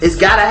dude. It's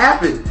gotta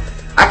happen.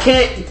 I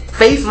can't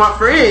face my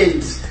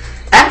friends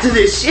after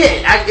this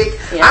shit. I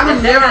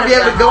would never be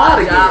able to go out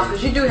again.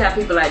 Because you do have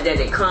people like that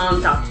come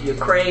talk to you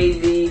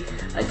crazy,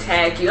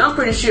 attack you. I'm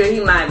pretty sure he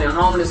might have been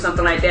homeless or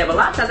something like that. But a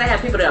lot of times they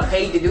have people that are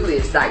paid to do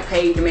this, like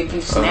paid to make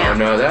you snap. Oh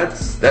no,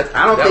 that's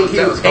I don't think he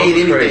was paid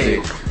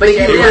anything. Crazy. But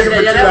yeah,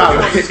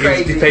 that was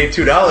crazy. He paid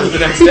 $2 the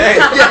next day.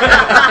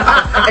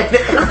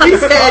 He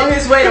said, On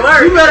his way to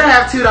work. you better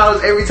have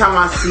 $2 every time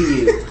I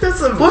see you.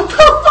 What the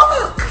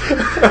fuck?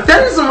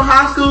 That is some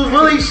high school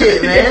bully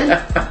shit, man.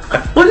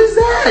 What is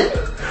that?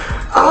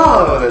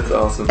 Oh, that's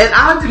awesome. And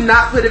I do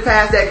not put it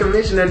past that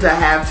commissioner to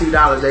have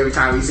 $2 every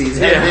time he sees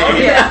him. Yeah.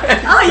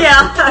 Yeah. Oh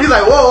yeah. He's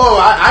like, whoa,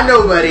 I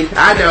know, buddy.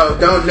 I know.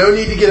 No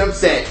need to get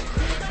upset.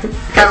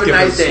 Have a Give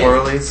nice him day.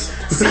 swirlies.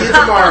 See you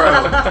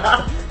tomorrow.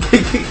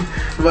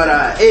 But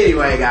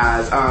anyway,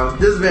 guys,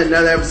 this has been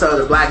another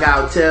episode of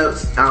Blackout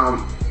Tips.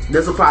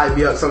 This will probably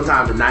be up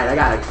sometime tonight. I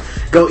gotta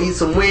go eat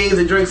some wings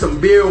and drink some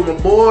beer with my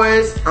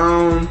boys.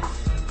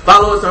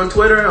 Follow us on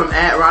Twitter. I'm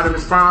at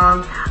Rodimus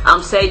Prime.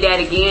 I'm Say That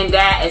Again,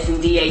 that as in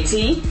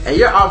D-A-T. And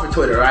you're off of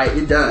Twitter, right?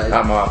 You're done.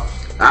 I'm off.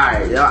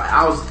 Alright,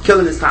 I was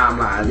killing this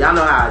timeline. Y'all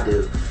know how I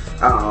do.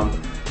 I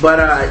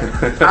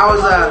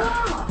was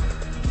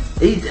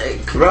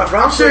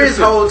I'm sure his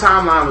whole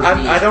timeline was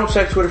me. I don't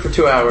check Twitter for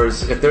 2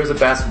 hours. If there's a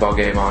basketball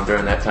game on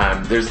during that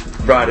time,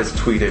 Rod is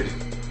tweeted.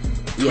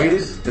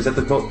 Yes. Tweeted? Is that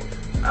the quote?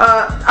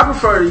 I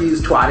prefer to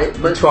use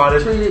twatted, but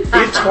Twatted. tweeted.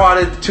 He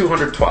twatted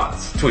 200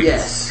 tweets.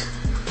 Yes.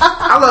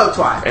 I love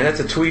twat. And that's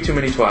a tweet too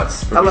many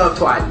twats. I love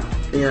twatting.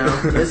 You know,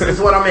 it's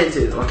what I'm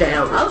into. I can't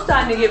help it. I'm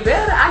starting to get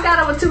better. I got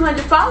over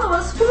 200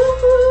 followers.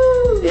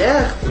 Woo-hoo.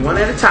 Yeah, one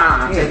at a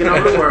time, taking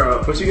over the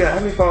world. What you got? How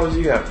many followers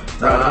you got?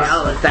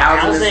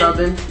 1,000 or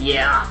something.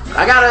 Yeah.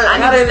 I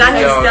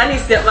need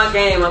to step my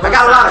game up. I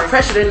got a lot of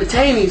pressure to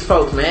entertain these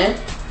folks, man.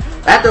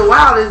 After a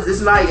while,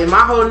 it's like, am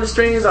I holding the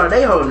strings or are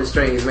they holding the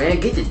strings, man?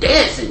 Get to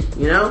dancing,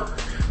 you know?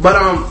 But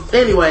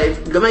anyway,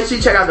 make sure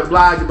you check out the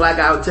blog, the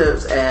Blackout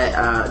Tips at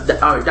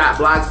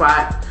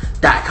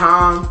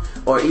 .blogspot.com,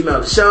 or email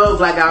the show,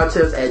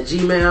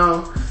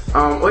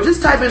 blackouttips@gmail, or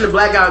just type in the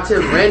Blackout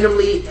Tips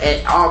randomly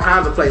at all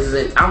kinds of places,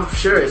 and I'm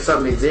sure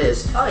something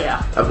exists. Oh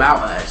yeah.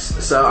 About us.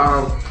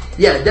 So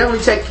yeah, definitely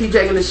keep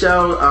checking the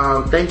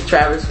show. Thank you,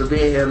 Travis, for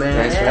being here, man.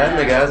 Thanks for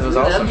having me, guys. It was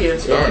awesome. Love you.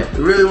 Yeah,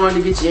 really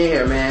wanted to get you in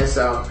here, man.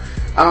 So,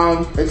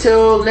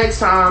 until next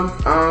time,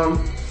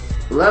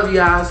 love you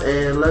guys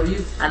and love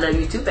you. I love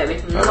you too, baby.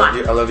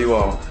 I love you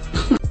all.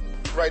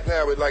 Right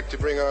now, we'd like to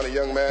bring on a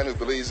young man who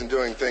believes in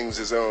doing things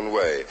his own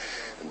way.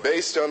 And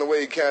based on the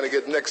way he kind of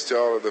get next to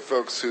all of the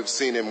folks who've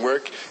seen him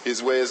work,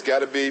 his way has got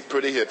to be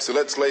pretty hip. So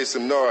let's lay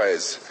some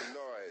noise.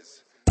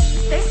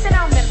 They sit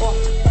down that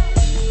often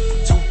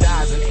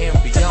 2000 and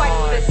beyond. to fight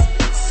for this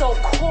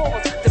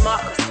so-called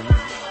democracy.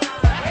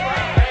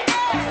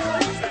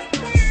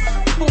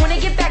 But when they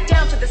get back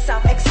down to the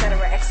South, etc.,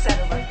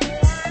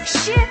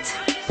 shit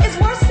is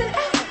worse than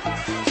ever.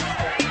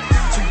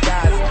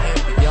 2000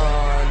 and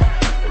beyond.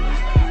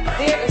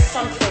 There is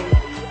something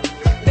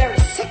very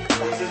sick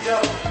about it.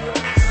 2000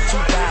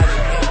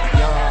 and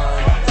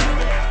beyond.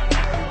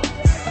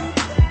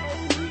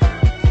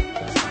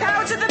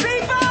 Power to the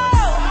people!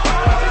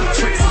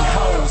 Tricks and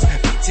hoes,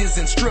 bitches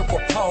and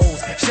stripper poles.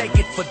 Shake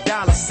it for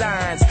dollar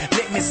signs.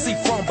 Let me see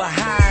from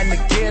behind. The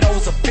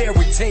ghetto's a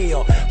fairy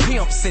tale.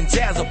 Pimps and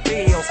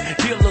Jezebels.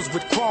 Dealers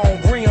with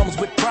chrome rims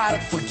with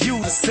product for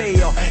you to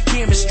sell.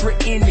 Chemistry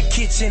in the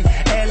kitchen.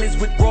 Alleys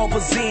with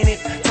rubbers in it.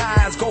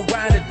 Tires go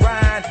round and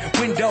round.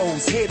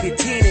 Windows heavy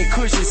tinted.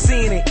 Cushion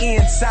scented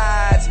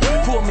insides.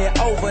 Pull me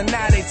over,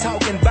 now they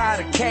talking about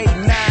a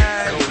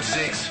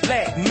K9.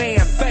 Black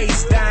man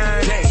face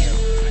down.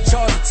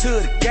 Charge it to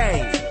the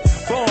game.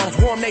 Bombs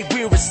warm they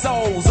weary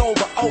souls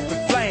over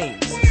open flames.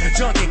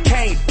 Junkie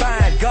can't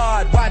find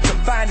God, watch him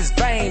find his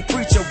vein.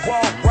 Preacher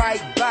walk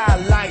right by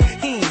like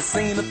he ain't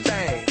seen a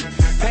thing.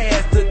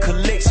 Pass the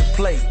collection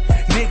plate.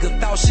 Nigga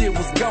thought shit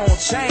was gon'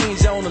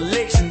 change on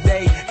election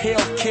day.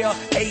 Healthcare,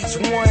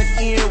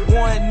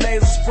 H1N1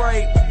 nasal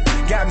spray.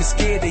 Got me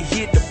scared to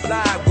hit the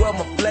block. Wear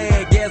my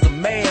flag as a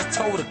mask,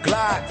 told a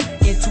Glock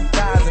in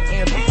 2000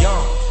 and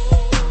beyond.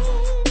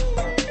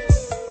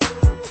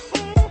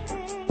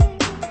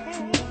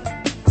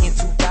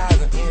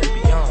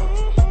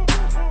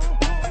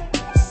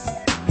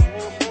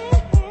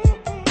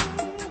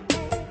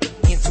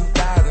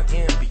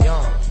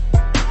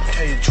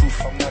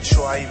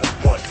 I even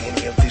want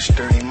any of this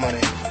dirty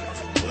money.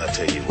 Well, I'll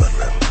tell you what,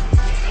 Rebel.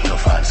 You'll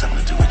find something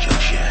to do with your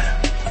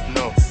share.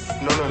 No.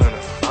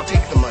 I'll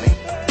take the money.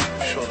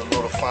 I'm sure the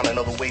Lord will find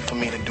another way for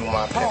me to do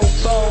my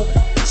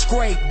business.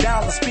 Scrape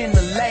dollars, spend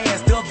the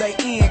last of their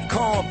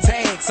income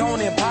tax on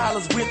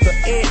Impalas with the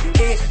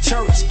ed.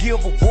 Church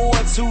give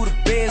awards to the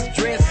best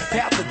dressed.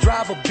 Pastor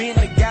driver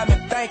Bentley got me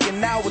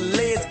thinking I was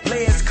less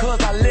blessed.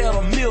 Cause I let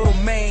a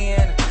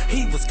middleman.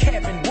 He was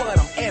capping what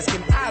I'm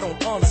asking, I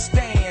don't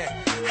understand.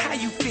 How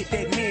you fit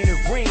that many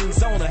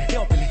rings on a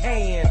helping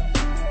hand?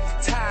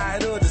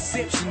 Tired of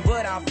deception,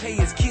 but I'll pay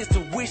his kids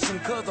tuition.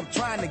 Cause I'm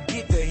trying to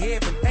get to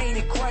heaven, ain't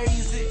it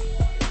crazy?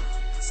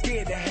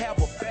 Scared to have